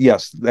reveals. That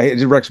yes, I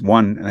did Rex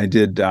 1, and I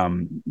did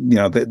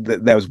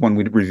that was one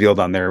we revealed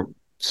on there.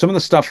 Some of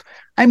the stuff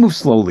I move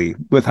slowly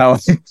with how I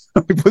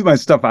put my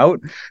stuff out.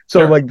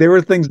 So like there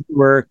were things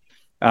where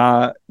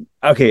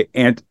okay,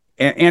 Aunt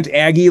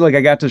Aggie, like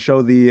I got to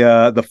show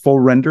the full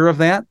render of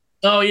that.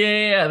 Oh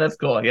yeah, that's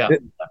cool. Yeah,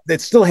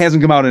 it still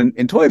hasn't come out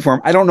in toy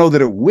form. I don't know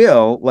that it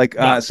will. Like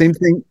same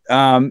thing.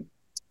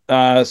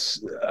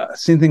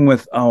 Same thing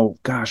with what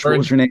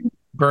was her name?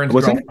 Burns'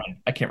 girlfriend.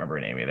 I can't remember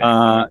her name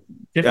either.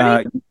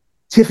 Tiffany.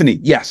 Tiffany,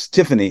 yes,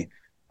 Tiffany.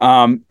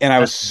 And I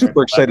was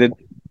super excited.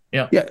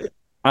 Yeah.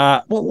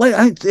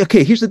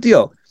 Okay. Here's the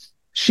deal.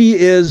 She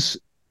is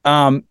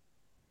an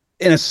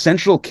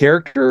essential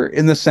character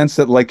in the sense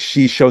that like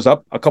she shows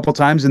up a couple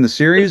times in the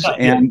series,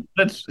 and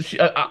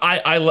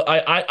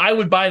I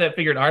would buy that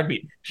figure in a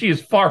heartbeat. She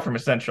is far from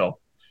essential.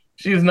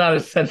 She is not an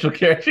essential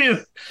character. She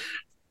is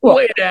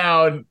way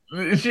down.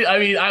 I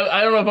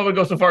don't know if I would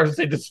go so far as to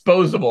say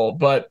disposable,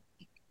 but.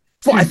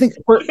 Well, I think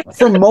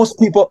for most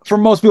people,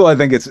 I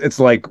think it's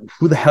like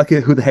who the heck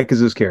is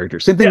this character?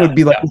 Same thing would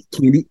be like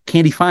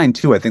Candy Fine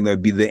too. I think that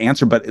would be the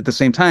answer. But at the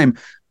same time,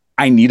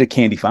 I need a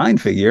Candy Fine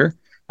figure.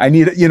 I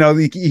need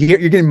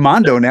you're getting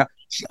Mondo now.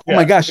 Oh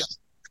my gosh!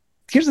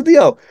 Here's the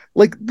deal.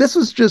 Like this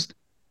was just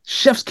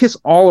chef's kiss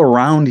all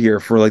around here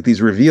for like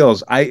these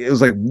reveals. It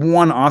was like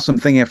one awesome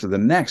thing after the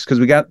next because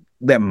we got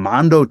that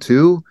Mondo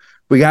too.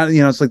 We got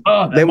it's like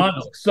that Mondo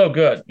looks so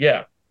good.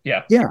 Yeah.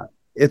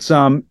 It's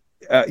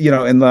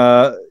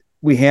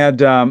we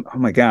had oh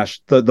my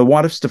gosh, the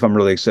what if stuff I'm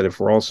really excited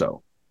for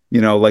also. We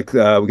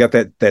got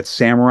that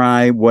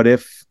samurai what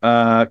if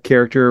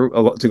character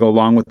to go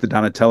along with the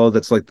Donatello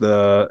that's like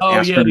the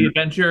the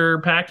adventure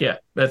pack. Yeah,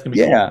 that's gonna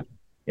be cool.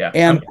 Yeah.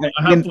 And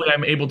hopefully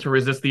I'm able to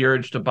resist the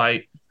urge to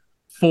buy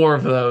 4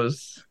 of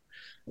those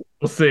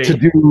We'll see. to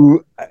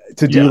do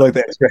like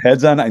the extra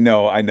heads on. I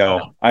know.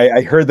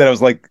 I heard that. I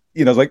was like,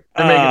 I was like,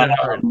 they're making it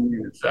hard.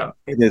 So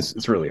it is.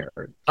 It's really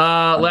hard.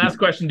 Last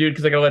question, dude,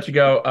 because I gotta let you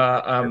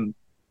go.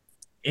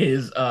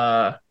 Is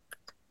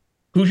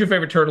who's your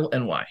favorite turtle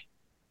and why?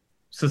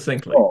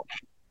 Succinctly. Oh,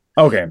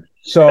 okay.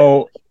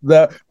 So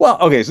the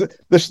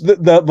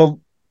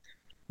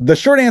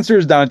short answer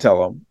is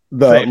Donatello.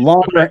 The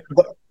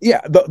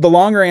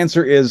longer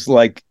answer is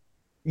like,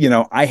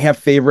 I have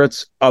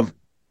favorites of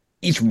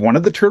each one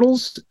of the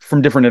turtles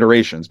from different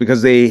iterations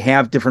because they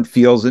have different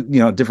feels,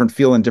 different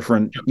feel and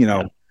different,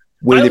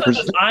 way they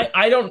present.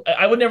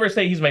 I would never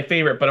say he's my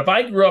favorite, but if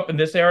I grew up in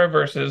this era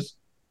versus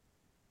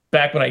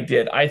back when I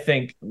did, I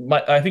think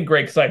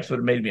Greg Sipes would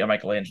have made me a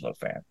Michelangelo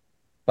fan.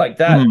 Like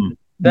that.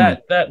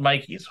 That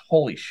Mikey is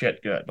holy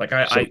shit good. Like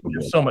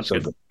there's so much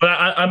good. But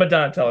I'm a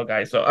Donatello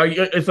guy. So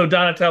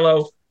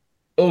Donatello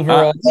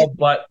overall,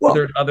 but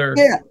there's other.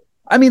 Yeah,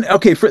 I mean,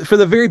 okay, for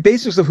the very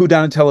basics of who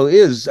Donatello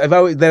is,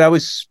 that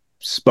always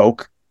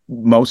spoke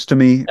most to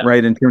me,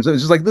 right? In terms of,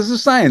 it's just like, this is a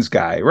science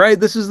guy, right?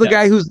 This is the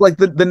guy who's like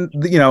the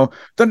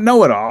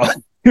know-it-all,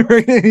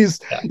 right? He's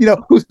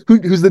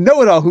who's the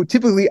know-it-all who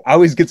typically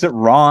always gets it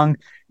wrong.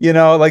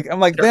 Like I'm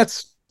like,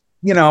 that's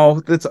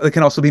it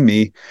can also be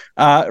me,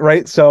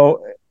 right?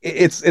 So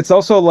it's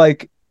also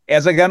like,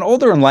 as I got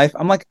older in life,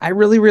 I'm like, I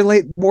really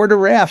relate more to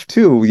Raph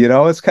too.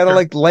 It's kind of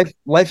like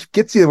life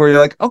gets you where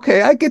you're like,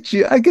 okay, I get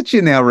you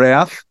now,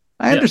 Raph.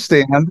 I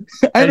understand.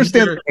 I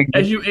understand.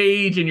 As you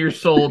age and your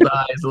soul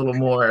dies a little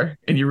more,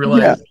 and you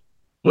realize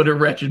what a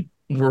wretched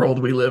world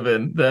we live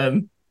in,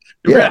 then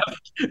Raph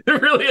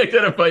really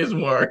identifies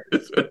more.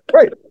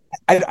 Right.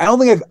 I don't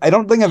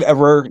think I've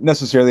ever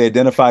necessarily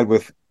identified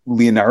with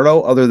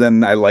Leonardo other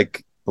than I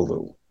like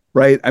blue.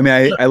 Right. I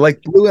mean, I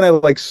like blue and I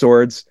like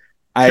swords.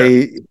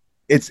 Sure.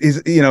 It's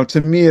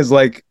to me is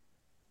like,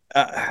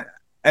 I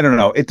don't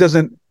know. It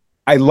doesn't,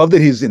 I love that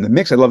he's in the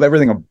mix. I love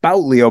everything about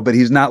Leo, but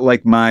he's not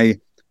like my,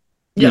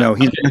 he's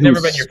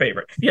never been your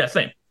favorite. Yeah.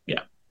 Same. Yeah.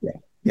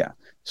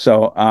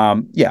 So,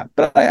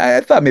 but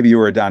I thought maybe you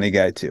were a Donnie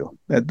guy too.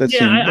 I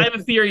have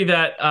a theory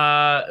that,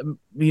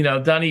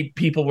 Donnie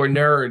people were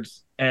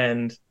nerds,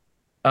 and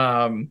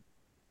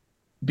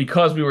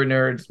because we were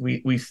nerds,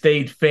 we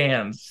stayed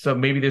fans. So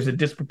maybe there's a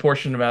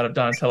disproportionate amount of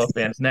Donatello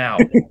fans now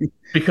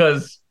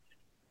because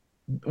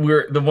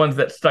we're the ones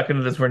that stuck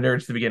into this were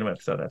nerds to begin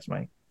with. So that's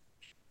my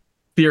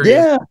theory.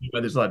 Yeah.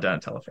 There's a lot of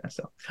Donatello fans.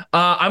 So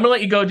I'm gonna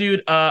let you go,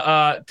 dude.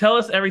 Tell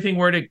us everything,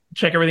 where to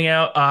check everything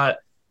out.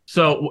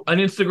 So on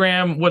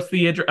Instagram, what's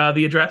the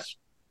address?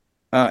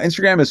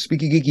 Instagram is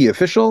Speeky Geeky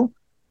Official.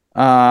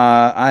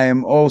 I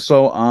am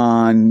also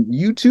on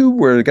YouTube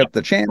where I got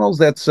the channels.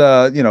 That's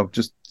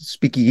just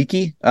Speeky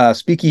Geeky.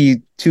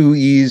 Speeky 2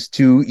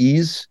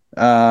 E's.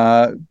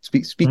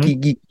 Speeky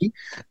Geeky.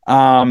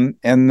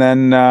 And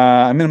then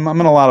I'm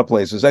in a lot of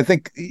places. I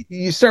think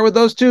you start with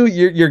those two,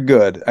 you're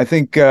good. I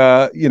think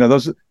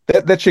those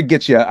that should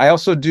get you. I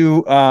also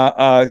do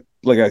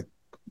like a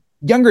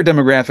younger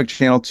demographic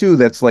channel too.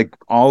 That's like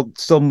all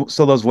still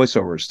those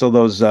voiceovers, still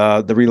those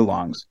the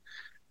read-alongs.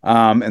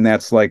 And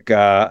that's like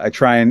I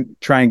try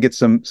and get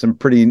some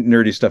pretty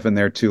nerdy stuff in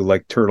there too,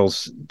 like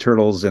turtles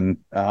and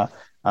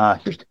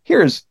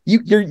here's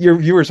your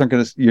viewers aren't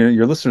gonna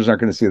your listeners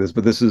aren't gonna see this,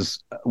 but this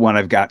is one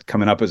I've got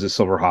coming up as a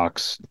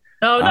Silverhawks.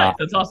 Oh, nice.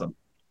 That's awesome.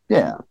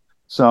 Yeah.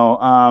 So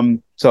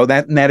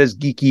that is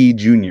Geeky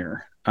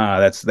Junior.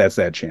 That's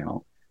that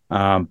channel.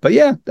 But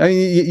yeah, I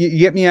mean, you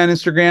get me on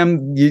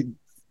Instagram,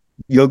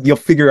 you'll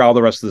figure all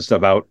the rest of the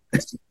stuff out.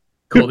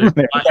 Cool, dude.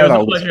 It was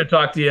a pleasure to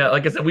talk to you.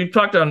 Like I said, we've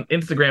talked on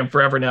Instagram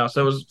forever now,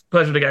 so it was a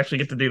pleasure to actually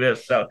get to do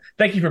this. So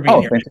thank you for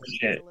being here. I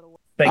appreciate it.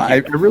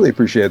 Thank you. I really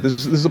appreciate it.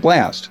 This is a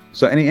blast.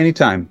 So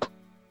anytime.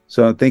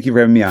 So thank you for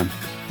having me on.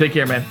 Take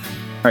care, man.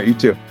 All right, you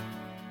too.